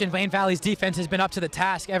no question Wayne Valley's defense has been up to the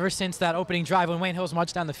task ever since that opening drive when Wayne Hills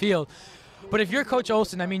marched down the field. But if you're Coach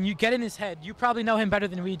Olson, I mean, you get in his head. You probably know him better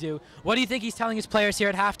than we do. What do you think he's telling his players here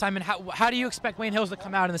at halftime, and how do you expect Wayne Hills to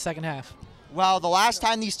come out in the second half? Well, the last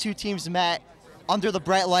time these two teams met under the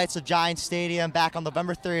bright lights of Giant Stadium back on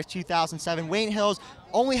November 30th, 2007, Wayne Hills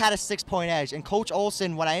only had a 6-point edge. And Coach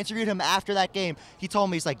Olson, when I interviewed him after that game, he told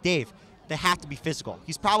me, he's like, Dave, they have to be physical.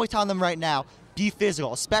 He's probably telling them right now, be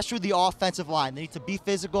physical, especially the offensive line. They need to be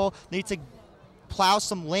physical. They need to plow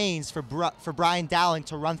some lanes for Brian Dowling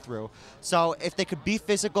to run through. So if they could be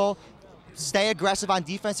physical, stay aggressive on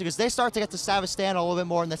defense, because they start to get to Savastano a little bit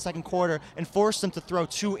more in the second quarter and force them to throw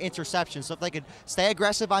 2 interceptions. So if they could stay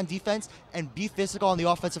aggressive on defense and be physical on the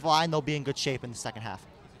offensive line, they'll be in good shape in the second half.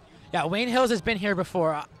 Yeah, Wayne Hills has been here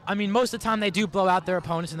before. I mean, most of the time they do blow out their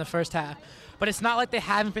opponents in the first half, but it's not like they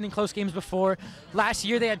haven't been in close games before. Last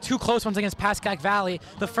year they had 2 close ones against Pascack Valley,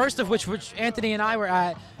 the first of which Anthony and I were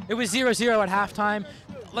at. It was 0-0 at halftime.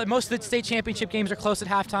 Like, most of the state championship games are close at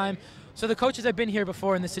halftime, so the coaches have been here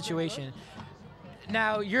before in this situation.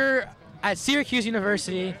 Now, you're at Syracuse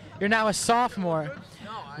University. You're now a sophomore.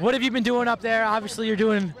 What have you been doing up there? Obviously, you're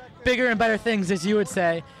doing bigger and better things, as you would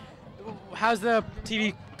say. How's the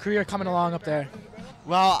TV career coming along up there?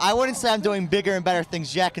 Well, I wouldn't say I'm doing bigger and better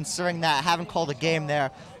things yet, considering that I haven't called a game there.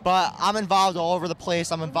 But I'm involved all over the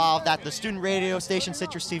place. I'm involved at the student radio station,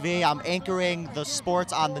 Citrus TV. I'm anchoring the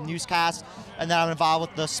sports on the newscast. And then I'm involved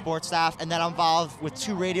with the sports staff. And then I'm involved with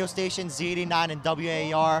 2 radio stations, Z89 and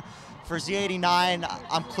WAER. For Z89,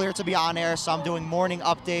 I'm clear to be on air, so I'm doing morning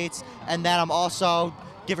updates. And then I'm also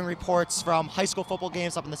giving reports from high school football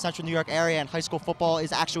games up in the central New York area. And high school football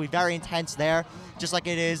is actually very intense there, just like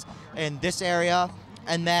it is in this area.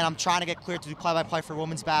 And then I'm trying to get cleared to do play-by-play for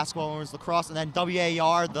women's basketball, women's lacrosse. And then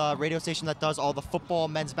WAER, the radio station that does all the football,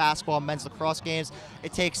 men's basketball, men's lacrosse games,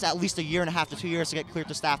 it takes at least 1.5 to 2 years to get cleared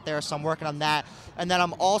to staff there, so I'm working on that. And then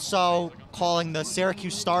I'm also calling the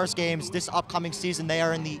Syracuse Stars games this upcoming season. They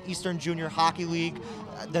are in the Eastern Junior Hockey League.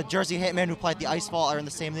 The Jersey Hitmen, who play at the Ice Vault, are in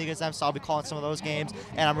the same league as them, so I'll be calling some of those games,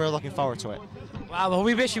 and I'm really looking forward to it. Wow, well,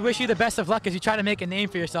 we wish you the best of luck as you try to make a name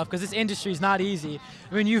for yourself, because this industry is not easy.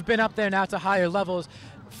 I mean, you've been up there now to higher levels.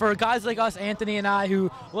 For guys like us, Anthony and I,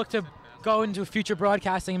 who look to go into future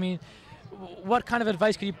broadcasting, I mean, what kind of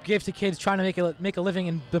advice could you give to kids trying to make a living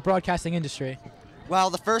in the broadcasting industry? Well,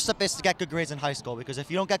 the first step is to get good grades in high school, because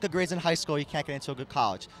if you don't get good grades in high school, you can't get into a good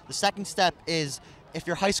college. The second step is, if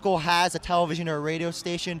your high school has a television or a radio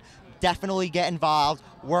station, definitely get involved,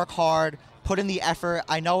 work hard, put in the effort.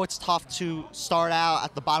 I know it's tough to start out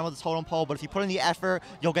at the bottom of the totem pole, but if you put in the effort,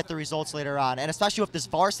 you'll get the results later on. And especially with this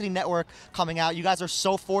varsity network coming out, you guys are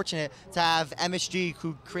so fortunate to have MSG,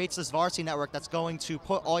 who creates this varsity network that's going to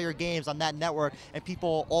put all your games on that network, and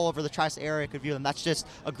people all over the Tri-State area could view them. That's just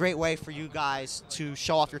a great way for you guys to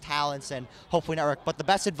show off your talents and hopefully network. But the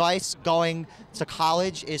best advice going to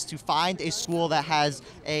college is to find a school that has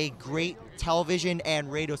a great television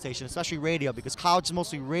and radio station, especially radio, because college is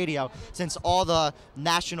mostly radio, since all the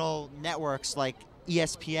national networks like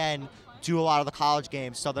ESPN do a lot of the college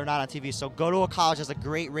games, so they're not on TV. So go to a college that has a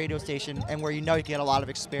great radio station and where you know you can get a lot of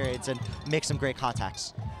experience and make some great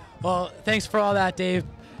contacts. Well, thanks for all that, Dave.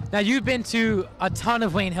 Now, you've been to a ton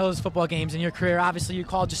of Wayne Hills football games in your career. Obviously, you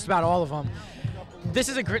called just about all of them. This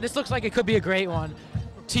looks like it could be a great one.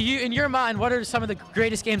 To you, in your mind, what are some of the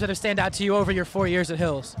greatest games that have stand out to you over your 4 years at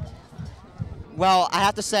Hills? Well, I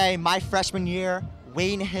have to say, my freshman year,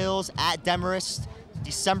 Wayne Hills at Demarest,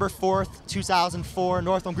 December 4th, 2004,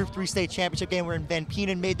 Northland Group 3 state championship game, where Van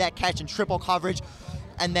Peenan made that catch in triple coverage,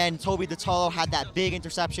 and then Toby DeTolo had that big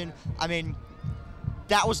interception. I mean,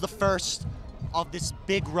 that was the first of this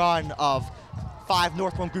big run of 5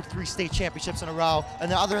 Northland Group 3 state championships in a row. And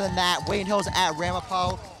then other than that, Wayne Hills at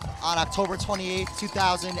Ramapo on October 28,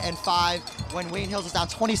 2005, when Wayne Hills was down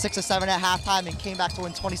 26-7 at halftime and came back to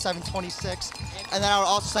win 27-26. And then I would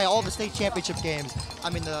also say all the state championship games. I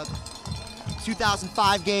mean, the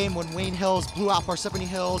 2005 game when Wayne Hills blew out Parsippany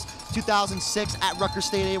Hills, 2006 at Rutgers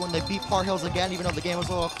Stadium when they beat Par Hills again, even though the game was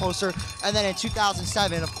a little closer. And then in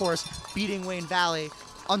 2007, of course, beating Wayne Valley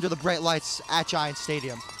under the bright lights at Giant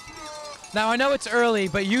Stadium. Now, I know it's early,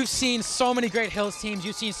 but you've seen so many great Hills teams.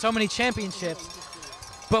 You've seen so many championships.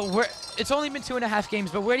 But it's only been 2.5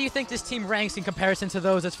 games, but where do you think this team ranks in comparison to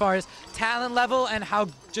those as far as talent level and how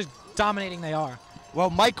just dominating they are? Well,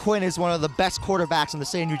 Mike Quinn is one of the best quarterbacks in the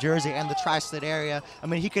state of New Jersey and the tri-state area. I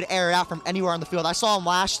mean, he could air it out from anywhere on the field. I saw him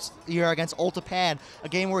last year against Oltapan, a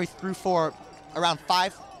game where he threw for around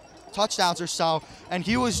 5 touchdowns or so, and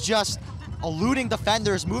he was just eluding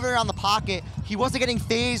defenders, moving around the pocket. He wasn't getting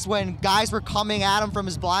phased when guys were coming at him from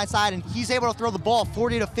his blind side, and he's able to throw the ball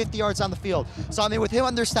 40 to 50 yards down the field. So, I mean, with him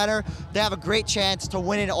under center, they have a great chance to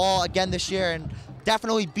win it all again this year and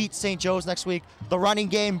definitely beat St. Joe's next week. The running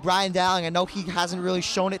game, Brian Dowling, I know he hasn't really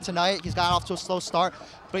shown it tonight. He's got off to a slow start,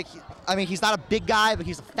 but I mean, he's not a big guy, but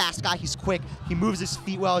he's a fast guy. He's quick. He moves his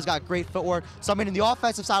feet well. He's got great footwork. So, I mean, in the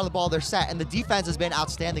offensive side of the ball, they're set, and the defense has been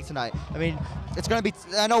outstanding tonight. I mean, it's going to be,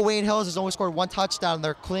 I know Wayne Hills has only scored 1 touchdown, and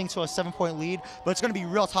they're clinging to a 7-point lead, but it's going to be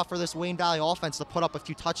real tough for this Wayne Valley offense to put up a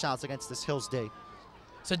few touchdowns against this Hills D.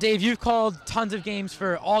 So, Dave, you've called tons of games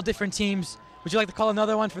for all different teams. Would you like to call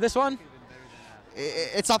another one for this one?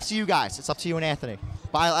 It's up to you guys. It's up to you and Anthony.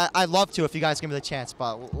 But I'd love to if you guys give me the chance,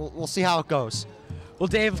 but we'll see how it goes. Well,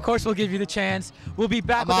 Dave, of course we'll give you the chance. We'll be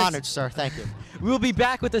back. I'm honored, sir. Thank you. We'll be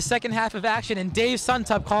back with the second half of action, and Dave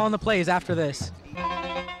Suntup calling the plays after this.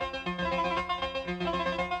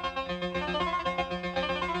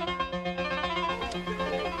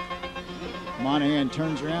 Monahan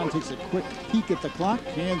turns around, takes a quick peek at the clock,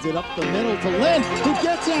 hands it up the middle to Lynn, who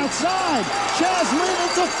gets outside. Chaz Lynn,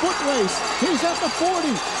 it's a foot race. He's at the 40,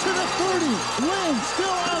 to the 30. Lynn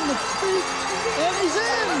still on the feet, and he's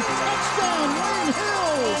in. Touchdown, Wayne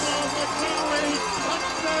Hills.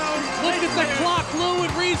 Look at the clock, Lou.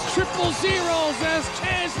 It reads 000 as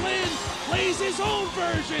Chaz Lynn plays his own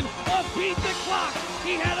version of Beat the Clock.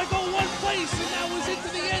 He had to go one place, and that was into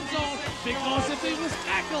the end zone, because if he was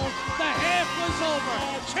tackled, the half was over.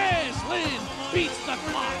 Chaz Lynn beats the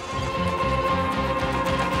clock.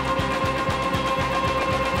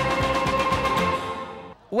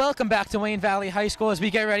 Welcome back to Wayne Valley High School as we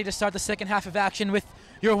get ready to start the second half of action with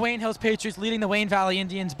your Wayne Hills Patriots leading the Wayne Valley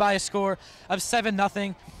Indians by a score of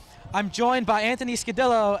 7-0. I'm joined by Anthony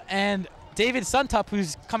Scudillo and David Suntup,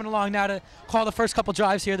 who's coming along now to call the first couple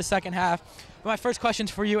drives here the second half. But my first question's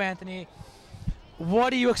for you, Anthony.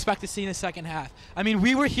 What do you expect to see in the second half? I mean,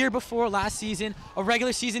 we were here before last season, a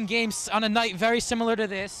regular season game on a night very similar to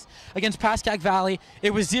this against Pascack Valley.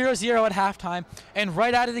 It was 0-0 at halftime, and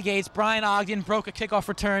right out of the gates, Brian Ogden broke a kickoff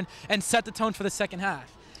return and set the tone for the second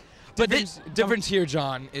half. But difference here,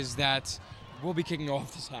 John, is that we'll be kicking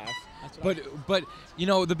off this half. But you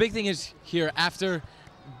know, the big thing is here, after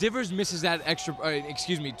Divers misses that extra,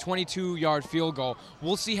 22-yard field goal,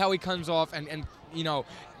 we'll see how he comes off and you know,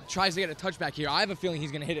 tries to get a touchback here. I have a feeling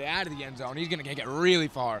he's going to hit it out of the end zone. He's going to get really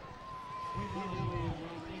far.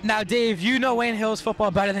 Now, Dave, you know Wayne Hills football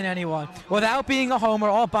better than anyone. Without being a homer,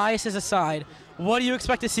 all biases aside, what do you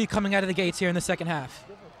expect to see coming out of the gates here in the second half?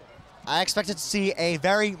 I expected to see a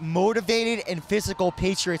very motivated and physical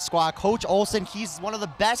Patriot squad. Coach Olson, he's one of the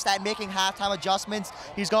best at making halftime adjustments.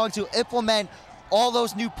 He's going to implement all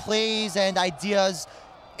those new plays and ideas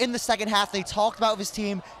in the second half. They talked about with his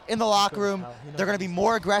team in the locker room. They're going to be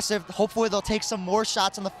more aggressive. Hopefully they'll take some more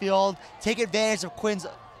shots on the field, take advantage of Quinn's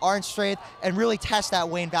arm strength, and really test that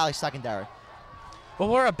Wayne Valley secondary. Well,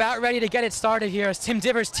 we're about ready to get it started here as Tim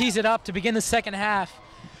Divers tees it up to begin the second half.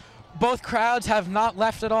 Both crowds have not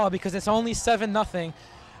left at all because it's only 7-0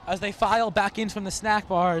 as they file back in from the snack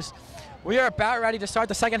bars. We are about ready to start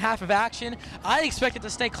the second half of action. I expect it to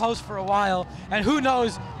stay close for a while, and who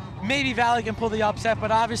knows, maybe Valley can pull the upset,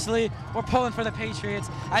 but obviously we're pulling for the Patriots.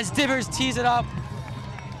 As Divers tees it up,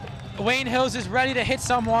 Wayne Hills is ready to hit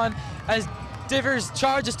someone as Divers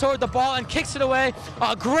charges toward the ball and kicks it away.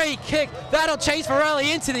 A great kick. That'll chase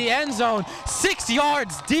Forelli into the end zone. 6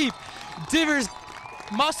 yards deep. Divers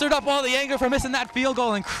mustered up all the anger for missing that field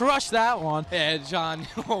goal and crushed that one. Yeah, John,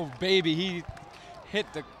 oh baby, he hit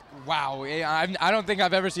the, wow. I don't think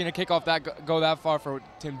I've ever seen a kickoff that go that far for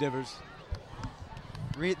Tim Divers.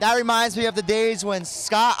 That reminds me of the days when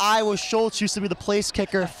Scott Iowa Schultz used to be the place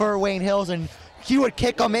kicker for Wayne Hills, and he would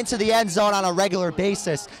kick them into the end zone on a regular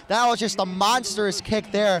basis. That was just a monstrous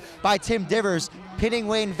kick there by Tim Divers, pitting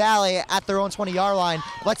Wayne Valley at their own 20-yard line.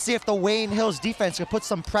 Let's see if the Wayne Hills defense can put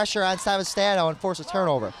some pressure on Savastano and force a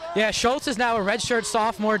turnover. Yeah, Schultz is now a redshirt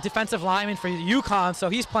sophomore defensive lineman for UConn, so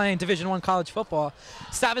he's playing Division I college football.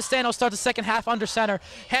 Savastano starts the second half under center.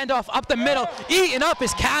 Handoff up the middle, eaten up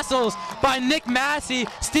his castles by Nick Massey,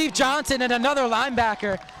 Steve Johnson, and another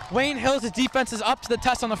linebacker. Wayne Hills' defense is up to the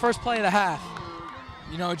test on the first play of the half.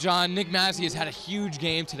 You know, John, Nick Massey has had a huge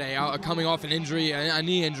game today, coming off an injury, a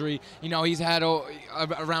knee injury. You know, he's had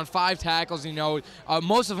around 5 tackles, you know,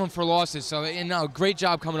 most of them for losses. So, you know, great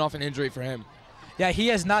job coming off an injury for him. Yeah, he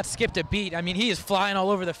has not skipped a beat. I mean, he is flying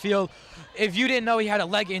all over the field. If you didn't know he had a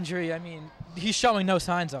leg injury, I mean, he's showing no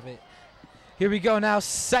signs of it. Here we go now,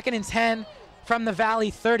 2nd and 10 from the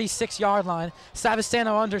Valley 36-yard line.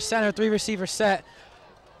 Savastano under center, 3-receiver set.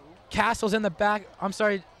 Castles in the back,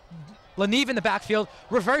 Leneve in the backfield,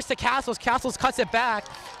 reverse to Castles. Castles cuts it back.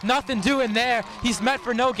 Nothing doing there. He's met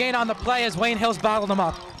for no gain on the play as Wayne Hills bottled him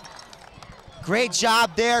up. Great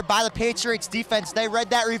job there by the Patriots defense. They read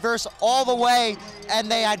that reverse all the way,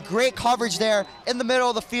 and they had great coverage there in the middle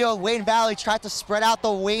of the field. Wayne Valley tried to spread out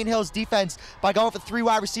the Wayne Hills defense by going for 3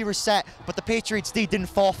 wide receiver set, but the Patriots D didn't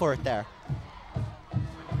fall for it there.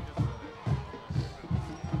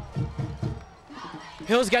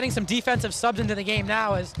 Hills getting some defensive subs into the game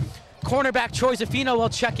now as cornerback Troy Zaffino will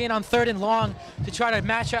check in on 3rd and long to try to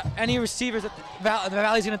match up any receivers that the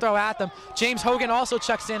Valley's going to throw at them. James Hogan also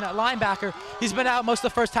checks in at linebacker. He's been out most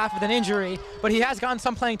of the first half with an injury, but he has gotten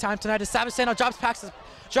some playing time tonight as Savastano drops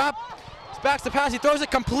backs the pass. He throws it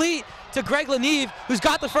complete to Greg Leneve, who's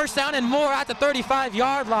got the first down and more at the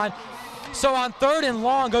 35-yard line. So on 3rd and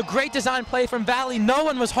long, a great design play from Valley. No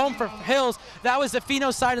one was home for Hills. That was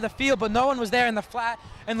Zaffino's side of the field, but no one was there in the flat.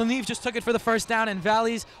 And Leneve just took it for the first down, and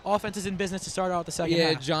Valley's offense is in business to start out the second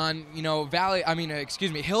half. Yeah, John, you know,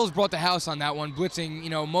 Hills brought the house on that one, blitzing, you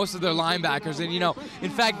know, most of their linebackers. And, you know,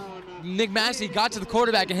 in fact, Nick Massey got to the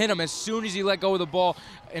quarterback and hit him as soon as he let go of the ball,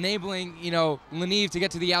 enabling, you know, Leneve to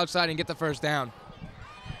get to the outside and get the first down.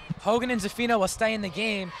 Hogan and Zaffino will stay in the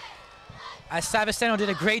game as Savastano did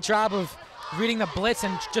a great job of reading the blitz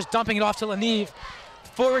and just dumping it off to Leneve.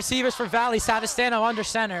 4 receivers for Valley, Savastano under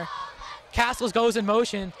center. Castles goes in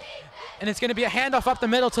motion, and it's going to be a handoff up the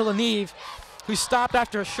middle to Leneve, who stopped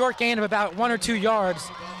after a short gain of about 1 or 2 yards.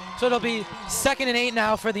 So it'll be 2nd and 8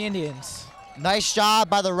 now for the Indians. Nice job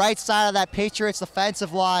by the right side of that Patriots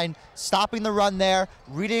defensive line, stopping the run there,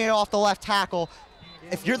 reading it off the left tackle.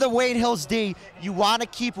 If you're the Wayne Hills D, you want to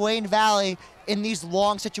keep Wayne Valley in these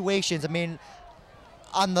long situations. I mean,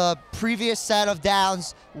 on the previous set of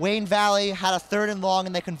downs, Wayne Valley had a 3rd and long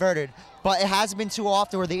and they converted. But it hasn't been too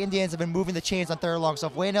often where the Indians have been moving the chains on 3rd and long. So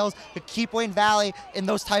if Wayne Hills could keep Wayne Valley in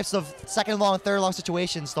those types of 2nd and long, 3rd and long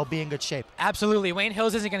situations, they'll be in good shape. Absolutely. Wayne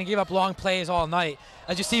Hills isn't going to give up long plays all night.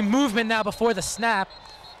 As you see movement now before the snap,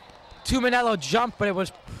 Tuminello jumped, but it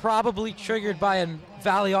was probably triggered by a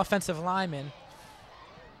Valley offensive lineman.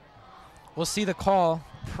 We'll see the call.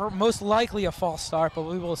 Most likely a false start, but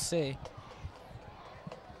we will see.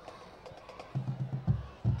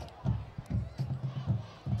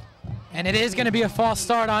 And it is going to be a false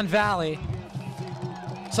start on Valley.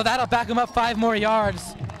 So that'll back him up 5 more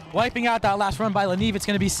yards. Wiping out that last run by Leneve, it's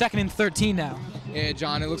going to be 2nd and 13 now. Yeah,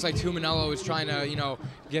 John, it looks like Tuminello is trying to, you know,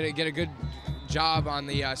 get a good job on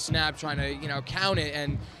the snap, trying to, you know, count it.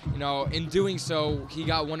 And, you know, in doing so, he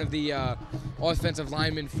got one of the offensive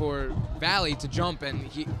linemen for Valley to jump, and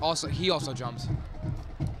he also jumps.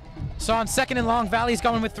 So on 2nd and long, Valley's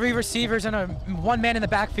going with 3 receivers and 1 man in the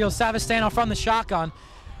backfield. Savastano from the shotgun.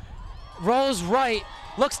 Rolls right,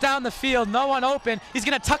 looks down the field, no one open. He's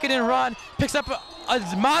going to tuck it and run, picks up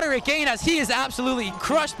a moderate gain as he is absolutely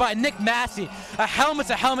crushed by Nick Massey. A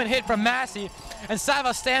helmet-to-helmet hit from Massey, and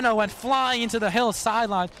Savastano went flying into the Hills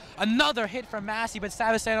sideline. Another hit from Massey, but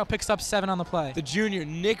Savastano picks up 7 on the play. The junior,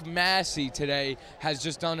 Nick Massey, today has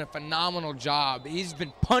just done a phenomenal job. He's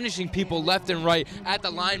been punishing people left and right at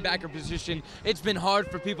the linebacker position. It's been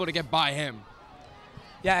hard for people to get by him.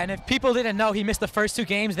 Yeah, and if people didn't know he missed the first 2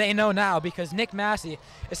 games, they know now because Nick Massey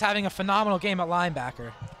is having a phenomenal game at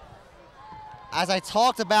linebacker. As I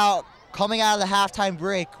talked about coming out of the halftime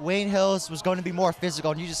break, Wayne Hills was going to be more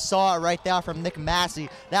physical, and you just saw it right there from Nick Massey.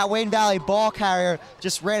 That Wayne Valley ball carrier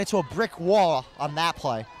just ran into a brick wall on that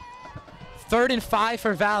play. 3rd and 5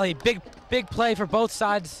 for Valley. Big play for both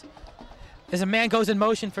sides. As a man goes in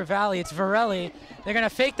motion for Valley, it's Varelli. They're going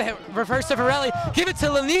to fake the reverse to Varelli, give it to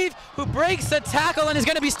Leneve, who breaks the tackle and is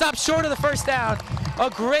going to be stopped short of the first down. A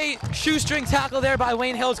great shoestring tackle there by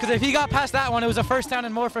Wayne Hills, because if he got past that one, it was a first down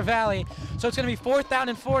and more for Valley. So it's going to be 4th down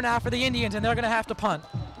and 4 now for the Indians, and they're going to have to punt.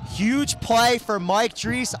 Huge play for Mike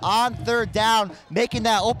Drees on 3rd down, making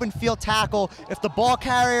that open field tackle. If the ball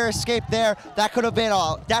carrier escaped there, that could have been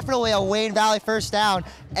definitely a Wayne Valley first down,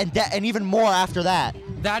 and even more after that.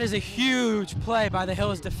 That is a huge play by the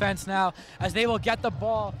Hills defense now, as they will get the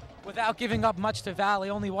ball without giving up much to Valley,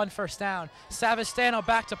 only 1 first down. Savastano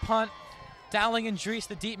back to punt. Dowling and Drees,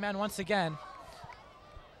 the deep men once again.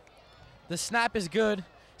 The snap is good.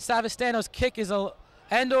 Savastano's kick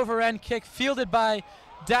end-over-end kick fielded by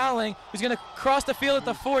Dowling, who's going to cross the field at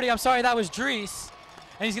the 40. I'm sorry, that was Dries.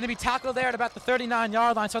 And he's going to be tackled there at about the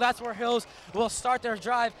 39-yard line. So that's where Hills will start their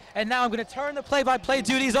drive. And now I'm going to turn the play-by-play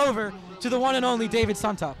duties over to the one and only David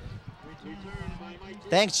Suntup.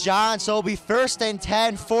 Thanks, John. So it'll be 1st and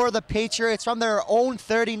 10 for the Patriots from their own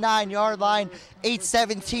 39-yard line.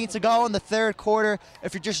 8:17 to go in the third quarter.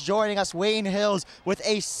 If you're just joining us, Wayne Hills with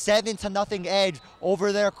a 7-0 edge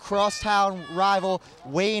over their crosstown rival,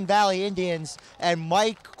 Wayne Valley Indians. And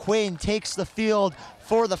Mike Quinn takes the field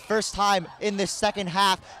for the first time in this second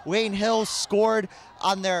half. Wayne Hills scored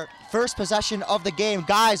on their first possession of the game.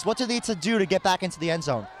 Guys, what do they need to do to get back into the end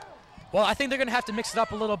zone? Well, I think they're going to have to mix it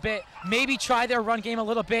up a little bit. Maybe try their run game a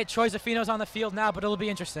little bit. Troy Zaffino's on the field now, but it'll be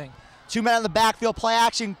interesting. 2 men in the backfield, play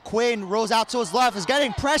action. Quinn rolls out to his left, is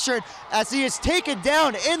getting pressured as he is taken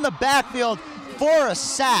down in the backfield for a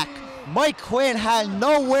sack. Mike Quinn had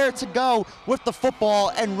nowhere to go with the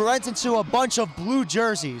football and runs into a bunch of blue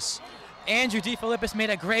jerseys. Andrew DeFilippis made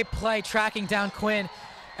a great play tracking down Quinn,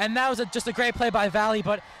 and that was just a great play by Valley,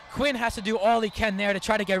 but Quinn has to do all he can there to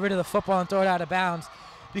try to get rid of the football and throw it out of bounds,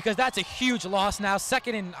 because that's a huge loss now.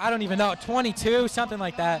 Second and, I don't even know, 22, something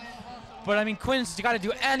like that. But, I mean, Quinn's got to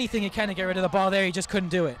do anything he can to get rid of the ball there. He just couldn't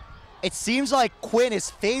do it. It seems like Quinn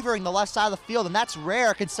is favoring the left side of the field, and that's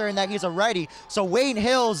rare considering that he's a righty. So Wayne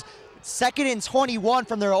Hills, 2nd and 21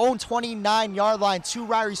 from their own 29-yard line. 2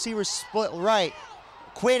 wide receivers split right.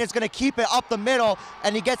 Quinn is going to keep it up the middle,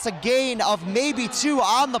 and he gets a gain of maybe 2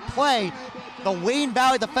 on the play. The Wayne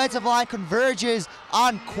Valley defensive line converges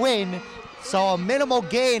on Quinn. So a minimal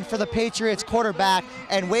gain for the Patriots quarterback,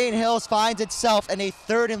 and Wayne Hills finds itself in a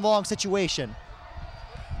 3rd and long situation.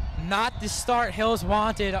 Not the start Hills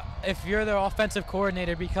wanted if you're their offensive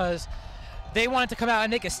coordinator, because they wanted to come out and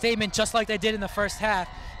make a statement just like they did in the first half.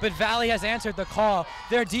 But Valley has answered the call.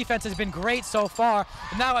 Their defense has been great so far.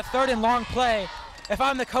 And now a 3rd and long play. If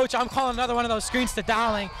I'm the coach, I'm calling another one of those screens to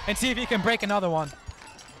Dowling and see if he can break another one.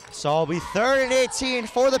 So it'll be 3rd and 18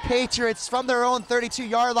 for the Patriots from their own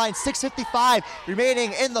 32-yard line. 6:55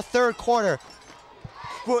 remaining in the third quarter.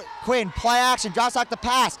 Quinn, play action, drops back the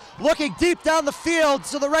pass, looking deep down the field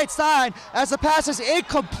to the right side as the pass is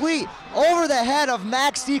incomplete over the head of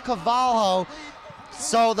Max DiCavallo.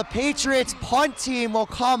 So the Patriots punt team will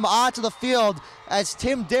come onto the field as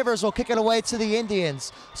Tim Divers will kick it away to the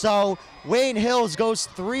Indians. So Wayne Hills goes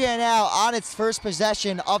 3 and out on its first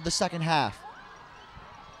possession of the second half.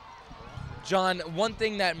 John, one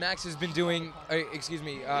thing that Max has been doing,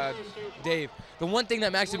 Dave, the one thing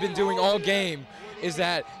that Max has been doing all game is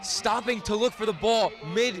that stopping to look for the ball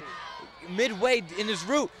midway in his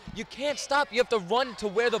route. You can't stop. You have to run to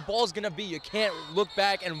where the ball's going to be. You can't look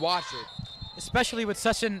back and watch it. Especially with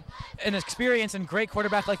such an experienced and great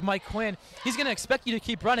quarterback like Mike Quinn, he's going to expect you to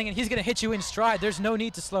keep running, and he's going to hit you in stride. There's no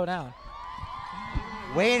need to slow down.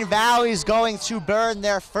 Wayne Valley is going to burn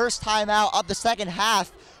their first timeout of the second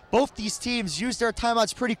half. Both these teams used their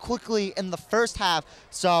timeouts pretty quickly in the first half,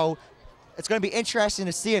 so it's going to be interesting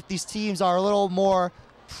to see if these teams are a little more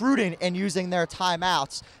prudent in using their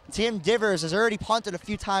timeouts. Tim Divers has already punted a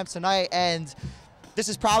few times tonight, and this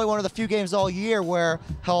is probably one of the few games all year where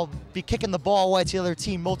he'll be kicking the ball away to the other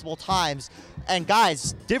team multiple times. And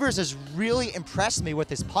guys, Divers has really impressed me with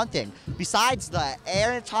his punting. Besides the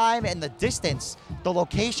air time and the distance, the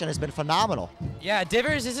location has been phenomenal. Yeah,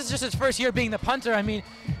 Divers, this is just his first year being the punter. I mean,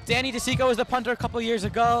 Danny DeSico was the punter a couple years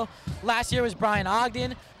ago. Last year was Brian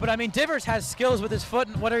Ogden. But I mean, Divers has skills with his foot,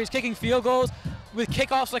 whether he's kicking field goals, with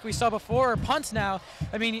kickoffs like we saw before, or punts now.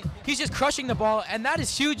 I mean, he's just crushing the ball, and that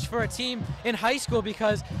is huge for a team in high school,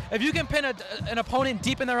 because if you can pin an opponent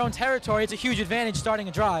deep in their own territory, it's a huge advantage starting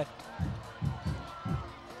a drive.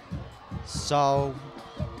 So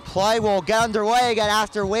play will get underway again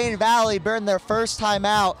after Wayne Valley burned their first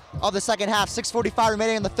timeout of the second half. 6:45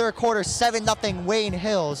 remaining in the third quarter, 7-0 Wayne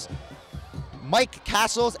Hills. Mike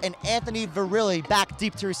Castles and Anthony Virilli back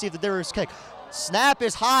deep to receive the Divers kick. Snap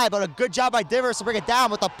is high, but a good job by Divers to bring it down,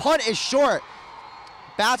 but the punt is short.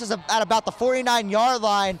 Bounces at about the 49-yard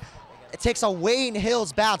line. It takes a Wayne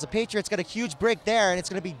Hills bounce. The Patriots got a huge break there, and it's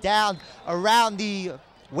going to be down around the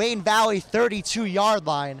Wayne Valley 32-yard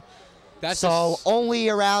line. So only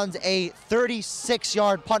around a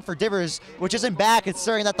 36-yard punt for Divers, which isn't bad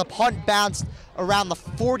considering that the punt bounced around the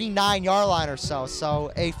 49-yard line or so.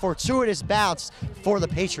 So a fortuitous bounce for the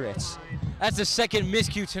Patriots. That's the second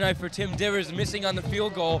miscue tonight for Tim Divers, missing on the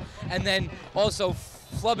field goal, and then also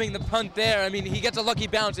flubbing the punt there. I mean, he gets a lucky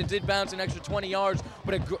bounce. It did bounce an extra 20 yards,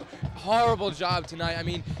 but a horrible job tonight. I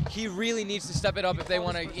mean, he really needs to step it up if they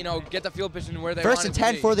want to, you know, get the field position where they want it to be. 1st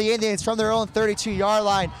and 10 for the Indians from their own 32-yard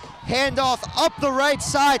line. Handoff up the right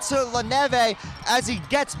side to LaNeve as he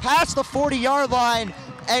gets past the 40-yard line,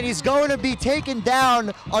 and he's going to be taken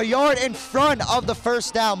down a yard in front of the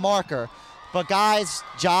first down marker. But guys,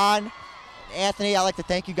 John, Anthony, I'd like to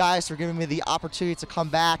thank you guys for giving me the opportunity to come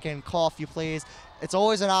back and call a few plays. It's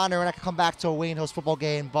always an honor when I can come back to a Wayne Hills football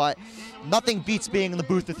game, but nothing beats being in the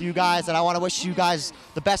booth with you guys, and I want to wish you guys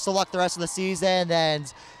the best of luck the rest of the season,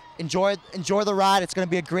 and enjoy the ride. It's going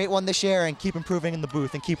to be a great one this year, and keep improving in the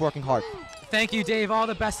booth and keep working hard. Thank you, Dave. All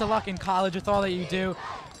the best of luck in college with all that you do.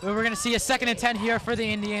 We're going to see a 2nd and 10 here for the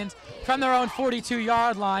Indians from their own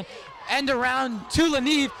 42-yard line. End around to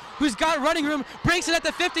LaNeve, who's got running room, breaks it at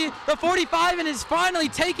the 50, the 45, and is finally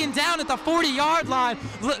taken down at the 40-yard line.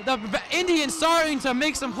 The Indians starting to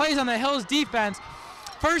make some plays on the Hills defense.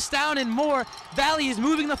 1st down and more. Valley is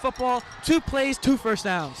moving the football. 2 plays, 2 first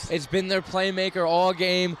downs. It's been their playmaker all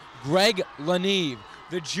game, Greg LaNeve.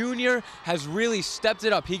 The junior has really stepped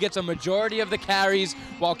it up. He gets a majority of the carries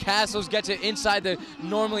while Castles gets it inside the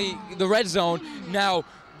red zone. Now,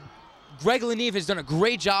 Greg LaNeve has done a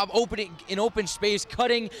great job opening in open space,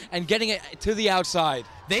 cutting and getting it to the outside.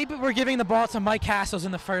 They were giving the ball to Mike Castles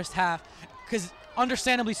in the first half, because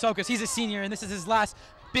understandably so, because he's a senior and this is his last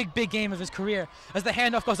big game of his career, as the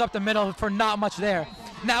handoff goes up the middle for not much there.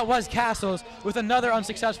 And that was Castles with another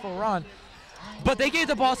unsuccessful run. But they gave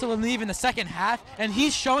the ball to LaNeve in the second half, and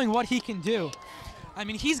he's showing what he can do. I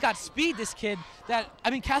mean, he's got speed, this kid.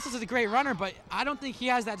 Castles is a great runner, but I don't think he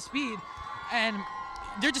has that speed. And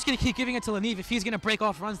they're just going to keep giving it to LaNeve if he's going to break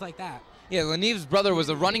off runs like that. Yeah, LaNeve's brother was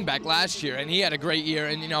a running back last year, and he had a great year.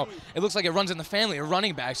 And, you know, it looks like it runs in the family of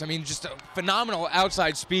running backs. I mean, just a phenomenal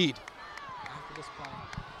outside speed.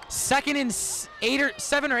 2nd and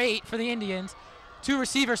 7 or 8 for the Indians. 2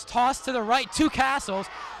 receivers tossed to the right to Castles.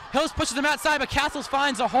 Hills pushes them outside, but Castles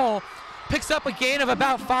finds a hole. Picks up a gain of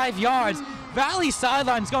about 5 yards. Valley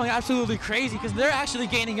sideline's going absolutely crazy because they're actually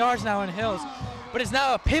gaining yards now in Hills. But it's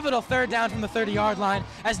now a pivotal 3rd down from the 30-yard line,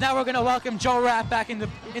 as now we're going to welcome Joe Rapp back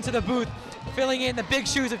into the booth, filling in the big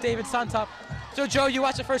shoes of David Suntup. So, Joe, you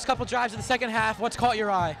watched the first couple drives of the second half. What's caught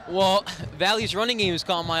your eye? Well, Valley's running game has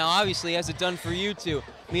caught my eye, obviously, as it done for you two.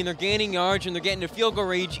 I mean, they're gaining yards and they're getting to field goal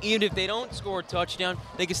range. Even if they don't score a touchdown,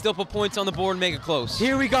 they can still put points on the board and make it close.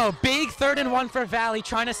 Here we go. Big 3rd and 1 for Valley,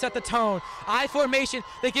 trying to set the tone. I formation.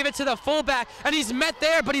 They give it to the fullback, and he's met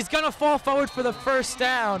there, but he's going to fall forward for the first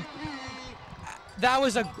down. That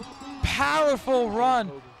was a powerful run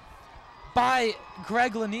by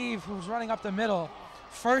Greg LaNeve, who was running up the middle.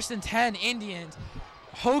 1st and 10, Indians.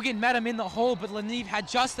 Hogan met him in the hole, but LaNeve had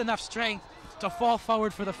just enough strength to fall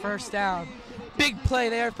forward for the first down. Big play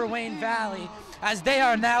there for Wayne Valley, as they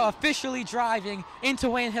are now officially driving into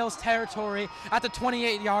Wayne Hills territory at the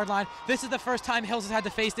 28-yard line. This is the first time Hills has had to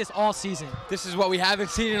face this all season. This is what we haven't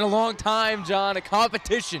seen in a long time, John, a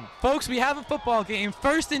competition. Folks, we have a football game.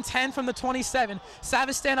 1st and 10 from the 27.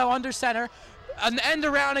 Savastano under center. An end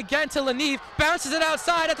around again to LaNeve, bounces it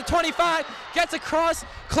outside at the 25, gets across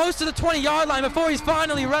close to the 20-yard line before he's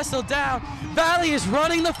finally wrestled down. Valley is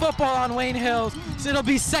running the football on Wayne Hills, so it'll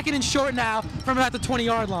be 2nd and short now from at the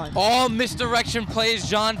 20-yard line. All misdirection plays,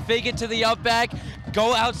 John. Fake it to the up back,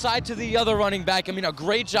 go outside to the other running back. I mean, a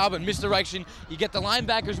great job at misdirection. You get the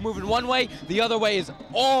linebackers moving one way, the other way is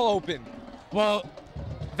all open. Well,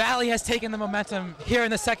 Valley has taken the momentum here in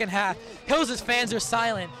the second half. Hills' fans are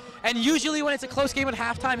silent. And usually when it's a close game at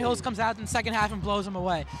halftime, Hills comes out in the second half and blows them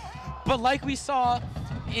away. But like we saw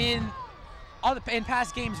in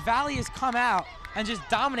past games, Valley has come out and just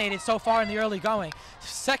dominated so far in the early going.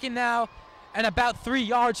 2nd now and about 3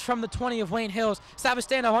 yards from the 20 of Wayne Hills.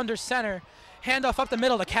 Savastano under center. Handoff up the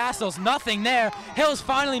middle to Castles. Nothing there. Hills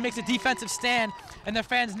finally makes a defensive stand, and their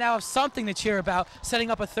fans now have something to cheer about,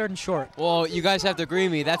 setting up a 3rd and short. Well, you guys have to agree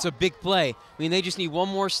with me. That's a big play. I mean, they just need one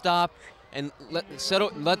more stop and let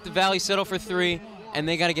the Valley settle for 3, and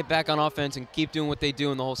they got to get back on offense and keep doing what they do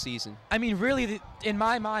in the whole season. I mean, really, in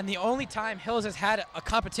my mind, the only time Hills has had a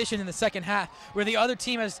competition in the second half where the other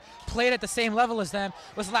team has played at the same level as them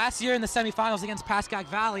was last year in the semifinals against Pascack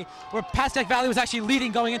Valley, where Pascack Valley was actually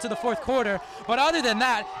leading going into the 4th quarter. But other than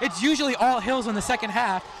that, it's usually all Hills in the second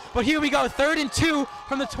half. But here we go, 3rd and 2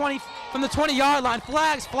 from the 20-yard line.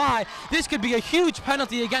 Flags fly. This could be a huge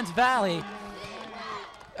penalty against Valley,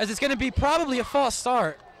 as it's going to be probably a false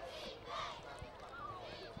start.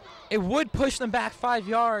 It would push them back 5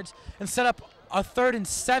 yards and set up a 3rd and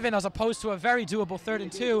 7 as opposed to a very doable 3rd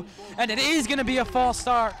and 2. And it is going to be a false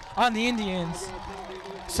start on the Indians.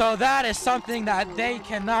 So that is something that they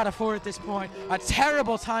cannot afford at this point. A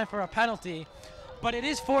terrible time for a penalty, but it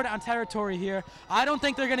is 4-down territory here. I don't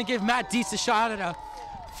think they're going to give Matt Dietz a shot at a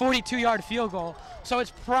 42-yard field goal. So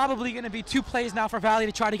it's probably going to be 2 plays now for Valley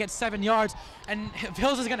to try to get 7 yards, and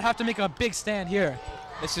Hills is going to have to make a big stand here.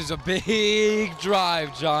 This is a big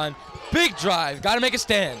drive, John. Big drive. Got to make a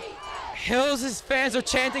stand. Hills' fans are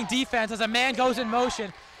chanting defense as a man goes in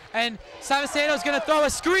motion. And Savastano's going to throw a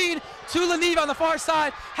screen to Lanive on the far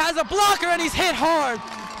side. Has a blocker, and he's hit hard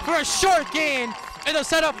for a short gain. And they'll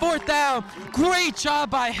set up 4th down. Great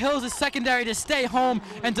job by Hills' secondary to stay home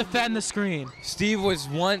and defend the screen. Steve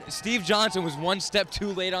Johnson was 1 step too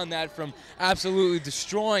late on that from absolutely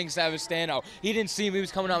destroying Savastano. He didn't see him. He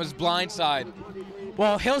was coming on his blind side.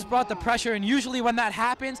 Well, Hills brought the pressure, and usually when that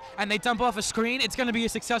happens and they dump off a screen, it's going to be a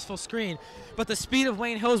successful screen. But the speed of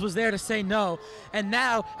Wayne Hills was there to say no. And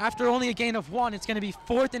now, after only a gain of 1, it's going to be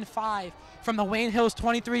 4th and 5 from the Wayne Hills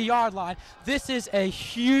 23-yard line. This is a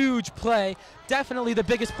huge play, definitely the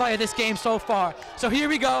biggest play of this game so far. So here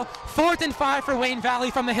we go, 4th and 5 for Wayne Valley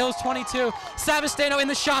from the Hills 22. Savastano in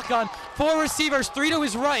the shotgun, 4 receivers, 3 to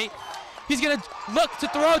his right. He's going to look to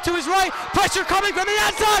throw to his right. Pressure coming from the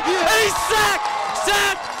outside, and he's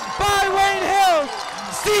sacked by Wayne Hills.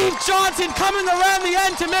 Steve Johnson coming around the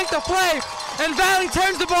end to make the play, and Valley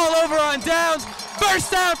turns the ball over on downs.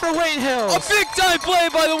 1st down for Wayne Hills. A big-time play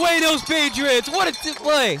by the Wayne Hills Patriots. What a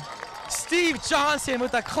play. Steve Johnson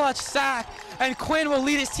with a clutch sack, and Quinn will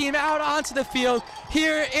lead his team out onto the field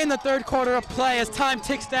here in the 3rd quarter of play as time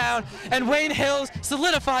ticks down, and Wayne Hills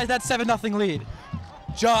solidifies that 7-0 lead.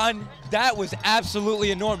 John, that was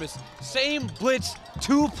absolutely enormous. Same blitz,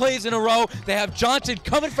 2 plays in a row. They have Johnson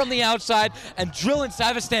coming from the outside and drilling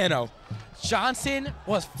Savastano. Johnson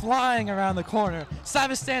was flying around the corner.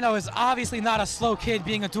 Savastano is obviously not a slow kid,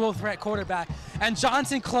 being a dual threat quarterback. And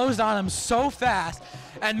Johnson closed on him so fast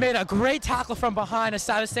and made a great tackle from behind as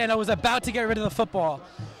Savastano was about to get rid of the football.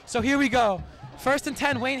 So here we go. 1st and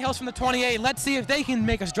 10, Wayne Hills from the 28. Let's see if they can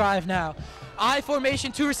make us drive now. I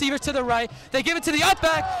formation, 2 receivers to the right. They give it to the up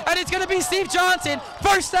back, and it's going to be Steve Johnson.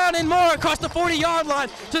 1st down and more across the 40-yard line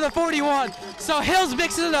to the 41. So Hills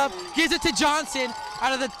mixes it up, gives it to Johnson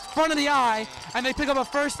out of the front of the eye, and they pick up a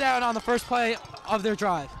 1st down on the first play of their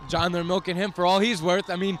drive. John, they're milking him for all he's worth.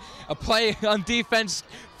 I mean, a play on defense,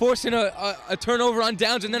 forcing a turnover on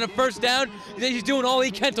downs, and then a 1st down. He's doing all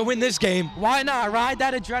he can to win this game. Why not? Ride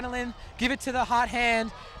that adrenaline, give it to the hot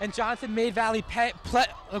hand, and Johnson made Valley pay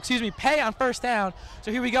on 1st down.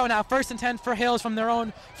 So here we go now, 1st and 10 for Hills from their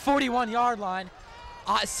own 41-yard line.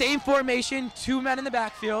 Same formation, 2 men in the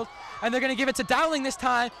backfield, and they're going to give it to Dowling this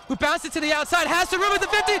time, who bounced it to the outside, has the room at the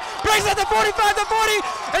 50, brings it to 45 to 40,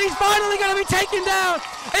 and he's finally going to be taken down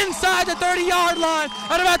inside the 30-yard line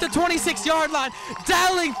at about the 26-yard line.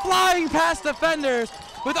 Dowling flying past defenders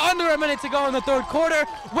with under a minute to go in the 3rd quarter.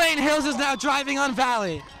 Wayne Hills is now driving on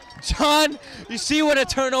Valley. John, you see what a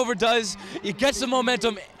turnover does? It gets the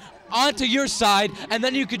momentum onto your side, and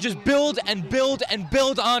then you could just build and build and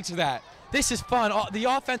build onto that. This is fun. The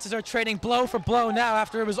offenses are trading blow for blow now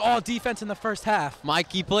after it was all defense in the 1st half. My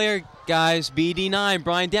key player, guys, BD9,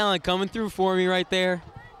 Brian Dallin coming through for me right there.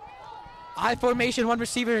 I formation, 1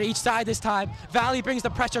 receiver at each side this time. Valley brings the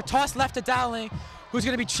pressure, toss left to Dowling, who's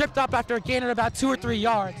going to be tripped up after a gain of about 2 or 3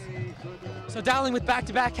 yards. So Dowling with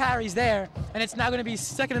back-to-back carries there, and it's now going to be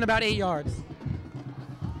 2nd and about 8 yards.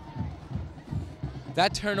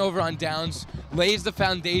 That turnover on downs lays the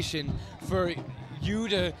foundation for you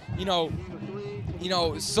to,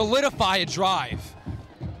 solidify a drive.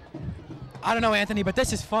 I don't know, Anthony, but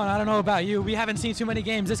this is fun. I don't know about you. We haven't seen too many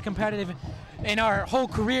games this competitive in our whole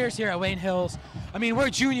careers here at Wayne Hills. I mean,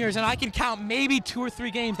 we're juniors, and I can count maybe 2 or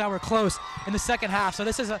 3 games that were close in the 2nd half. So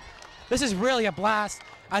this is really a blast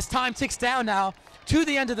as time ticks down now to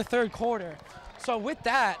the end of the 3rd quarter. So with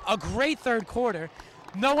that, a great 3rd quarter.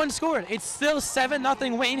 No one scored. It's still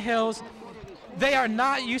 7-0 Wayne Hills. They are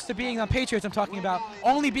not used to being the Patriots I'm talking about,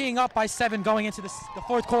 only being up by 7 going into the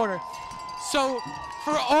 4th quarter. So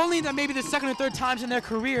for only maybe the 2nd or 3rd times in their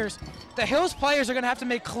careers, the Hills players are going to have to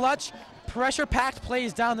make clutch, pressure-packed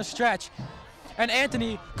plays down the stretch. And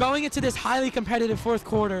Anthony, going into this highly competitive 4th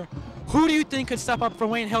quarter, who do you think could step up for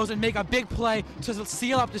Wayne Hills and make a big play to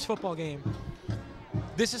seal up this football game?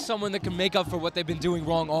 This is someone that can make up for what they've been doing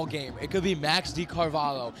wrong all game. It could be Max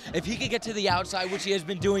DiCarvalho. If he could get to the outside, which he has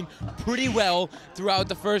been doing pretty well throughout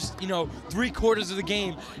the first, 3 quarters of the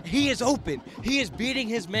game. He is open. He is beating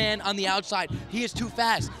his man on the outside. He is too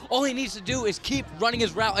fast. All he needs to do is keep running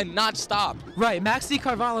his route and not stop. Right, Max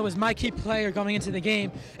DiCarvalho is my key player going into the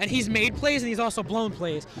game, and he's made plays and he's also blown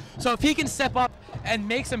plays. So if he can step up and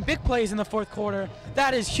make some big plays in the fourth quarter,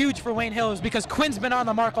 that is huge for Wayne Hills because Quinn's been on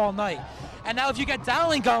the mark all night. And now if you get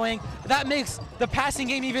Dowling going, that makes the passing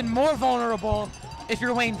game even more vulnerable if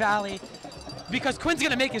you're Wayne Valley because Quinn's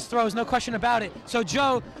going to make his throws, no question about it. So,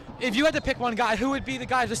 Joe, if you had to pick one guy, who would be the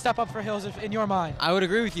guy to step up for Hills in your mind? I would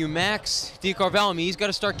agree with you, Max DiCarvalho. I mean, he's got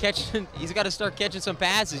to start catching. He's got to start catching some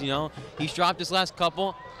passes. He's dropped his last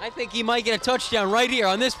couple. I think he might get a touchdown right here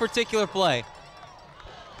on this particular play.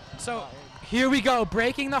 So here we go,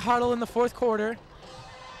 breaking the huddle in the fourth quarter.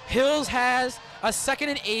 Hills has a 2nd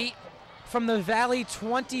and 8 from the Valley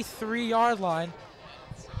 23-yard line.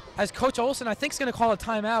 As Coach Olson, I think, is going to call a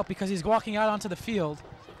timeout because he's walking out onto the field.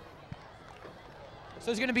 So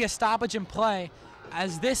there's going to be a stoppage in play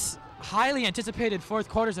as this highly anticipated fourth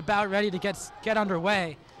quarter is about ready to get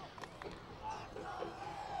underway.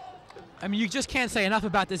 I mean, you just can't say enough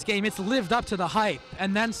about this game. It's lived up to the hype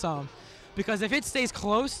and then some. Because if it stays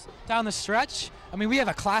close down the stretch, I mean, we have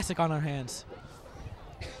a classic on our hands.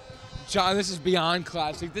 John, this is beyond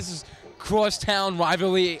classic. This is crosstown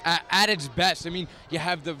rivalry at its best. I mean, you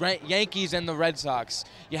have the Yankees and the Red Sox.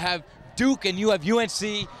 You have Duke and you have UNC.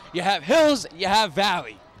 You have Hills, you have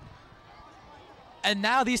Valley. And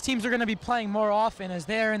now these teams are going to be playing more often as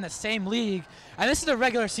they're in the same league. And this is a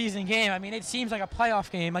regular season game. I mean, it seems like a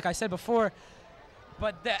playoff game, like I said before.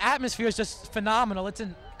 But the atmosphere is just phenomenal. It's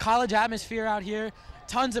a college atmosphere out here.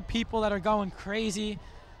 Tons of people that are going crazy.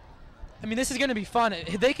 I mean, this is going to be fun.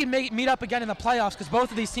 They can meet up again in the playoffs because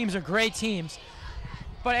both of these teams are great teams.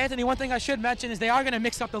 But, Anthony, one thing I should mention is they are going to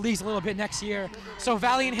mix up the leagues a little bit next year. So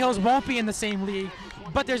Valley and Hills won't be in the same league.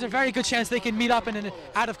 But there's a very good chance they can meet up in an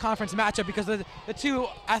out-of-conference matchup because the two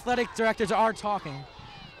athletic directors are talking.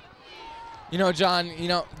 John,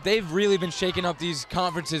 they've really been shaking up these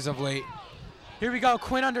conferences of late. Here we go,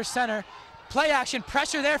 Quinn under center. Play action,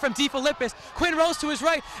 pressure there from DeFilippis. Quinn rolls to his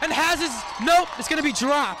right and has his, nope, it's going to be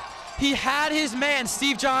dropped. He had his man,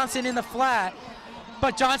 Steve Johnson, in the flat,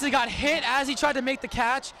 but Johnson got hit as he tried to make the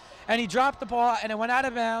catch, and he dropped the ball, and it went out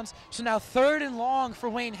of bounds. So now 3rd and long for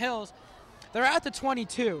Wayne Hills. They're at the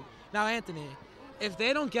 22. Now, Anthony, if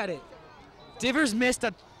they don't get it, Divers missed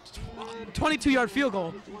a 22-yard field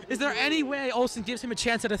goal. Is there any way Olsen gives him a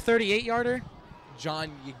chance at a 38-yarder?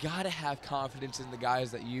 John, you got to have confidence in the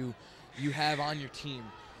guys that you have on your team.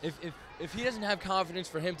 If he doesn't have confidence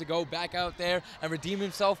for him to go back out there and redeem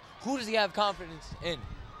himself, who does he have confidence in?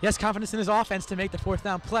 He has confidence in his offense to make the 4th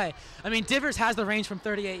down play. I mean, Divers has the range from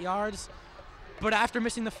 38 yards, but after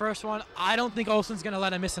missing the first one, I don't think Olsen's going to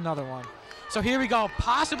let him miss another one. So here we go,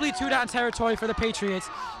 possibly 2-down territory for the Patriots.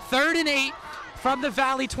 3rd and 8 from the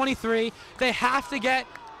Valley 23. They have to get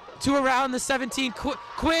to around the 17.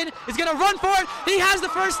 Quinn is going to run for it. He has the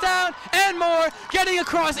 1st down and more, getting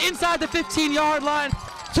across inside the 15-yard line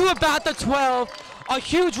to about the 12. A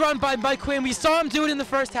huge run by Mike Quinn. We saw him do it in the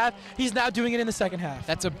first half. He's now doing it in the second half.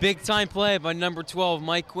 That's a big-time play by number 12,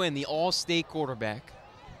 Mike Quinn, the all-state quarterback.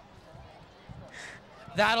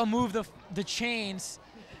 That'll move the chains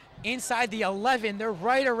inside the 11. They're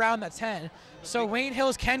right around the 10. So Wayne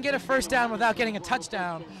Hills can get a 1st down without getting a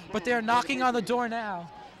touchdown, but they're knocking on the door now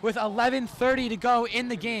with 11:30 to go in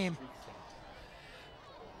the game.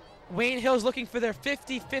 Wayne Hills looking for their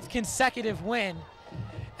 55th consecutive win.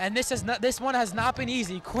 And this one has not been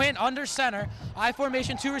easy. Quinn under center, I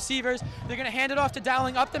formation, 2 receivers. They're going to hand it off to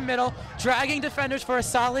Dowling up the middle, dragging defenders for a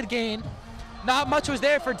solid gain. Not much was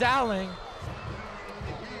there for Dowling.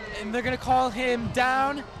 And they're going to call him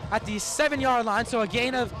down at the 7-yard line, so a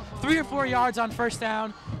gain of 3 or 4 yards on 1st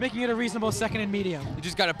down, making it a reasonable 2nd and medium. You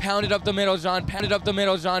just got to pound it up the middle, John. Pound it up the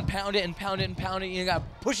middle, John. Pound it and pound it and pound it. You got to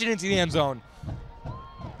push it into the end zone.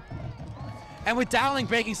 And with Dowling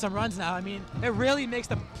breaking some runs now, I mean, it really makes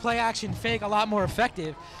the play-action fake a lot more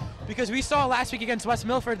effective because we saw last week against West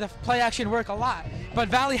Milford the play-action work a lot, but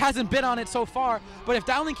Valley hasn't been on it so far. But if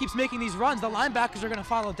Dowling keeps making these runs, the linebackers are going to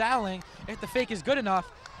follow Dowling if the fake is good enough.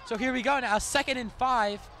 So here we go now, 2nd and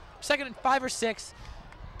 5 or 6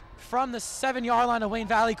 from the 7-yard line of Wayne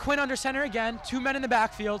Valley. Quinn under center again, 2 men in the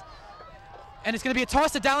backfield. And it's going to be a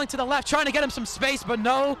toss to Dowling to the left, trying to get him some space, but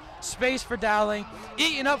no space for Dowling.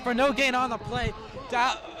 Eating up for no gain on the play.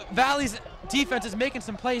 Valley's defense is making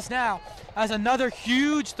some plays now as another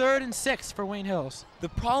huge 3rd and 6 for Wayne Hills. The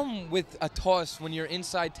problem with a toss when you're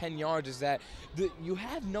inside 10 yards is that you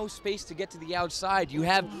have no space to get to the outside. You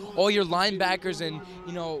have all your linebackers and,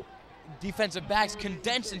 defensive backs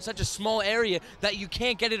condensed in such a small area that you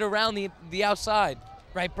can't get it around the outside.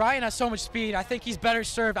 Right, Brian has so much speed. I think he's better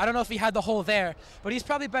served. I don't know if he had the hole there, but he's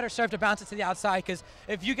probably better served to bounce it to the outside, because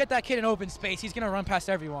if you get that kid in open space, he's going to run past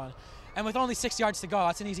everyone. And with only 6 yards to go,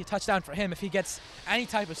 that's an easy touchdown for him if he gets any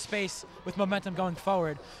type of space with momentum going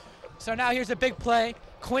forward. So now here's a big play.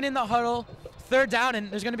 Quinn in the huddle, 3rd down,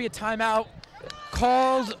 and there's going to be a timeout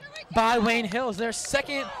called by Wayne Hills, their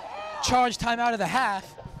second charge timeout of the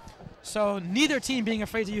half. So neither team being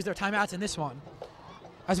afraid to use their timeouts in this one.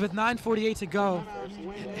 As with 9:48 to go,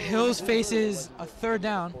 Hills faces a 3rd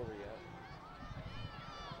down.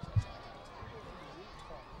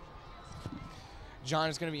 John,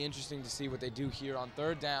 it's going to be interesting to see what they do here on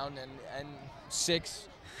 3rd down and 6.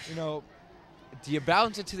 You know, do you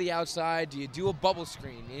bounce it to the outside? Do you do a bubble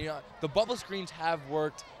screen? You know, the bubble screens have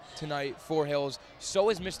worked tonight for Hills. So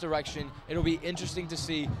is misdirection. It'll be interesting to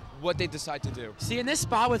see what they decide to do. See, in this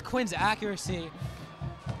spot with Quinn's accuracy,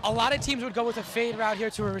 a lot of teams would go with a fade route here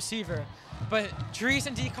to a receiver. But Dries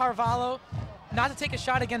and DiCarvalho, not to take a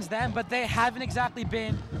shot against them, but they haven't exactly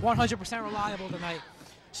been 100% reliable tonight.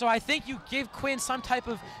 So I think you give Quinn some type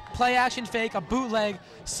of play action fake, a bootleg,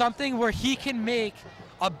 something where he can make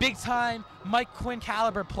a big time Mike Quinn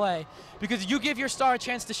caliber play. Because you give your star a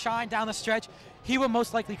chance to shine down the stretch, he will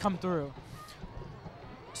most likely come through.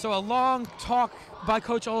 So a long talk by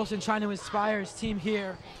Coach Olsen trying to inspire his team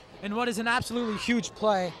here in what is an absolutely huge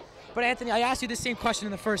play. But Anthony, I asked you the same question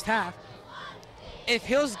in the first half. If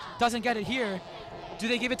Hills doesn't get it here, do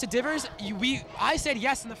they give it to Divers? I said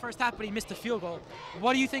yes in the first half, but he missed the field goal.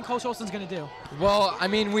 What do you think Coach Olsen's going to do? Well, I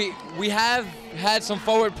mean, we have had some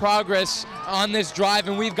forward progress on this drive,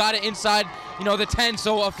 and we've got it inside, you know, the 10,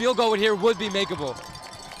 so a field goal here would be makeable.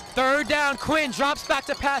 3rd down, Quinn drops back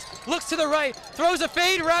to pass, looks to the right, throws a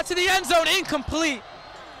fade route to the end zone, incomplete.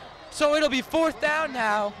 So it'll be 4th down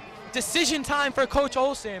now. Decision time for Coach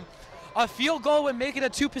Olsen. A field goal would make it a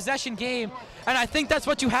 2-possession game, and I think that's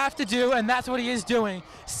what you have to do, and that's what he is doing.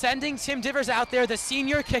 Sending Tim Divers out there, the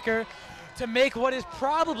senior kicker, to make what is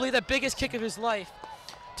probably the biggest kick of his life,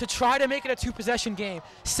 to try to make it a 2-possession game.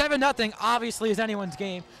 7-0 obviously is anyone's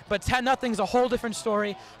game, but 10-0 is a whole different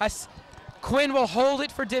story. As Quinn will hold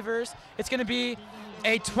it for Divers. It's going to be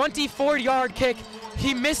a 24-yard kick.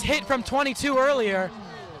 He mishit from 22 earlier.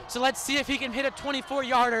 So let's see if he can hit a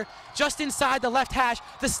 24-yarder just inside the left hash.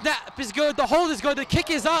 The snap is good, the hold is good, the kick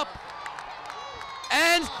is up.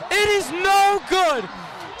 And it is no good.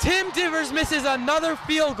 Tim Divers misses another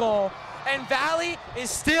field goal, and Valley is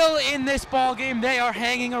still in this ball game. They are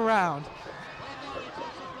hanging around.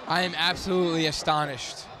 I am absolutely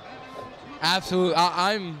astonished. Absolutely,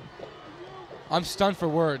 I'm stunned for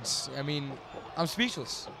words. I mean, I'm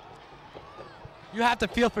speechless. You have to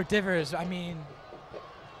feel for Divers. I mean,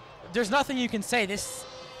 there's nothing you can say. This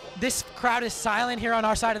crowd is silent here on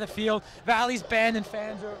our side of the field. Valley's band and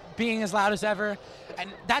fans are being as loud as ever. And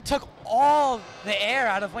that took all the air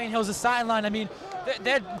out of Wayne Hills' sideline. I mean,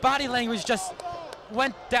 their body language just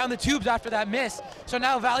went down the tubes after that miss. So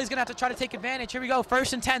now Valley's going to have to try to take advantage. Here we go,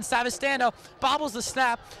 1st and 10. Savastano bobbles the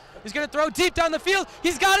snap. He's going to throw deep down the field.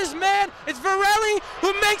 He's got his man. It's Varelli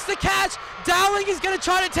who makes the catch. Dowling is going to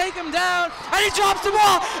try to take him down, and he drops the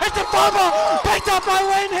ball. It's a fumble picked up by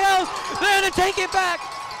Wayne Hills. They're going to take it back,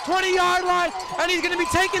 20-yard line, and he's going to be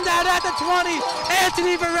taken down at the 20.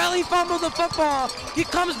 Anthony Varelli fumbled the football. He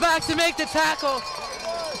comes back to make the tackle,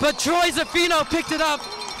 but Troy Zaffino picked it up,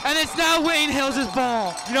 and it's now Wayne Hills'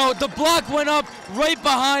 ball. You know, the block went up right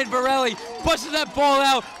behind Varelli, busted that ball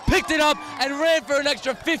out, picked it up, and ran for an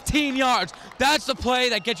extra 15 yards. That's the play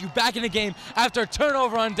that gets you back in the game after a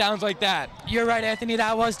turnover on downs like that. You're right, Anthony.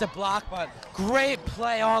 That was the block, but great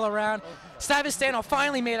play all around. Savastano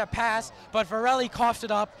finally made a pass, but Varelli coughed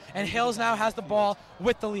it up, and Hills now has the ball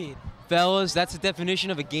with the lead. Fellas, that's the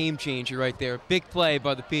definition of a game changer right there. Big play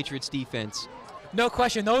by the Patriots defense. No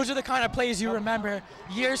question. Those are the kind of plays you remember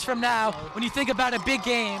years from now when you think about a big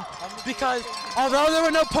game, because although there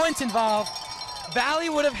were no points involved, Valley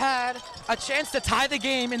would have had a chance to tie the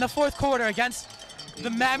game in the 4th quarter against the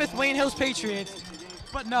mammoth Wayne Hills Patriots.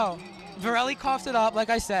 But no, Varelli coughed it up, like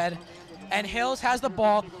I said, and Hills has the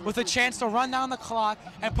ball with a chance to run down the clock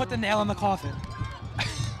and put the nail in the coffin.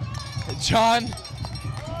 John,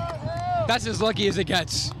 that's as lucky as it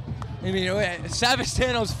gets. I mean,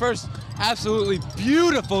 Savastano's first absolutely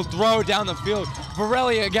beautiful throw down the field.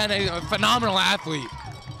 Varelli, again, a phenomenal athlete.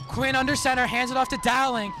 Quinn under center, hands it off to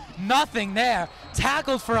Dowling. Nothing there.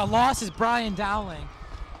 Tackled for a loss is Brian Dowling.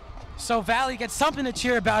 So Valley gets something to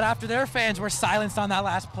cheer about after their fans were silenced on that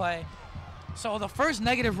last play. So the first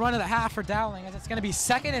negative run of the half for Dowling, as it's going to be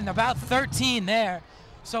 2nd and about 13 there.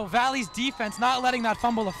 So Valley's defense not letting that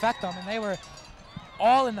fumble affect them, and they were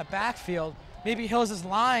all in the backfield. Maybe Hills'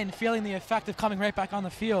 line feeling the effect of coming right back on the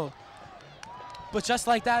field. But just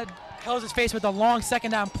like that, Hills is faced with a long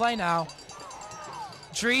second down play now.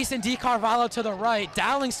 Dries and DiCarvalho to the right.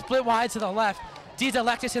 Dowling split wide to the left.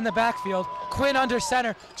 Alexis in the backfield. Quinn under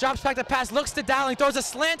center. Drops back the pass. Looks to Dowling. Throws a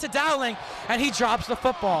slant to Dowling. And he drops the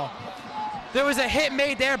football. There was a hit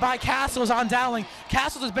made there by Castles on Dowling.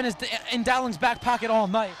 Castles has been in Dowling's back pocket all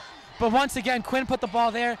night. But once again, Quinn put the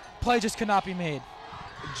ball there. Play just could not be made.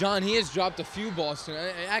 John, he has dropped a few balls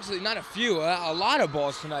tonight. Actually, not a few, a lot of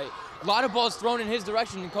balls tonight. A lot of balls thrown in his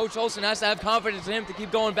direction, and Coach Olson has to have confidence in him to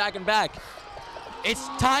keep going back and back. It's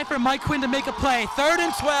time for Mike Quinn to make a play. 3rd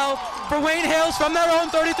and 12 for Wayne Hills from their own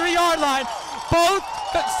 33-yard line. Both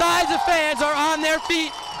sides of fans are on their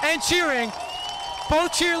feet and cheering.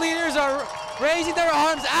 Both cheerleaders are raising their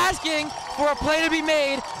arms, asking for a play to be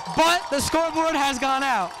made, but the scoreboard has gone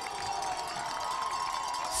out.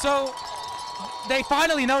 So they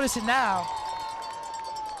finally notice it now.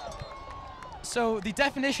 So the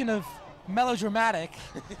definition of melodramatic,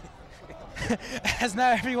 as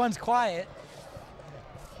now everyone's quiet.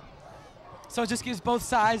 So it just gives both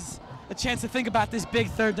sides a chance to think about this big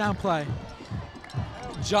 3rd down play.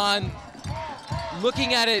 John,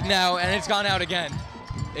 looking at it now, and it's gone out again.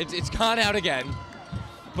 It's gone out again.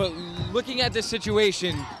 But looking at this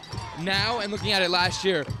situation now and looking at it last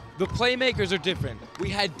year, the playmakers are different. We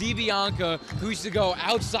had DiBianca, who used to go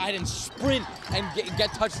outside and sprint and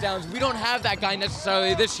get touchdowns. We don't have that guy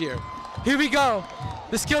necessarily this year. Here we go.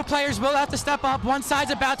 The skilled players will have to step up. One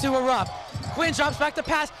side's about to erupt. Quinn drops back the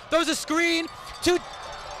pass, throws a screen to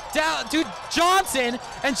Johnson,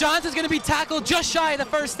 and Johnson's going to be tackled just shy of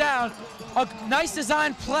the 1st down. A nice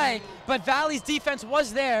design play, but Valley's defense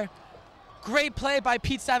was there. Great play by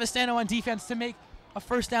Pete Savastano on defense to make a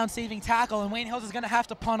 1st down saving tackle, and Wayne Hills is going to have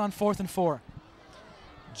to punt on 4th and 4.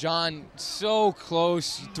 John, so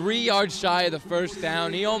close, 3 yards shy of the 1st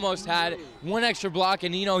down. He almost had one extra block,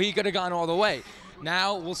 and he could have gone all the way.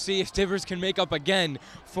 Now we'll see if Divers can make up again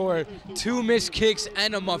for 2 missed kicks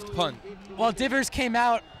and a muffed punt. Well, Divers came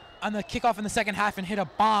out on the kickoff in the 2nd half and hit a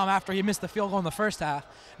bomb after he missed the field goal in the 1st half.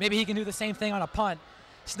 Maybe he can do the same thing on a punt.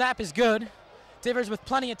 Snap is good. Divers with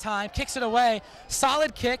plenty of time, kicks it away.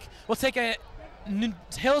 Solid kick. We'll take a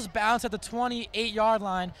Hills bounce at the 28-yard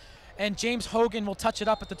line, and James Hogan will touch it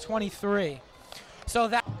up at the 23. So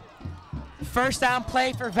that 1st down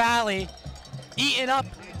play for Valley, eaten up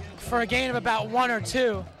for a gain of about 1 or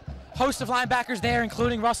 2. Host of linebackers there,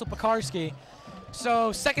 including Russell Pekarski.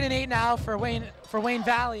 So 2nd and 8 now for Wayne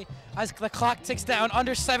Valley as the clock ticks down.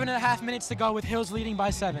 Under 7.5 minutes to go with Hills leading by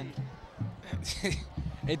 7.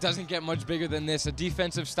 It doesn't get much bigger than this. A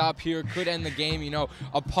defensive stop here could end the game.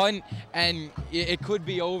 A punt and it could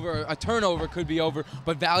be over. A turnover could be over.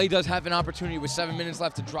 But Valley does have an opportunity with 7 minutes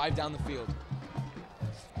left to drive down the field.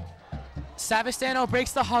 Savastano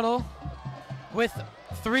breaks the huddle with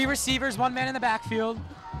 3 receivers, 1 man in the backfield.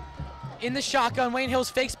 In the shotgun, Wayne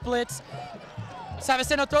Hills fakes blitz.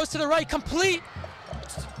 Savastano throws to the right, complete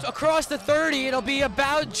across the 30. It'll be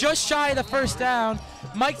about just shy of the 1st down.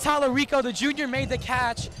 Mike Tallarico, the junior, made the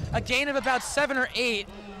catch, a gain of about 7 or 8.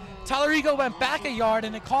 Tallarico went back a yard,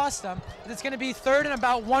 and it cost them. It's going to be 3rd and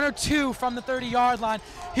about 1 or 2 from the 30-yard line.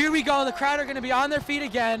 Here we go. The crowd are going to be on their feet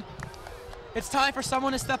again. It's time for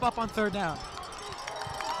someone to step up on 3rd down.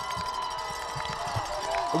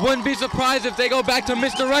 I wouldn't be surprised if they go back to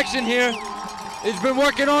misdirection here. It's been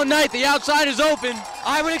working all night. The outside is open.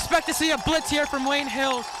 I would expect to see a blitz here from Wayne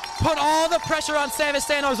Hills. Put all the pressure on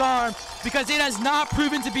Savastano's arm because it has not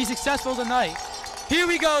proven to be successful tonight. Here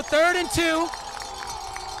we go, 3rd and 2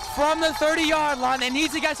 from the 30-yard line. They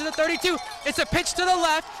need to get to the 32. It's a pitch to the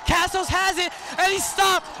left. Castles has it, and he's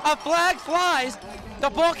stopped. A flag flies. The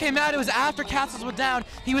ball came out. It was after Castles was down.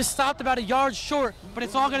 He was stopped about a yard short, but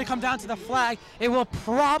it's all going to come down to the flag. It will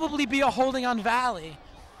probably be a holding on Valley.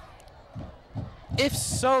 If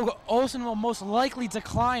so, Olsen will most likely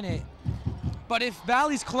decline it. But if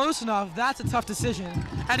Valley's close enough, that's a tough decision.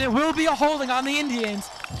 And it will be a holding on the Indians.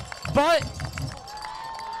 But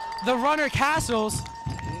the runner, Castles,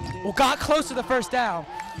 got close to the 1st down.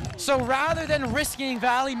 So rather than risking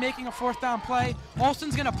Valley making a 4th down play,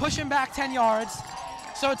 Olsen's going to push him back 10 yards.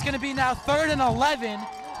 So it's going to be now 3rd and 11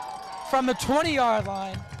 from the 20-yard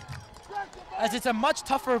line, as it's a much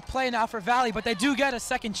tougher play now for Valley, but they do get a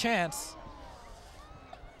second chance.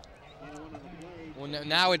 Well,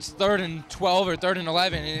 now it's 3rd and 12 or 3rd and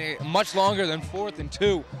 11, and much longer than 4th and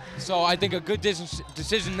 2. So I think a good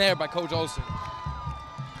decision there by Coach Olsen.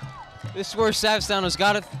 This is where Savastano's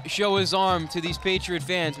got to show his arm to these Patriot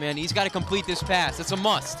fans, man. He's got to complete this pass. It's a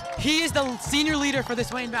must. He is the senior leader for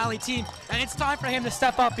this Wayne Valley team, and it's time for him to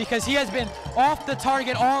step up because he has been off the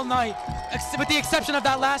target all night, with the exception of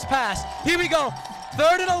that last pass. Here we go.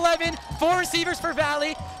 3rd and 11, 4 receivers for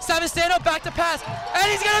Valley. Savastano back to pass,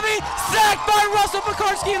 and he's going to be sacked by Russell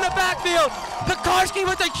Pekarski in the backfield. Pekarski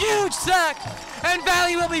with a huge sack, and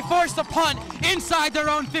Valley will be forced to punt inside their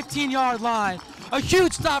own 15-yard line. A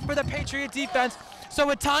huge stop for the Patriot defense. So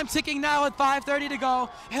with time ticking now at 5:30 to go,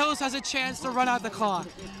 Hills has a chance to run out the clock.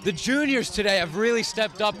 The juniors today have really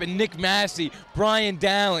stepped up, and Nick Massey, Brian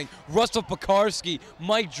Dowling, Russell Pekarski,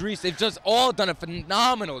 Mike Drees, they've just all done a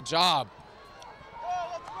phenomenal job.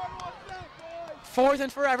 4th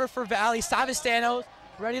and forever for Valley. Savastano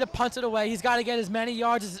ready to punt it away. He's got to get as many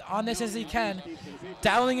yards on this as he can.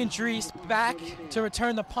 Dowling and Drees back to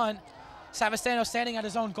return the punt. Savastano standing at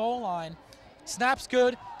his own goal line. Snap's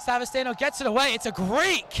good. Savastano gets it away. It's a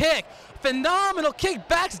great kick. Phenomenal kick.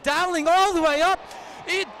 Backs Dowling all the way up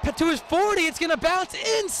to his 40. It's going to bounce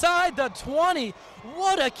inside the 20.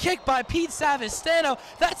 What a kick by Pete Savastano.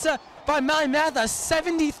 That's, by my math, a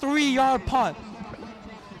 73-yard punt.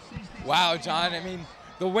 Wow, John. I mean,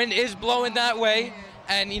 the wind is blowing that way,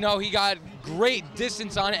 and, you know, he got great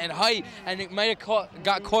distance on it and height, and it might have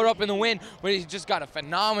got caught up in the wind, but he just got a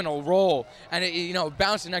phenomenal roll, and it, you know,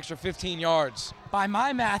 bounced an extra 15 yards. By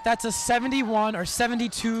my math, that's a 71 or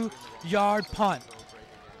 72-yard punt.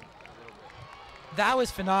 That was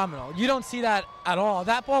phenomenal. You don't see that at all.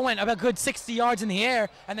 That ball went about a good 60 yards in the air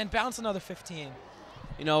and then bounced another 15.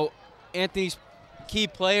 You know, Anthony's key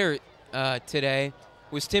player today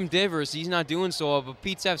was Tim Divers. He's not doing so well, but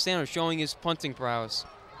Pete Savastano showing his punting prowess.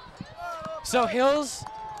 So Hills,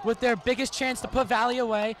 with their biggest chance to put Valley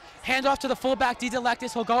away, hand off to the fullback, D.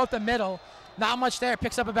 Delectus. He'll go up the middle. Not much there.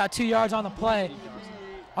 Picks up about 2 yards on the play.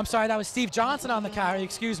 I'm sorry, that was Steve Johnson on the carry,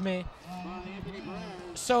 excuse me.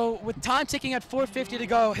 So with time ticking at 4:50 to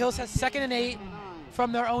go, Hills has 2nd and 8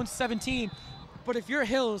 from their own 17. But if you're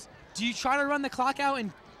Hills, do you try to run the clock out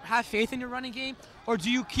and have faith in your running game, or do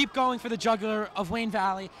you keep going for the jugular of Wayne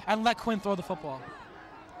Valley and let Quinn throw the football?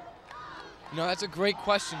 You know, that's a great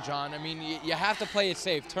question, John. I mean, you have to play it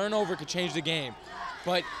safe. Turnover could change the game.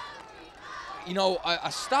 But, you know,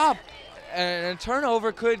 a stop and a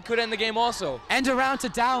turnover could end the game also. End around to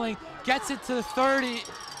Dowling, gets it to the 30,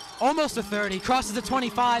 almost the 30, crosses the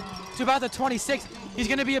 25 to about the 26. He's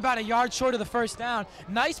going to be about a yard short of the first down.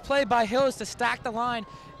 Nice play by Hills to stack the line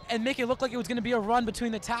and make it look like it was going to be a run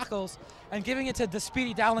between the tackles, and giving it to the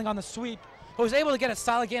speedy Dowling on the sweep, who was able to get a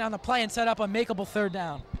solid gain on the play and set up a makeable 3rd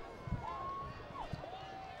down.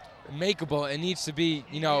 Makeable, it needs to be,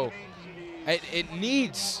 you know, it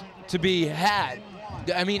needs to be had.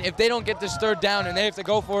 I mean, if they don't get this 3rd down and they have to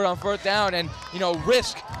go for it on 4th down and, you know,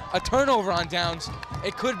 risk a turnover on downs,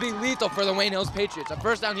 it could be lethal for the Wayne Hills Patriots. A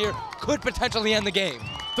 1st down here could potentially end the game.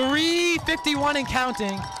 3:51 and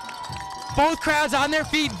counting. Both crowds on their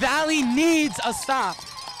feet. Valley needs a stop.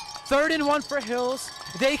 3rd and 1 for Hills.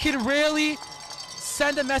 They can really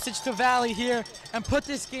send a message to Valley here and put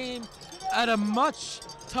this game at a much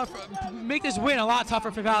tougher, make this win a lot tougher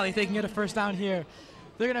for Valley if they can get a 1st down here.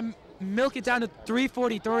 They're going to milk it down to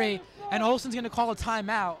 3:43, and Olsen's going to call a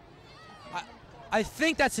timeout. I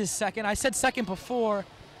think that's his 2nd. I said 2nd before,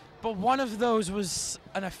 but one of those was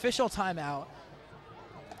an official timeout.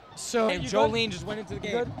 So and Jolene just went into the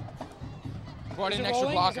game. Brought in an extra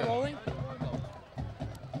blocker.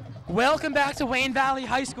 Welcome back to Wayne Valley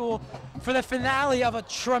High School for the finale of a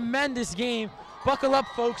tremendous game. Buckle up,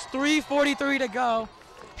 folks. 3:43 to go.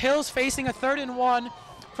 Hills facing a 3rd and 1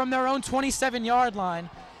 from their own 27-yard line.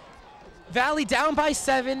 Valley down by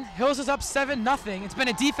 7. Hills is up 7-0. It's been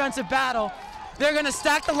a defensive battle. They're going to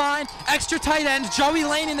stack the line. Extra tight end. Joey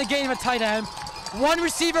Lane in the game at tight end. One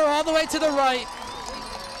receiver all the way to the right.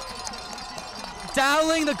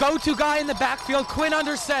 Dowling, the go-to guy in the backfield. Quinn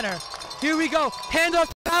under center. Here we go. Handoff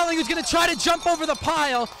to Dowling, who's going to try to jump over the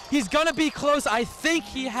pile. He's going to be close. I think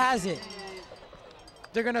he has it.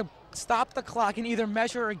 They're going to stop the clock and either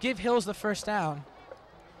measure or give Hills the 1st down.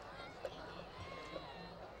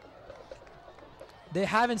 They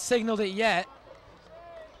haven't signaled it yet.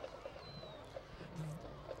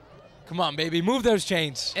 Come on, baby. Move those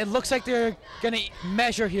chains. It looks like they're going to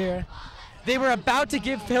measure here. They were about to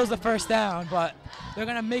give Hills the 1st down, but they're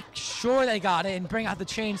going to make sure they got it and bring out the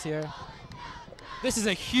chains here. This is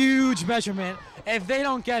a huge measurement. If they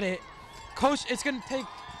don't get it, Coach, it's going to take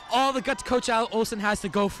all the guts Coach Al Olsen has to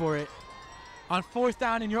go for it. On 4th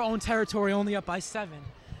down in your own territory, only up by 7.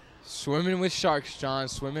 Swimming with sharks, John.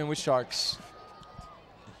 Swimming with sharks.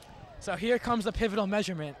 So here comes the pivotal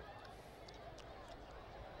measurement.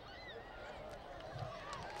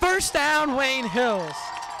 First down, Wayne Hills.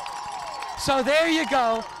 So there you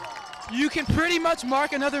go. You can pretty much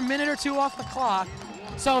mark another minute or two off the clock.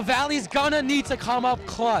 So Valley's gonna need to come up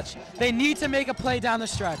clutch. They need to make a play down the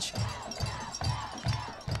stretch.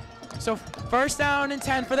 So first down and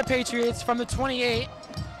 10 for the Patriots from the 28.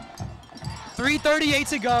 3:38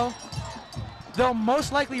 to go. They'll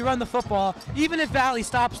most likely run the football. Even if Valley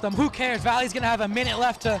stops them, who cares? Valley's gonna have a minute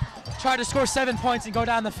left to try to score 7 points and go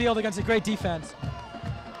down the field against a great defense.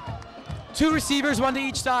 2 receivers, 1 to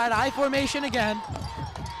each side. I formation again.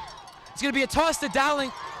 It's gonna be a toss to Dowling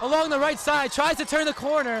along the right side. Tries to turn the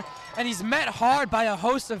corner, and he's met hard by a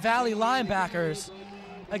host of Valley linebackers.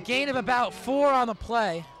 A gain of about 4 on the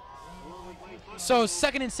play. So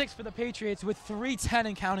 2nd and 6 for the Patriots with 3:10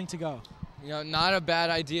 and counting to go. You know, not a bad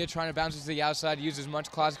idea trying to bounce it to the outside, use as much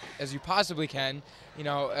clock as you possibly can. You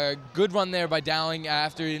know, a good run there by Dowling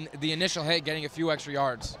after the initial hit, getting a few extra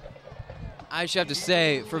yards. I just have to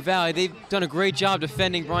say, for Valley, they've done a great job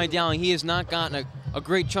defending Brian Dowling. He has not gotten a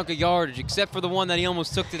great chunk of yardage, except for the one that he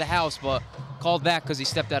almost took to the house, but called back because he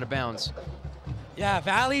stepped out of bounds. Yeah,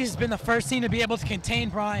 Valley's been the first team to be able to contain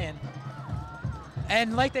Brian.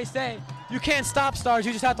 And like they say, you can't stop stars,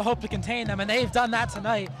 you just have to hope to contain them, and they've done that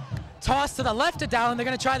tonight. Toss to the left to Dowling, they're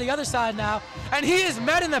gonna try the other side now, and he is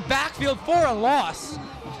met in the backfield for a loss.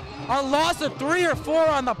 A loss of 3 or 4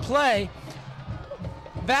 on the play.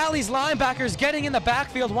 Valley's linebackers getting in the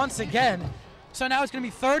backfield once again. So now it's gonna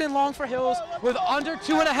be 3rd and long for Hills with under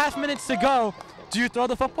 2.5 minutes to go. Do you throw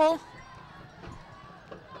the football?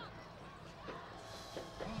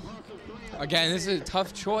 Again, this is a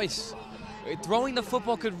tough choice. Throwing the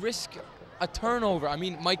football could risk a turnover. I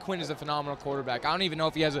mean, Mike Quinn is a phenomenal quarterback. I don't even know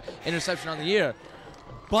if he has an interception on the year.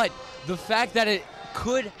 But the fact that it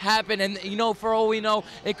could happen, and you know, for all we know,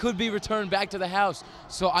 it could be returned back to the house.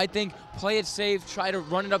 So I think play it safe, try to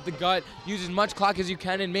run it up the gut, use as much clock as you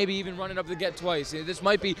can, and maybe even run it up the gut twice. This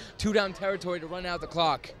might be 2-down territory to run out the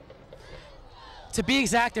clock. To be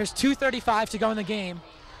exact, there's 2:35 to go in the game.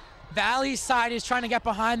 Valley's side is trying to get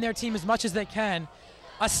behind their team as much as they can.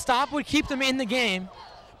 A stop would keep them in the game,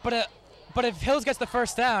 but if Hills gets the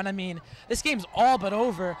first down, I mean, this game's all but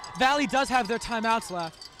over. Valley does have their timeouts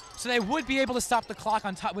left, so they would be able to stop the clock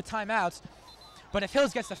with timeouts. But if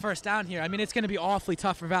Hills gets the first down here, I mean, it's going to be awfully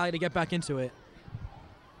tough for Valley to get back into it.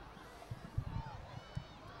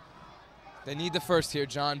 They need the first here,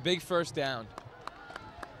 John. Big first down.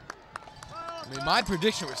 I mean, my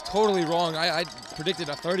prediction was totally wrong. I predicted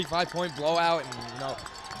a 35-point blowout and, you know,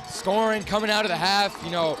 scoring coming out of the half,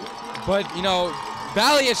 you know. But, you know,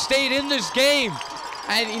 Valley has stayed in this game.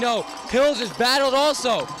 And, you know, Hills has battled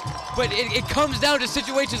also. But it comes down to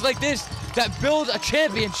situations like this that build a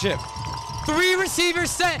championship. 3 receivers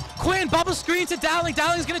set. Quinn bubble screen to Dowling.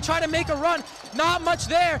 Dowling's going to try to make a run. Not much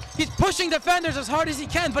there. He's pushing defenders as hard as he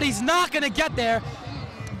can, but he's not going to get there.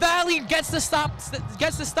 Valley gets the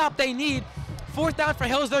stop they need. 4th down for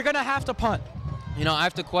Hills. They're going to have to punt. You know, I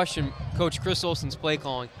have to question Coach Chris Olson's play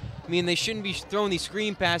calling. I mean, they shouldn't be throwing these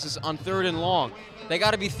screen passes on 3rd and long. They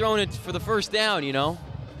got to be throwing it for the first down, you know?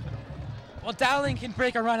 Well, Dowling can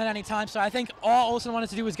break a run at any time, so I think all Olson wanted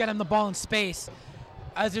to do was get him the ball in space.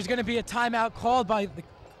 As there's going to be a timeout called by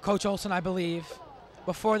Coach Olson, I believe,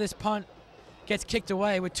 before this punt gets kicked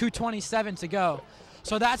away with 2:27 to go.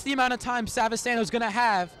 So that's the amount of time Savastano's going to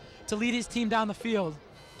have to lead his team down the field.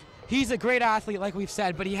 He's a great athlete, like we've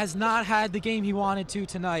said, but he has not had the game he wanted to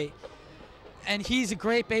tonight. And he's a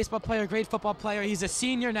great baseball player, great football player. He's a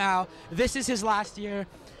senior now. This is his last year.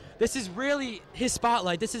 This is really his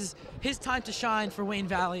spotlight. This is his time to shine for Wayne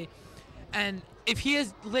Valley. And if he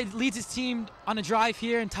leads his team on a drive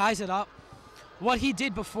here and ties it up, what he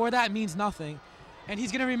did before that means nothing. And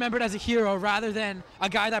he's going to be remembered as a hero rather than a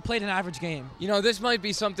guy that played an average game. You know, this might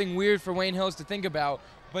be something weird for Wayne Hills to think about,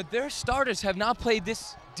 but their starters have not played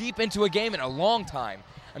this deep into a game in a long time.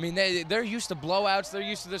 I mean, they're used to blowouts. They're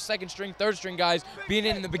used to their 2nd string, 3rd string guys being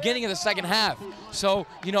in the beginning of the 2nd half. So,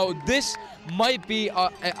 you know, this might be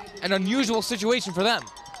an unusual situation for them.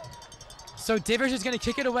 So Divers is going to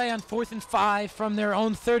kick it away on 4th and 5 from their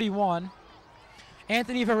own 31.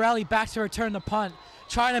 Anthony Varelli back to return the punt,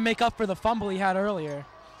 trying to make up for the fumble he had earlier.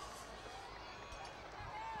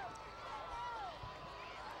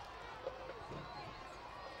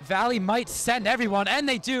 Valley might send everyone, and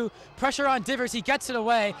they do. Pressure on Divers, he gets it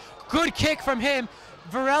away. Good kick from him.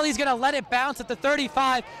 Varelli's gonna let it bounce at the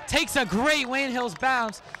 35, takes a great Wayne Hills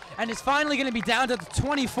bounce, and is finally gonna be down to the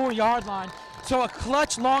 24-yard line. So a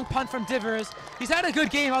clutch long punt from Divers. He's had a good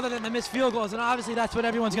game other than the missed field goals, and obviously that's what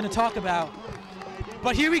everyone's gonna talk about.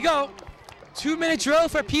 But here we go. 2-minute drill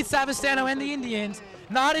for Pete Savastano and the Indians.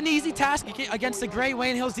 Not an easy task against the great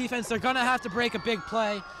Wayne Hills defense. They're gonna have to break a big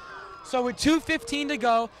play. So with 2:15 to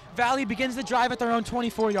go, Valley begins the drive at their own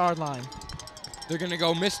 24-yard line. They're going to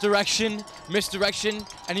go misdirection,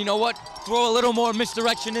 and you know what? Throw a little more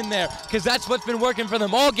misdirection in there, because that's what's been working for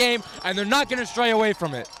them all game, and they're not going to stray away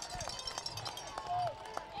from it.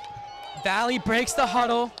 Valley breaks the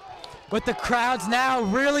huddle, with the crowds now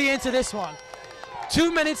really into this one. 2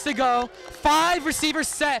 minutes to go, 5 receivers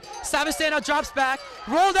set. Savastano drops back,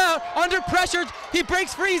 rolled out, under pressure. He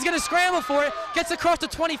breaks free, he's gonna scramble for it. Gets across the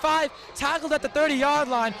 25, tackled at the 30-yard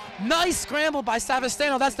line. Nice scramble by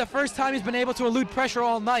Savastano. That's the first time he's been able to elude pressure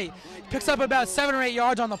all night. Picks up about 7 or 8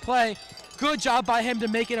 yards on the play. Good job by him to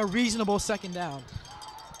make it a reasonable second down.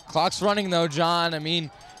 Clock's running though, John. I mean,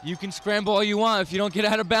 you can scramble all you want. If you don't get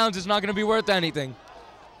out of bounds, it's not gonna be worth anything.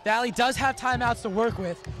 Valley does have timeouts to work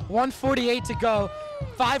with. 1:48 to go.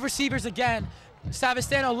 5 receivers again.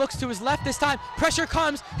 Savastano looks to his left this time. Pressure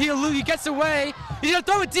comes. He gets away. He's going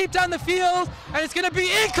to throw it deep down the field, and it's going to be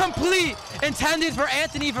incomplete. Intended for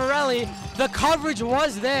Anthony Varelli. The coverage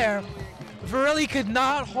was there. Varelli could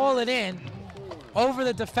not haul it in over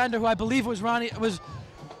the defender, who I believe was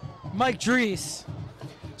Mike Drees.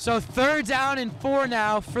 So 3rd down and 4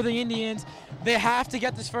 now for the Indians. They have to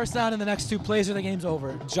get this first down in the next 2 plays or the game's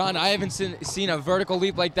over. John, I haven't seen a vertical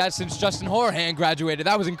leap like that since Justin Horahan graduated.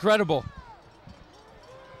 That was incredible.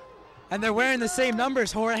 And they're wearing the same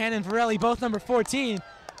numbers, Horahan and Varelli, both number 14.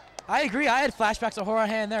 I agree, I had flashbacks of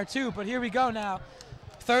Horahan there too, but here we go now.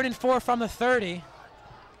 3rd and 4 from the 30.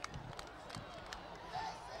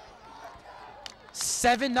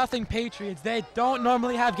 7-0 Patriots. They don't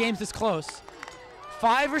normally have games this close.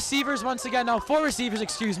 5 receivers once again, no, 4 receivers,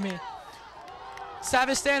 excuse me.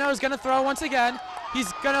 Savastano is going to throw once again.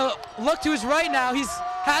 He's going to look to his right now. He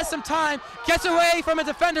has some time, gets away from a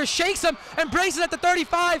defender, shakes him, and breaks it at the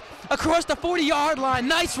 35 across the 40-yard line.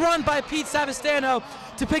 Nice run by Pete Savastano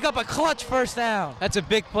to pick up a clutch first down. That's a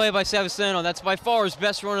big play by Savastano. That's by far his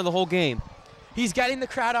best run of the whole game. He's getting the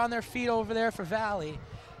crowd on their feet over there for Valley,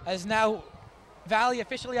 as now Valley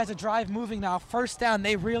officially has a drive moving now. First down,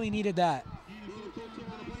 they really needed that.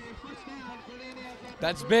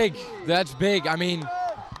 That's big. That's big. I mean,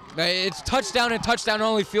 it's touchdown and touchdown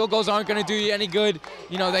only. Field goals aren't going to do you any good.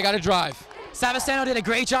 You know, they got to drive. Savastano did a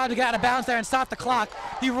great job to get out of bounds there and stop the clock.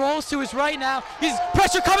 He rolls to his right now. He's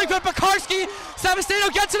pressure coming from Pekarski.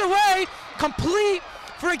 Savastano gets it away. Complete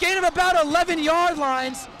for a gain of about 11 yard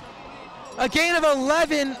lines. A gain of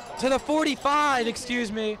 11 to the 45,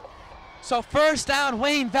 excuse me. So first down,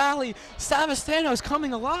 Wayne Valley. Savastano's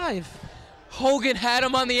coming alive. Hogan had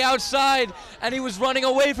him on the outside, and he was running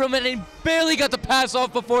away from it, and he barely got the pass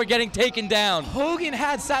off before getting taken down. Hogan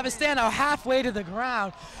had Savastano halfway to the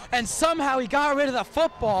ground, and somehow he got rid of the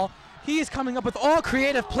football. He is coming up with all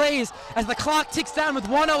creative plays as the clock ticks down with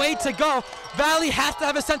 1:08 to go. Valley has to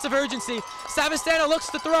have a sense of urgency. Savastano looks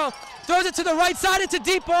to throw, throws it to the right side, it's a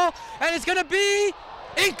deep ball, and it's gonna be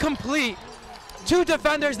incomplete. 2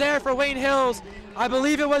 defenders there for Wayne Hills. I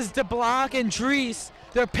believe it was DeBlanc and Drees.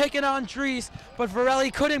 They're picking on Drees, but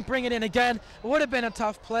Varelli couldn't bring it in again. It would have been a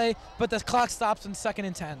tough play, but the clock stops in 2nd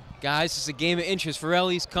and 10. Guys, it's a game of interest.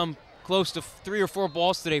 Varelli's come close to 3 or 4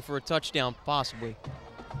 balls today for a touchdown, possibly.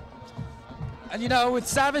 And you know, with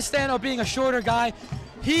Savastano being a shorter guy,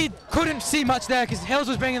 he couldn't see much there because Hills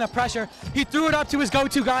was bringing the pressure. He threw it up to his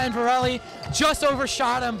go-to guy in Varelli, just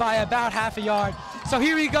overshot him by about half a yard. So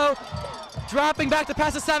here we go. Dropping back to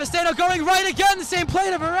pass to Savastano, going right again, the same play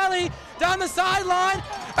to Varelli, down the sideline,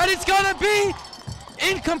 and it's gonna be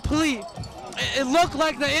incomplete. It looked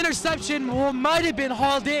like the interception might have been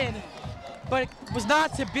hauled in, but it was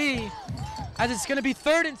not to be, as it's gonna be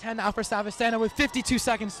 3rd and 10 now for Savastano with 52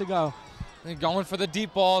 seconds to go. They're going for the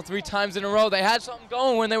deep ball 3 times in a row. They had something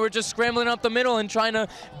going when they were just scrambling up the middle and trying to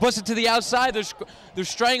bust it to the outside. They're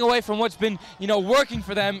straying away from what's been, you know, working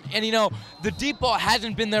for them. And, you know, the deep ball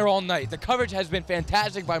hasn't been there all night. The coverage has been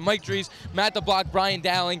fantastic by Mike Drees, Matt the Block, Brian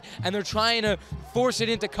Dowling, and they're trying to force it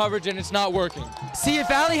into coverage, and it's not working. See, if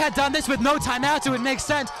Valley had done this with no timeouts, it would make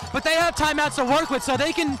sense. But they have timeouts to work with, so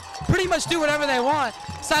they can pretty much do whatever they want.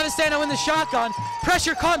 Savastano in the shotgun.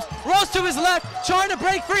 Pressure comes, rolls to his left, trying to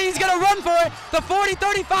break free. He's going to run for it. The 40,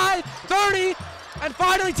 35, 30, and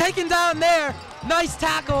finally taken down there. Nice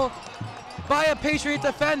tackle by a Patriot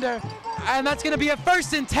defender. And that's going to be a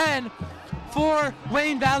 1st and 10 for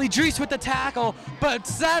Wayne Valley. Drees with the tackle, but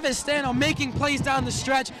Savastano making plays down the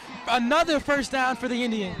stretch. Another first down for the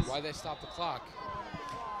Indians. Why they stop the clock?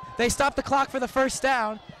 They stop the clock for the first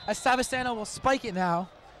down, as Savastano will spike it now.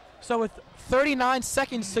 So with 39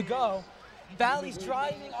 seconds to go, Valley's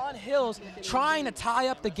driving on Hills, trying to tie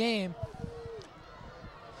up the game.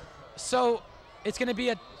 So it's going to be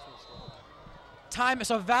a time.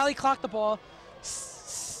 So Valley clocked the ball.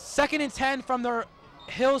 2nd and 10 from the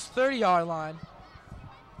Hills 30-yard line.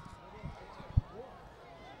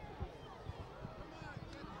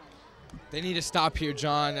 They need to stop here,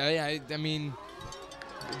 John. I mean,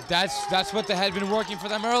 that's what they had been working for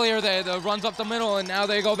them earlier. The runs up the middle, and now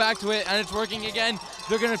they go back to it, and it's working again.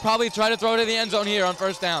 They're going to probably try to throw it to the end zone here on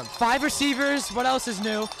 1st down. 5 receivers. What else is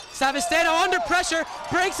new? Savastano under pressure,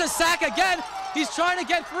 breaks a sack again. He's trying to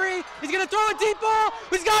get free. He's going to throw a deep ball.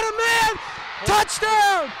 He's got a man.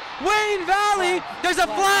 Touchdown, Wayne Valley. There's a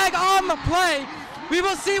flag on the play. We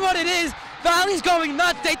will see what it is. Valley's going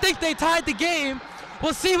nuts. They think they tied the game.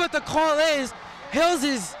 We'll see what the call is. Hills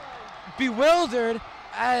is bewildered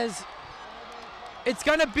as it's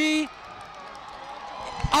going to be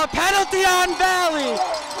a penalty on Valley.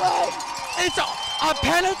 It's a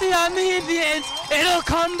penalty on the Indians. It'll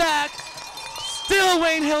come back. Still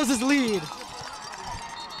Wayne Hills' lead.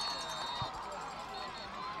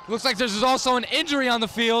 Looks like there's also an injury on the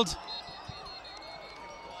field.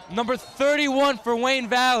 Number 31 for Wayne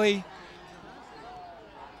Valley.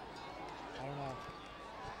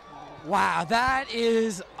 Wow, that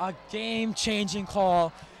is a game-changing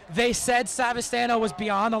call. They said Savastano was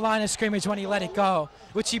beyond the line of scrimmage when he let it go,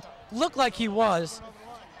 which he looked like he was.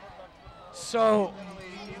 So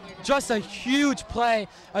just a huge play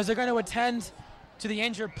as they're going to attend to the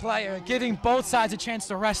injured player, giving both sides a chance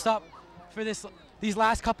to rest up for these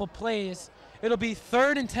last couple plays. It'll be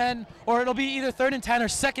 3rd and 10, or it'll be either 3rd and 10 or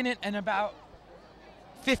 2nd and about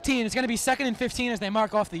 15. It's going to be 2nd and 15 as they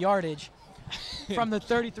mark off the yardage from the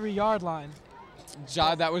 33-yard line.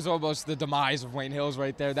 John, that was almost the demise of Wayne Hills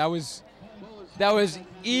right there. That was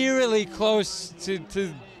eerily close to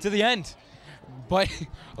the end. But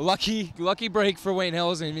lucky break for Wayne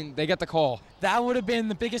Hills. I mean, they get the call. That would have been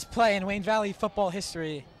the biggest play in Wayne Valley football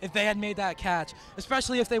history if they had made that catch,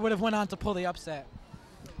 especially if they would have went on to pull the upset.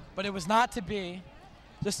 But it was not to be.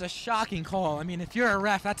 Just a shocking call. I mean, if you're a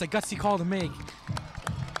ref, that's a gutsy call to make.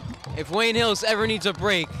 If Wayne Hills ever needs a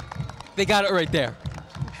break, they got it right there.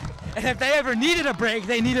 And if they ever needed a break,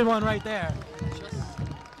 they needed one right there.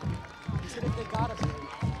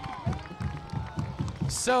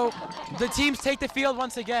 So the teams take the field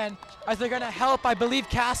once again as they're going to help, I believe,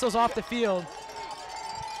 Castles off the field.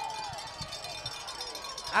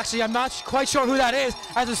 Actually, I'm not quite sure who that is,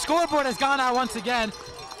 as the scoreboard has gone out once again.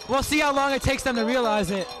 We'll see how long it takes them to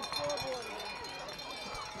realize it.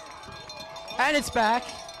 And it's back.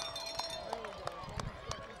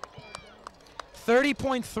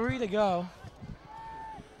 30.3 to go.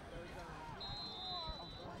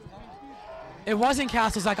 It wasn't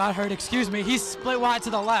Castles that got hurt, excuse me. He's split wide to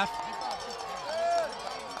the left.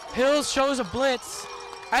 Hills shows a blitz,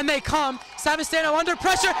 and they come. Savastano under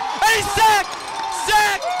pressure, and he's sacked!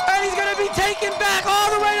 Sacked! And he's gonna be taken back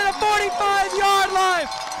all the way to the 45-yard line.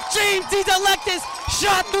 James DeLectis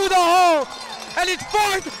shot through the hole, and it's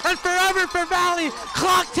 4th and forever for Valley.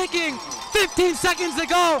 Clock ticking, 15 seconds to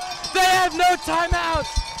go. They have no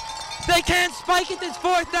timeouts. They can't spike it, this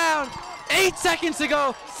 4th down. 8 seconds to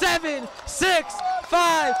go. 7, 6,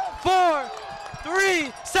 5, 4,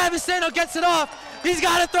 3. Savastano gets it off. He's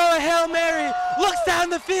got to throw a Hail Mary. Looks down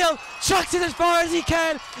the field. Chucks it as far as he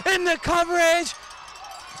can. In the coverage.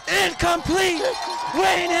 Incomplete.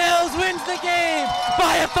 Wayne Hills wins the game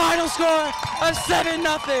by a final score of 7-0.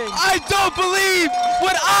 I don't believe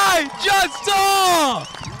what I just saw.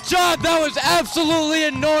 John, that was absolutely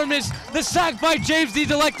enormous. The sack by James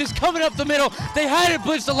DeLectis coming up the middle. They had it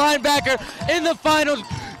blitz the linebacker in the final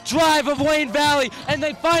drive of Wayne Valley, and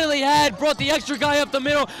they finally brought the extra guy up the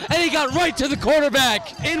middle, and he got right to the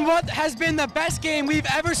quarterback. In what has been the best game we've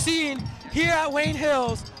ever seen here at Wayne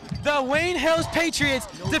Hills, the Wayne Hills Patriots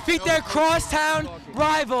defeat their crosstown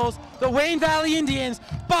rivals, the Wayne Valley Indians,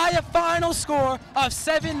 by a final score of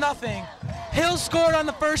 7-0. Hills scored on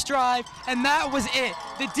the first drive, and that was it.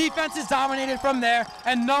 The defense is dominated from there,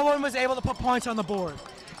 and no one was able to put points on the board.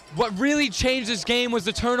 What really changed this game was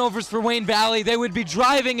the turnovers for Wayne Valley. They would be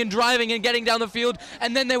driving and getting down the field,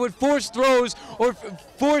 and then they would force throws or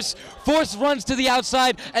force runs to the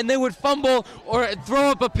outside, and they would fumble or throw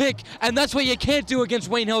up a pick, and that's what you can't do against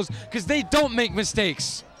Wayne Hills because they don't make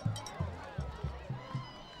mistakes.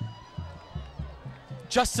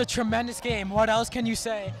 Just a tremendous game. What else can you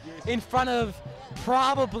say? In front of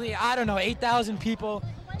probably, 8,000 people.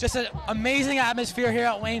 Just an amazing atmosphere here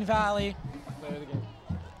at Wayne Valley.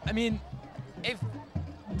 I mean,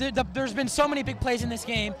 there's been so many big plays in this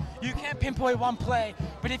game. You can't pinpoint one play,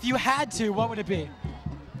 but if you had to, what would it be?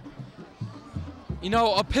 You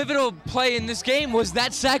know, a pivotal play in this game was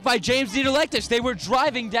that sack by James DeLectis. They were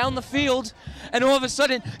driving down the field, and all of a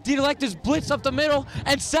sudden, Giardiello's blitz up the middle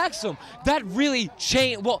and sacks him. That really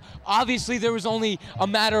changed. Well, obviously there was only a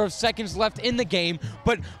matter of seconds left in the game,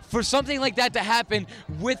 but for something like that to happen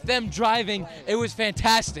with them driving, it was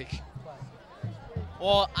fantastic.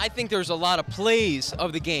 Well, I think there's a lot of plays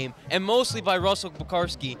of the game, and mostly by Russell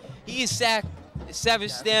Pekarski. He sacked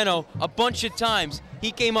Savastano a bunch of times.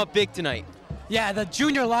 He came up big tonight. Yeah, the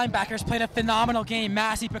junior linebackers played a phenomenal game.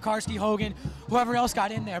 Massey, Pekarski, Hogan, whoever else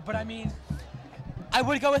got in there. But I mean, I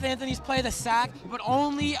would go with Anthony's play, the sack, but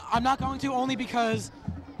I'm not going to only because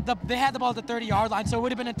they had the ball at the 30-yard line, so it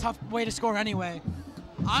would have been a tough way to score anyway.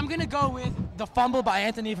 I'm going to go with the fumble by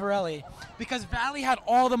Anthony Varelli because Valley had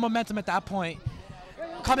all the momentum at that point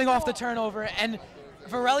coming off the turnover, and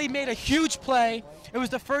Varelli made a huge play. It was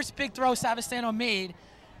the first big throw Savastano made,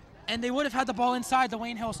 and they would have had the ball inside the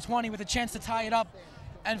Wayne Hills 20 with a chance to tie it up,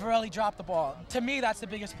 and Varelli dropped the ball. To me, that's the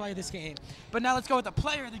biggest play of this game. But now let's go with the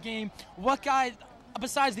player of the game. What guy,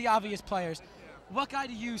 besides the obvious players, what guy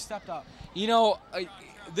do you stepped up? You know,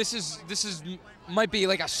 this might be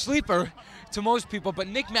like a sleeper to most people, but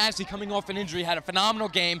Nick Massey, coming off an injury, had a phenomenal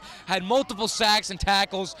game, had multiple sacks and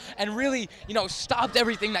tackles, and really, stopped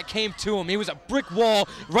everything that came to him. He was a brick wall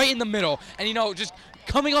right in the middle, and just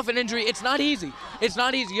coming off an injury, it's not easy. It's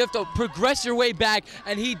not easy. You have to progress your way back,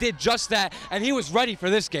 and he did just that, and he was ready for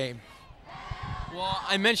this game. Well,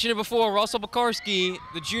 I mentioned it before, Russell Pekarski,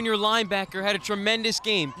 the junior linebacker, had a tremendous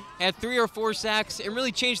game. Had 3 or 4 sacks and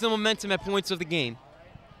really changed the momentum at points of the game.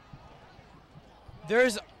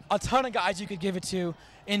 There's a ton of guys you could give it to.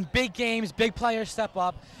 In big games, big players step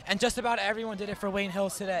up, and just about everyone did it for Wayne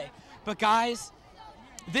Hills today. But guys,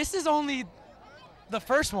 this is only the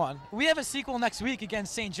first one. We have a sequel next week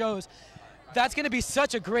against St. Joe's. That's going to be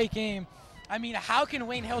such a great game. I mean, how can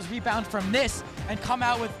Wayne Hills rebound from this and come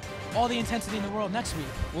out with all the intensity in the world next week?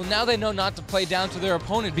 Well, now they know not to play down to their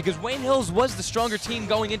opponent because Wayne Hills was the stronger team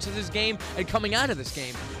going into this game and coming out of this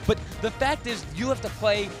game. But the fact is, you have to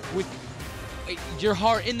play with your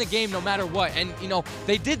heart in the game no matter what. And,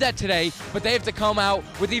 they did that today, but they have to come out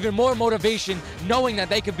with even more motivation, knowing that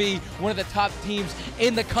they could be one of the top teams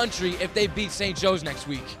in the country if they beat St. Joe's next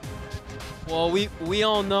week. Well, we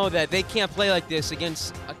all know that they can't play like this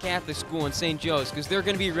against a Catholic school in St. Joe's because they're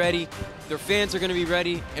going to be ready, their fans are going to be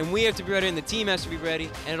ready, and we have to be ready, and the team has to be ready,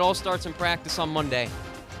 and it all starts in practice on Monday.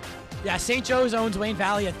 Yeah, St. Joe's owes Wayne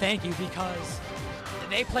Valley a thank you because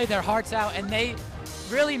they played their hearts out, and they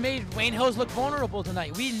really made Wayne Hills look vulnerable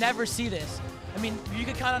tonight. We never see this. I mean, you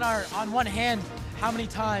could count on one hand how many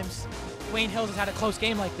times Wayne Hills has had a close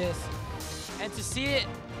game like this. And to see it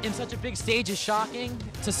in such a big stage is shocking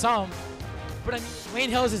to some. But I mean, Wayne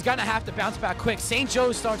Hills is gonna have to bounce back quick. St.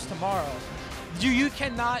 Joe's starts tomorrow. You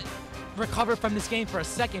cannot recover from this game for a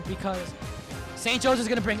second because St. Joe's is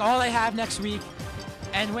gonna bring all they have next week,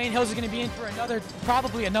 and Wayne Hills is gonna be in for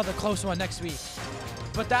probably another close one next week.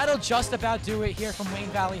 But that'll just about do it here from Wayne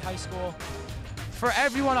Valley High School. For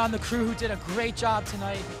everyone on the crew who did a great job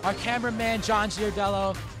tonight, our cameraman, Jon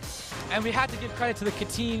Giardiello, and we have to give credit to the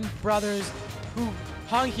Katine brothers who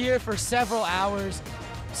hung here for several hours,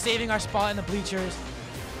 saving our spot in the bleachers.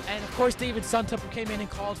 And of course, David Suntup, who came in and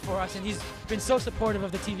called for us, and he's been so supportive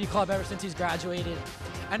of the TV club ever since he's graduated.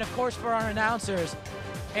 And of course, for our announcers,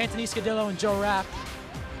 Anthony Scudillo and Joe Rapp,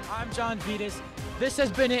 I'm Jon Vittas. This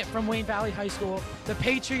has been it from Wayne Valley High School. The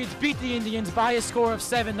Patriots beat the Indians by a score of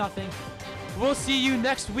 7-0. We'll see you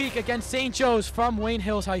next week against St. Joe's from Wayne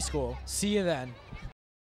Hills High School. See you then.